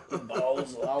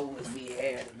 Balls will always be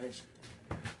had eventually.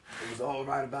 It was all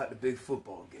right about the big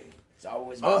football game. It's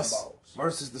always my Us balls.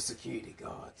 versus the security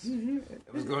guards.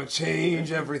 It was going to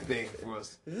change everything for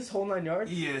us. Is this whole 9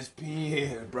 yards?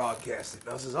 ESPN broadcasted.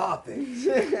 This is our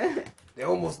thing. They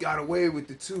almost got away with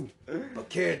it too. But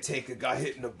Caretaker got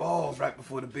hit in the balls right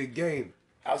before the big game.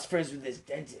 I was friends with this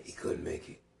He dentist couldn't make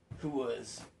it. who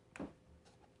was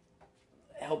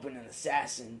helping an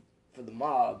assassin for the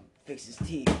mob fix his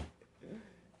teeth.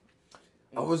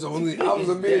 I was a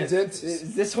mere dentist.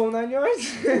 Is this whole 9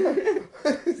 yards?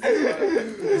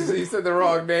 You said the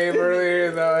wrong name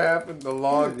earlier. That happened. The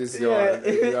longest yard.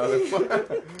 Yeah.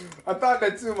 I thought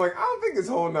that too. I'm like, I don't think it's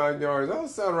whole 9 yards. That don't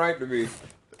sound right to me.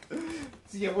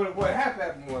 See, yeah, what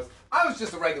happened was, I was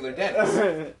just a regular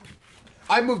dentist.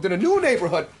 I moved in a new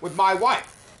neighborhood with my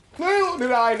wife. Little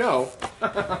did I know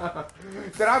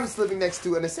that I was living next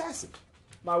to an assassin.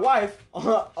 My wife,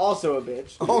 also a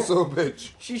bitch. Also a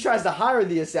bitch. She tries to hire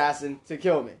the assassin to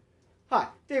kill me. Hi,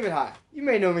 David Hi. You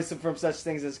may know me from such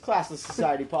things as Classless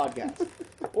Society Podcast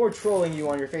or trolling you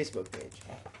on your Facebook page.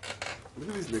 Look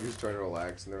at these niggas trying to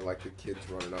relax, and they're like the kids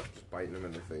running up, just biting them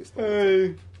in the face.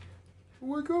 Hey,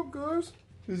 Wake up, guys.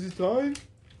 is it time?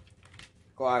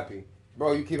 Clappy.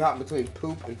 Bro, you keep hopping between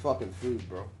poop and fucking food,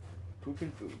 bro.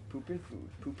 Pooping food, pooping food,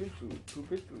 pooping food,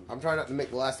 pooping food. I'm trying not to make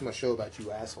the last of my show about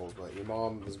you assholes, but your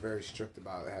mom was very strict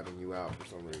about having you out for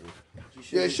some reason.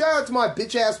 Yeah, shout out to my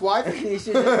bitch ass wife. You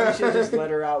should just let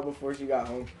her out before she got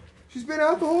home. She's been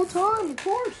out the whole time, of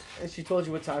course. And she told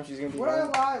you what time she's gonna be What I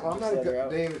home. lie? Well, I'm Just not a let her good out.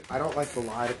 David. I don't like to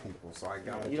lie to people, so I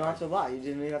got. You don't have to lie. You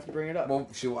didn't even have to bring it up. Well,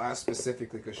 she will ask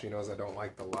specifically because she knows I don't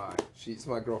like to lie. She's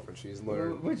my girlfriend. She's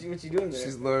learned. What you doing there?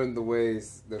 She's learned the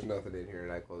ways. There's nothing in here,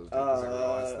 and I closed it because I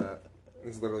realized that.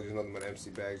 It's literally just nothing but empty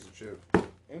bags of chip.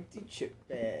 Empty chip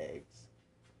bags.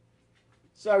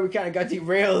 Sorry, we kind of got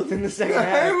derailed in the second Hey,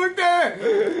 half. look there!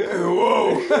 Hey,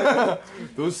 whoa!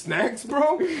 Those snacks,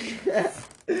 bro?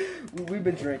 We've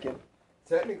been drinking.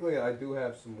 Technically, I do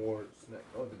have some more snacks.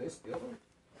 Oh, did they steal them?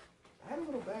 I had a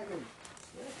little bag of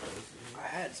snacks. I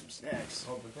had some snacks.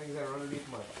 Oh, the things that are underneath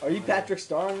my... Are you Patrick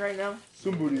Starring right now?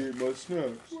 Somebody ate my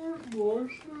snacks. Where's more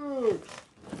snacks?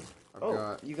 I've Oh,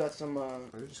 got... you got some, Are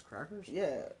they just crackers?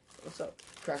 yeah. What's up?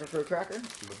 Cracker for a cracker?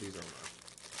 But these are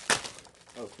not.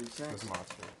 Oh, fruit snacks? That's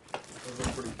monster. Those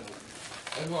are pretty dope.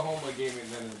 That's what Homeboy gave me at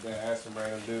the end of the day. I asked some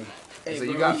random dude. Hey, So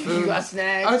bro, you got food? You got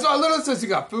snacks? I saw literally says you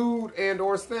got food and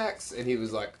or snacks, and he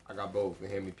was like, I got both. They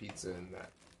handed me pizza and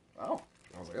that. Oh.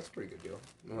 I was like, that's a pretty good deal.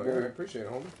 I'm like, I appreciate it,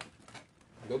 homie.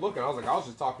 Good looking. I was like, I was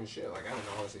just talking shit. Like, I didn't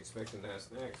know I was expecting to have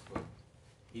snacks, but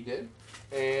he did.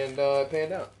 And it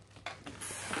panned out.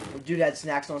 Dude had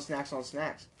snacks on snacks on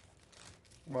snacks.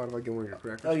 Why do I get one of your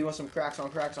crackers? Oh, you want some cracks on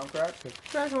cracks on cracks?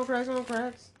 Cracks on cracks on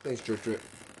cracks. Thanks, Drip Drip.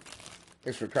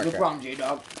 Thanks for the crack. No problem,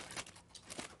 J-Dog.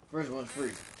 First one's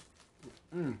free.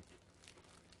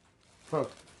 Huh.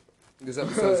 This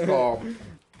episode's called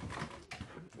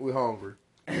We Hungry.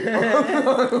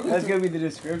 That's gonna be the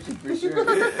description for sure.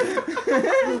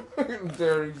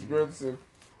 Derek Grimson.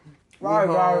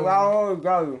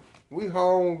 We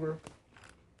hungry.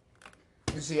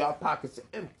 You see, our pockets are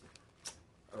empty.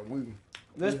 We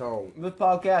This hungry.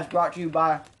 podcast brought to you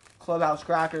by Clubhouse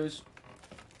Crackers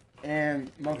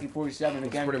and Monkey 47 That's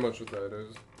again. pretty much what that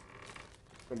is.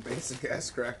 Some basic ass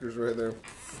crackers right there.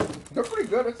 They're pretty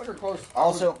good. It's like a close.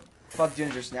 Also, fuck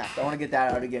ginger snaps. I want to get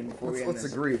that out again before we end Let's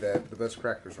this. agree that the best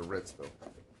crackers are Ritz,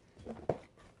 though.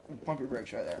 Pump your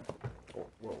brakes right there.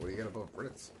 What do you got above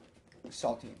Ritz?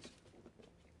 Saltines.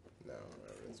 No,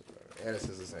 Ritz are better. Anna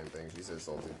says the same thing. She says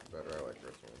salty better. I like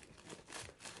Ritz one.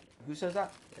 Who says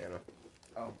that? Anna.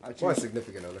 Oh, My I changed.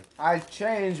 significant other. I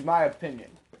changed my opinion.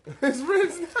 It's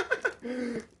Ritz.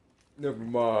 Never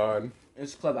mind.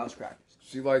 It's Clubhouse Crackers.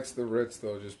 She likes the Ritz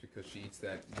though, just because she eats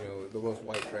that, you know, the most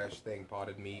white trash thing,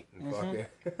 potted meat and fucking.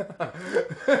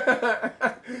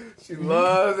 She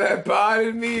loves that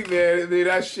potted meat, man. Dude,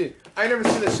 that shit. I ain't never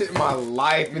seen that shit in my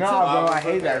life. No, bro, I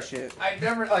hate that shit. I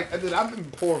never dude. I've been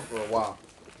poor for a while,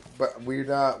 but we're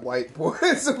not white poor,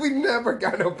 so we never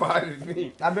got no potted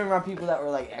meat. I've been around people that were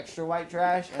like extra white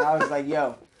trash, and I was like,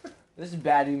 yo, this is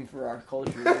bad even for our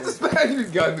culture. It's bad you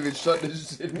got to shut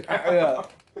this shit down. Yeah.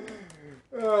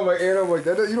 Oh my aunt, I'm like,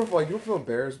 you don't feel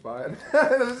embarrassed by it.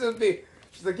 This is me.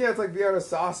 She's like, yeah, it's like Vienna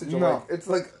sausage. I'm like, it's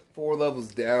like 4 levels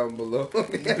down below.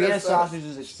 Vienna sausage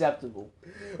is acceptable.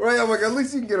 Right, I'm like, at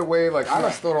least you can get away. Like,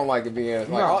 I still don't like a Vienna.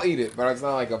 Like, I'll eat it, but it's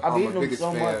not like I've I'm eaten a biggest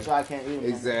them so fan. much I can't eat them.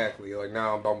 Exactly. Like,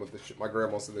 now I'm done with this shit. My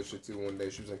grandma said this shit too one day.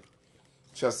 She was like,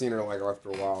 I seen her like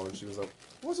after a while, and she was like,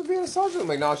 what's a Vienna sausage? I'm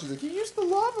like, no. She's like, you used to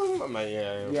love them. I'm like,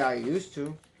 yeah. Yeah, I used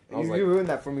to. I was You like, ruined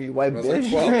that for me, you white I was like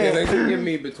bitch. 12. Yeah, they can give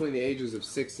me between the ages of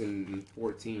 6 and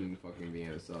 14 fucking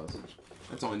Vienna sausage.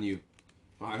 That's on you.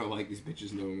 I don't like these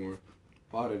bitches no more.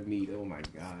 Potted meat, oh my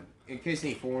god. In case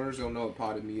any foreigners don't know what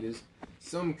potted meat is,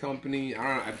 some company, I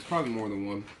don't know, it's probably more than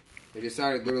one, they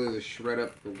decided literally to shred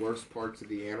up the worst parts of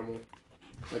the animal.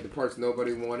 Like the parts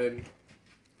nobody wanted.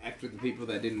 After the people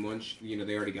that didn't want, you know,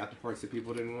 they already got the parts that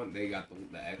people didn't want, they got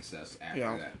the excess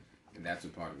after that. And that's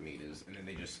what potted meat is. And then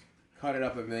they just cut it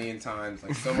up a million times,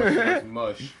 like so much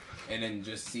mush, and then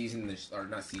just season the, or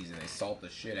not season, they salt the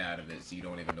shit out of it so you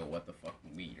don't even know what the fuck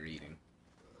meat you're eating.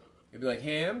 It'd be like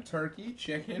ham, turkey,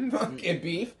 chicken, fucking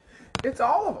beef. It's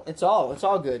all of them. It's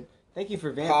all good. Thank you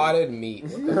for vamping. Potted meat,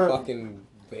 like a fucking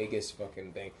Vegas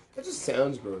fucking thing. That just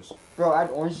sounds gross. Bro, I had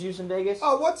orange juice in Vegas.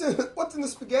 Oh, what's in the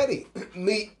spaghetti?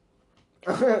 Meat.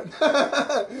 What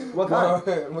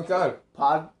kind? What kind?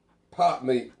 Pot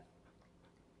meat.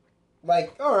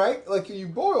 Like, alright, like you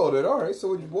boiled it, alright, so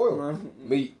what'd you boil?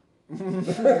 Meat.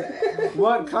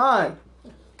 What kind?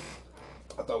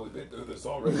 I thought we'd been through this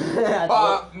already.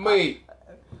 Pot meat.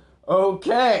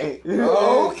 Okay.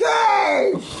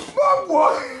 Okay! Fuck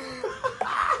what?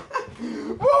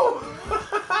 Whoa!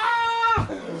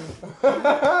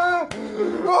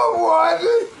 What?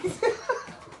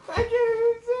 I can't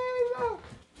even say it now.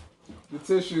 The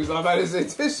tissues, I'm about to say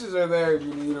tissues are there if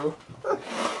you need them.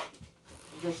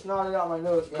 Just snotted out my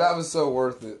nose, man. That was so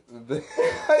worth it.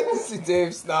 I just see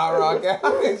Dave snot rock out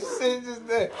and shit just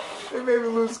there. It made me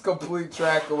lose complete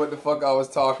track of what the fuck I was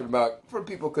talking about. For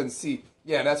people couldn't see.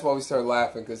 Yeah, that's why we started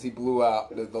laughing, because he blew out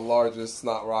the largest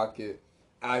snot rocket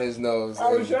out his nose. I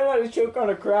was trying not to choke on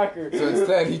a cracker. So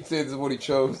instead, he did what he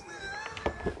chose.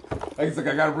 He's like,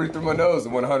 I gotta breathe through my nose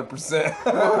and went 100%.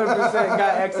 100%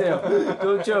 got exhale.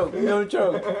 Don't choke. Don't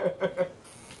choke.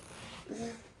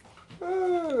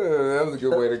 That was a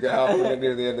good way to get out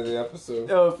near the end of the episode.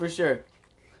 Oh, for sure.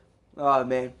 Oh,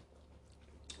 man.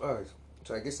 Alright,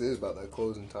 so I guess it is about that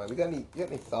closing time. You got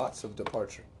any thoughts of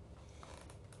departure?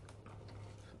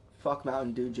 Fuck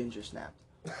Mountain Dew Ginger Snap.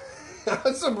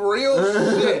 That's some real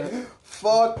shit.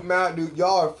 Fuck Mountain Dew.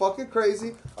 Y'all are fucking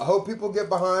crazy. I hope people get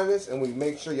behind this and we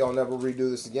make sure y'all never redo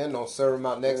this again. Don't serve them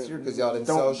out next year because y'all didn't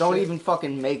sell shit. Don't even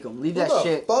fucking make them. Leave Who that the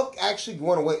shit. Fuck actually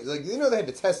went away. Like, you know they had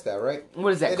to test that, right?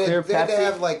 What is that, They clear They had to Pepsi?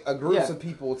 have like a groups Yeah. of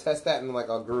people test that in like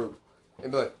a group.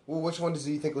 And be like, well, which one does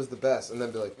you think was the best? And then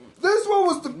be like, this one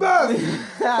was the best!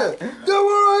 That one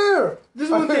right here! This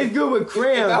one tastes good with If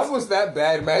crayons. that was that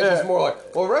bad, man, it's more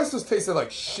like, well, the rest was tasting like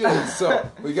shit, so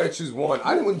well, you gotta choose one.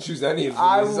 I wouldn't choose any of these.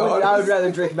 I would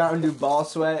rather drink Mountain Dew Ball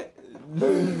Sweat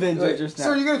than Ginger Snap.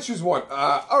 So you gotta choose one.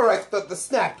 Alright, the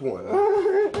snapped one.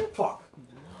 Fuck.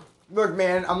 Look,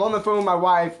 man, I'm on the phone with my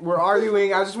wife. We're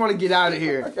arguing. I just want to get out of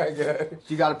here. Okay, good.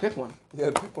 You gotta pick one.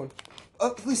 Yeah, pick one.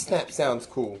 At least snap sounds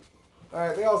cool.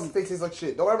 Alright, they all taste like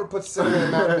shit. Don't ever put cinnamon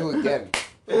in Mountain Dew again.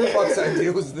 What the fuck's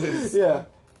idea was this? Yeah.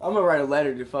 I'm gonna write a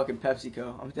letter to fucking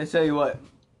PepsiCo. I'm gonna tell you what.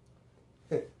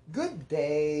 Good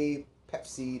day,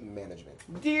 Pepsi management.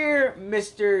 Dear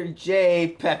Mr.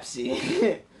 J.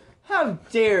 Pepsi, how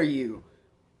dare you?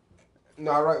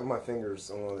 No, I write with my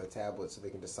fingers on one of the tablets so they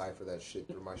can decipher that shit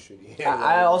through my shitty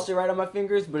I also write on my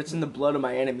fingers, but it's in the blood of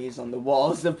my enemies on the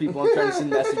walls of people I'm trying to send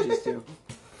messages to.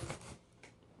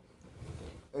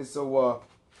 And so, what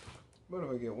if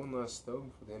I get one last stove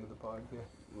for the end of the podcast?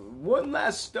 One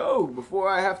last stove before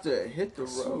I have to hit the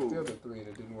Smoked the road. other 3 and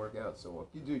it didn't work out so well.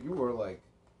 You were like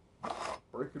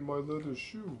breaking my leather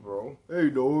shoe, bro. Hey,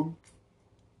 dog.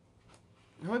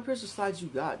 How many pairs of slides you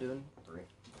got, dude? 3.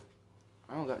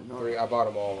 I don't got none. 3. I bought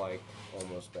them all like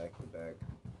almost back to back.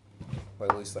 But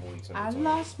at least like weeks in I between.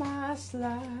 lost my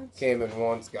slides. Came in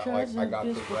once, got like I got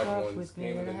the Cousin red bitch ones. with me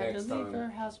Came in the and I had next to leave her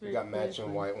time. house We got real matching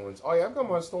quick. white ones. Oh yeah, I've got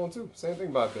mine stolen too. Same thing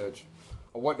about bitch.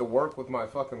 I went to work with my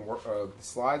fucking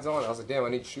slides on. I was like, damn, I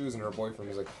need shoes. And her boyfriend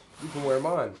was like, you can wear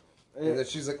mine. And then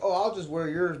she's like, oh, I'll just wear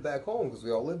yours back home because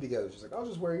we all live together. She's like, I'll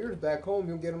just wear yours back home.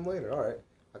 You'll get them later. All right.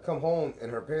 I come home,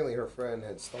 and apparently her friend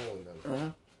had stolen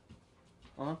them.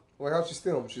 Well, how'd she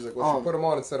steal them? She's like, well, she put them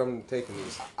on and said, I'm taking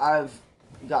these. I've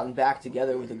gotten back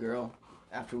together with a girl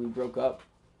after we broke up.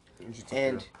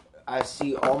 And I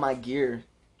see all my gear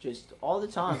just all the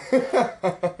time.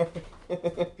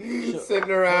 Sitting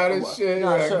around and shit.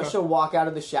 No, she'll walk out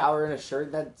of the shower in a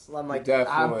shirt I'm like,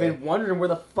 definitely. I've been wondering where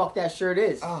the fuck that shirt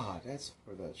is. Ah, that's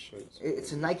where that shirt's.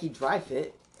 It's a Nike Dry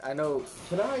Fit. I know.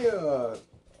 Can I know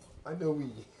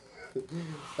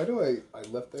I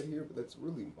left that here, but that's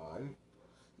really mine.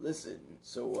 Listen,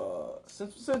 so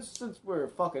since we're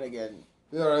fucking again.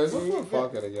 Yeah, right, since we're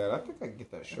fucking again, I think I can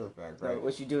get that shirt back, right?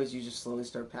 What you do is you just slowly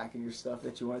start packing your stuff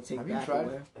that you want to take back. Have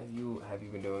you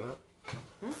been doing that?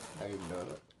 Have you been doing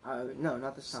that? No,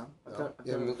 not this time. No.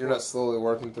 You're not slowly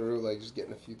working through, like, just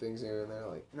getting a few things here and there,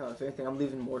 like... No, if anything, I'm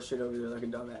leaving more shit over there like a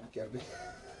dumbass. Gotta be...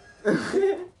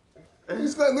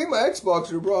 Just leave my Xbox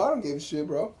here, bro. I don't give a shit,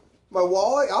 bro. My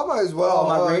wallet, I might as well. Oh,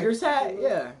 my Raiders hat?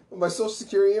 Yeah. My social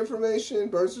security information,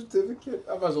 birth certificate.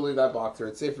 I might as well leave that box here.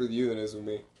 It's safer with you than it is with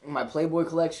me. My Playboy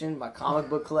collection, my comic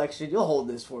book collection. You'll hold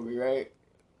this for me, right?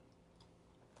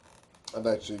 I've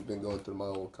actually been going through my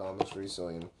old comics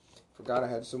recently and forgot I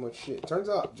had so much shit. Turns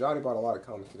out Johnny bought a lot of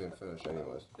comics he didn't finish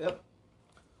anyways. Yep.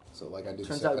 So like I did.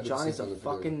 Turns out Johnny's a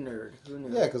fucking nerd. Who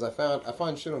knew? Yeah, because I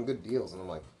find shit on good deals and I'm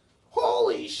like,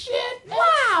 holy shit!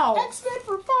 Wow! X-Men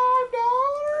for $5,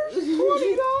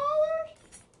 $20.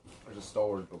 There's a Star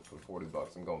Wars book for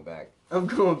 $40. I'm going back. I'm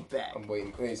going back. I'm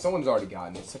waiting. Hey, someone's already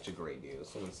gotten it. It's such a great deal.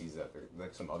 Someone sees that,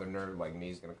 like some other nerd like me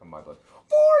is gonna come by like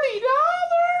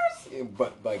 $40.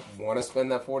 But like, want to spend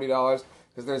that $40?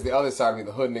 Because there's the other side of me,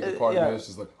 the hood nigga part of me. It's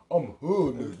just like, I'm a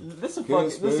hood nigga. This is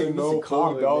Can't spend no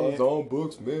 $40 man. on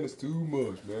books, man. It's too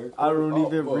much, man. I don't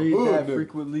even read that nigga.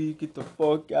 frequently. Get the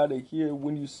fuck out of here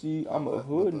when you see I'm a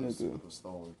hood nigga. I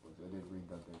did read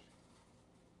that bitch.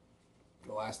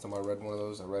 The last time I read one of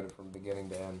those, I read it from beginning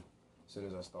to end. As soon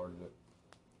as I started it.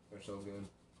 They're so good.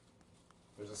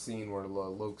 There's a scene where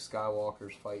Luke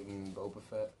Skywalker's fighting Boba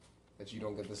Fett that you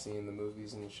don't get to see in the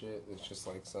movies and shit. It's just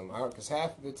like because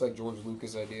half of it's like George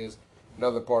Lucas ideas.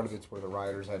 Another part of it's where the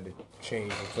writers had to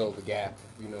change and fill the gap,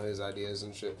 his ideas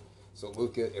and shit. So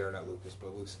Luke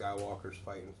Skywalker's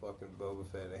fighting fucking Boba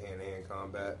Fett in a hand-to-hand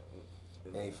combat.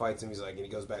 And he fights him, and he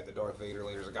goes back to Darth Vader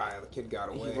later. The kid got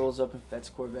away. He rolls up in Fett's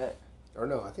Corvette. Or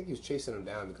no, I think he was chasing him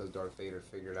down because Darth Vader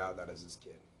figured out that as his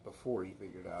kid. Before he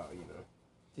figured out,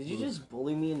 Did you just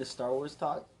bully me into Star Wars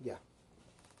talk? Yeah.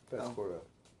 Fett's Corvette.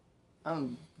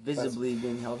 I'm visibly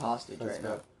being held hostage right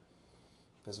now.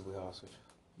 Visibly hostage.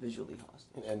 Visually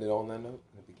hostage. It ended on that note,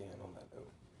 and it began on that note.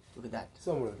 Look at that.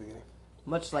 Somewhere at the beginning.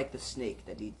 Much like the snake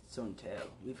that eats its own tail,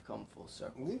 we've come full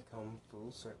circle.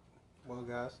 Well,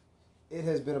 guys, it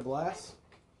has been a blast.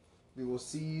 We will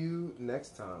see you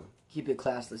next time. Keep it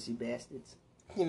classless, you bastards.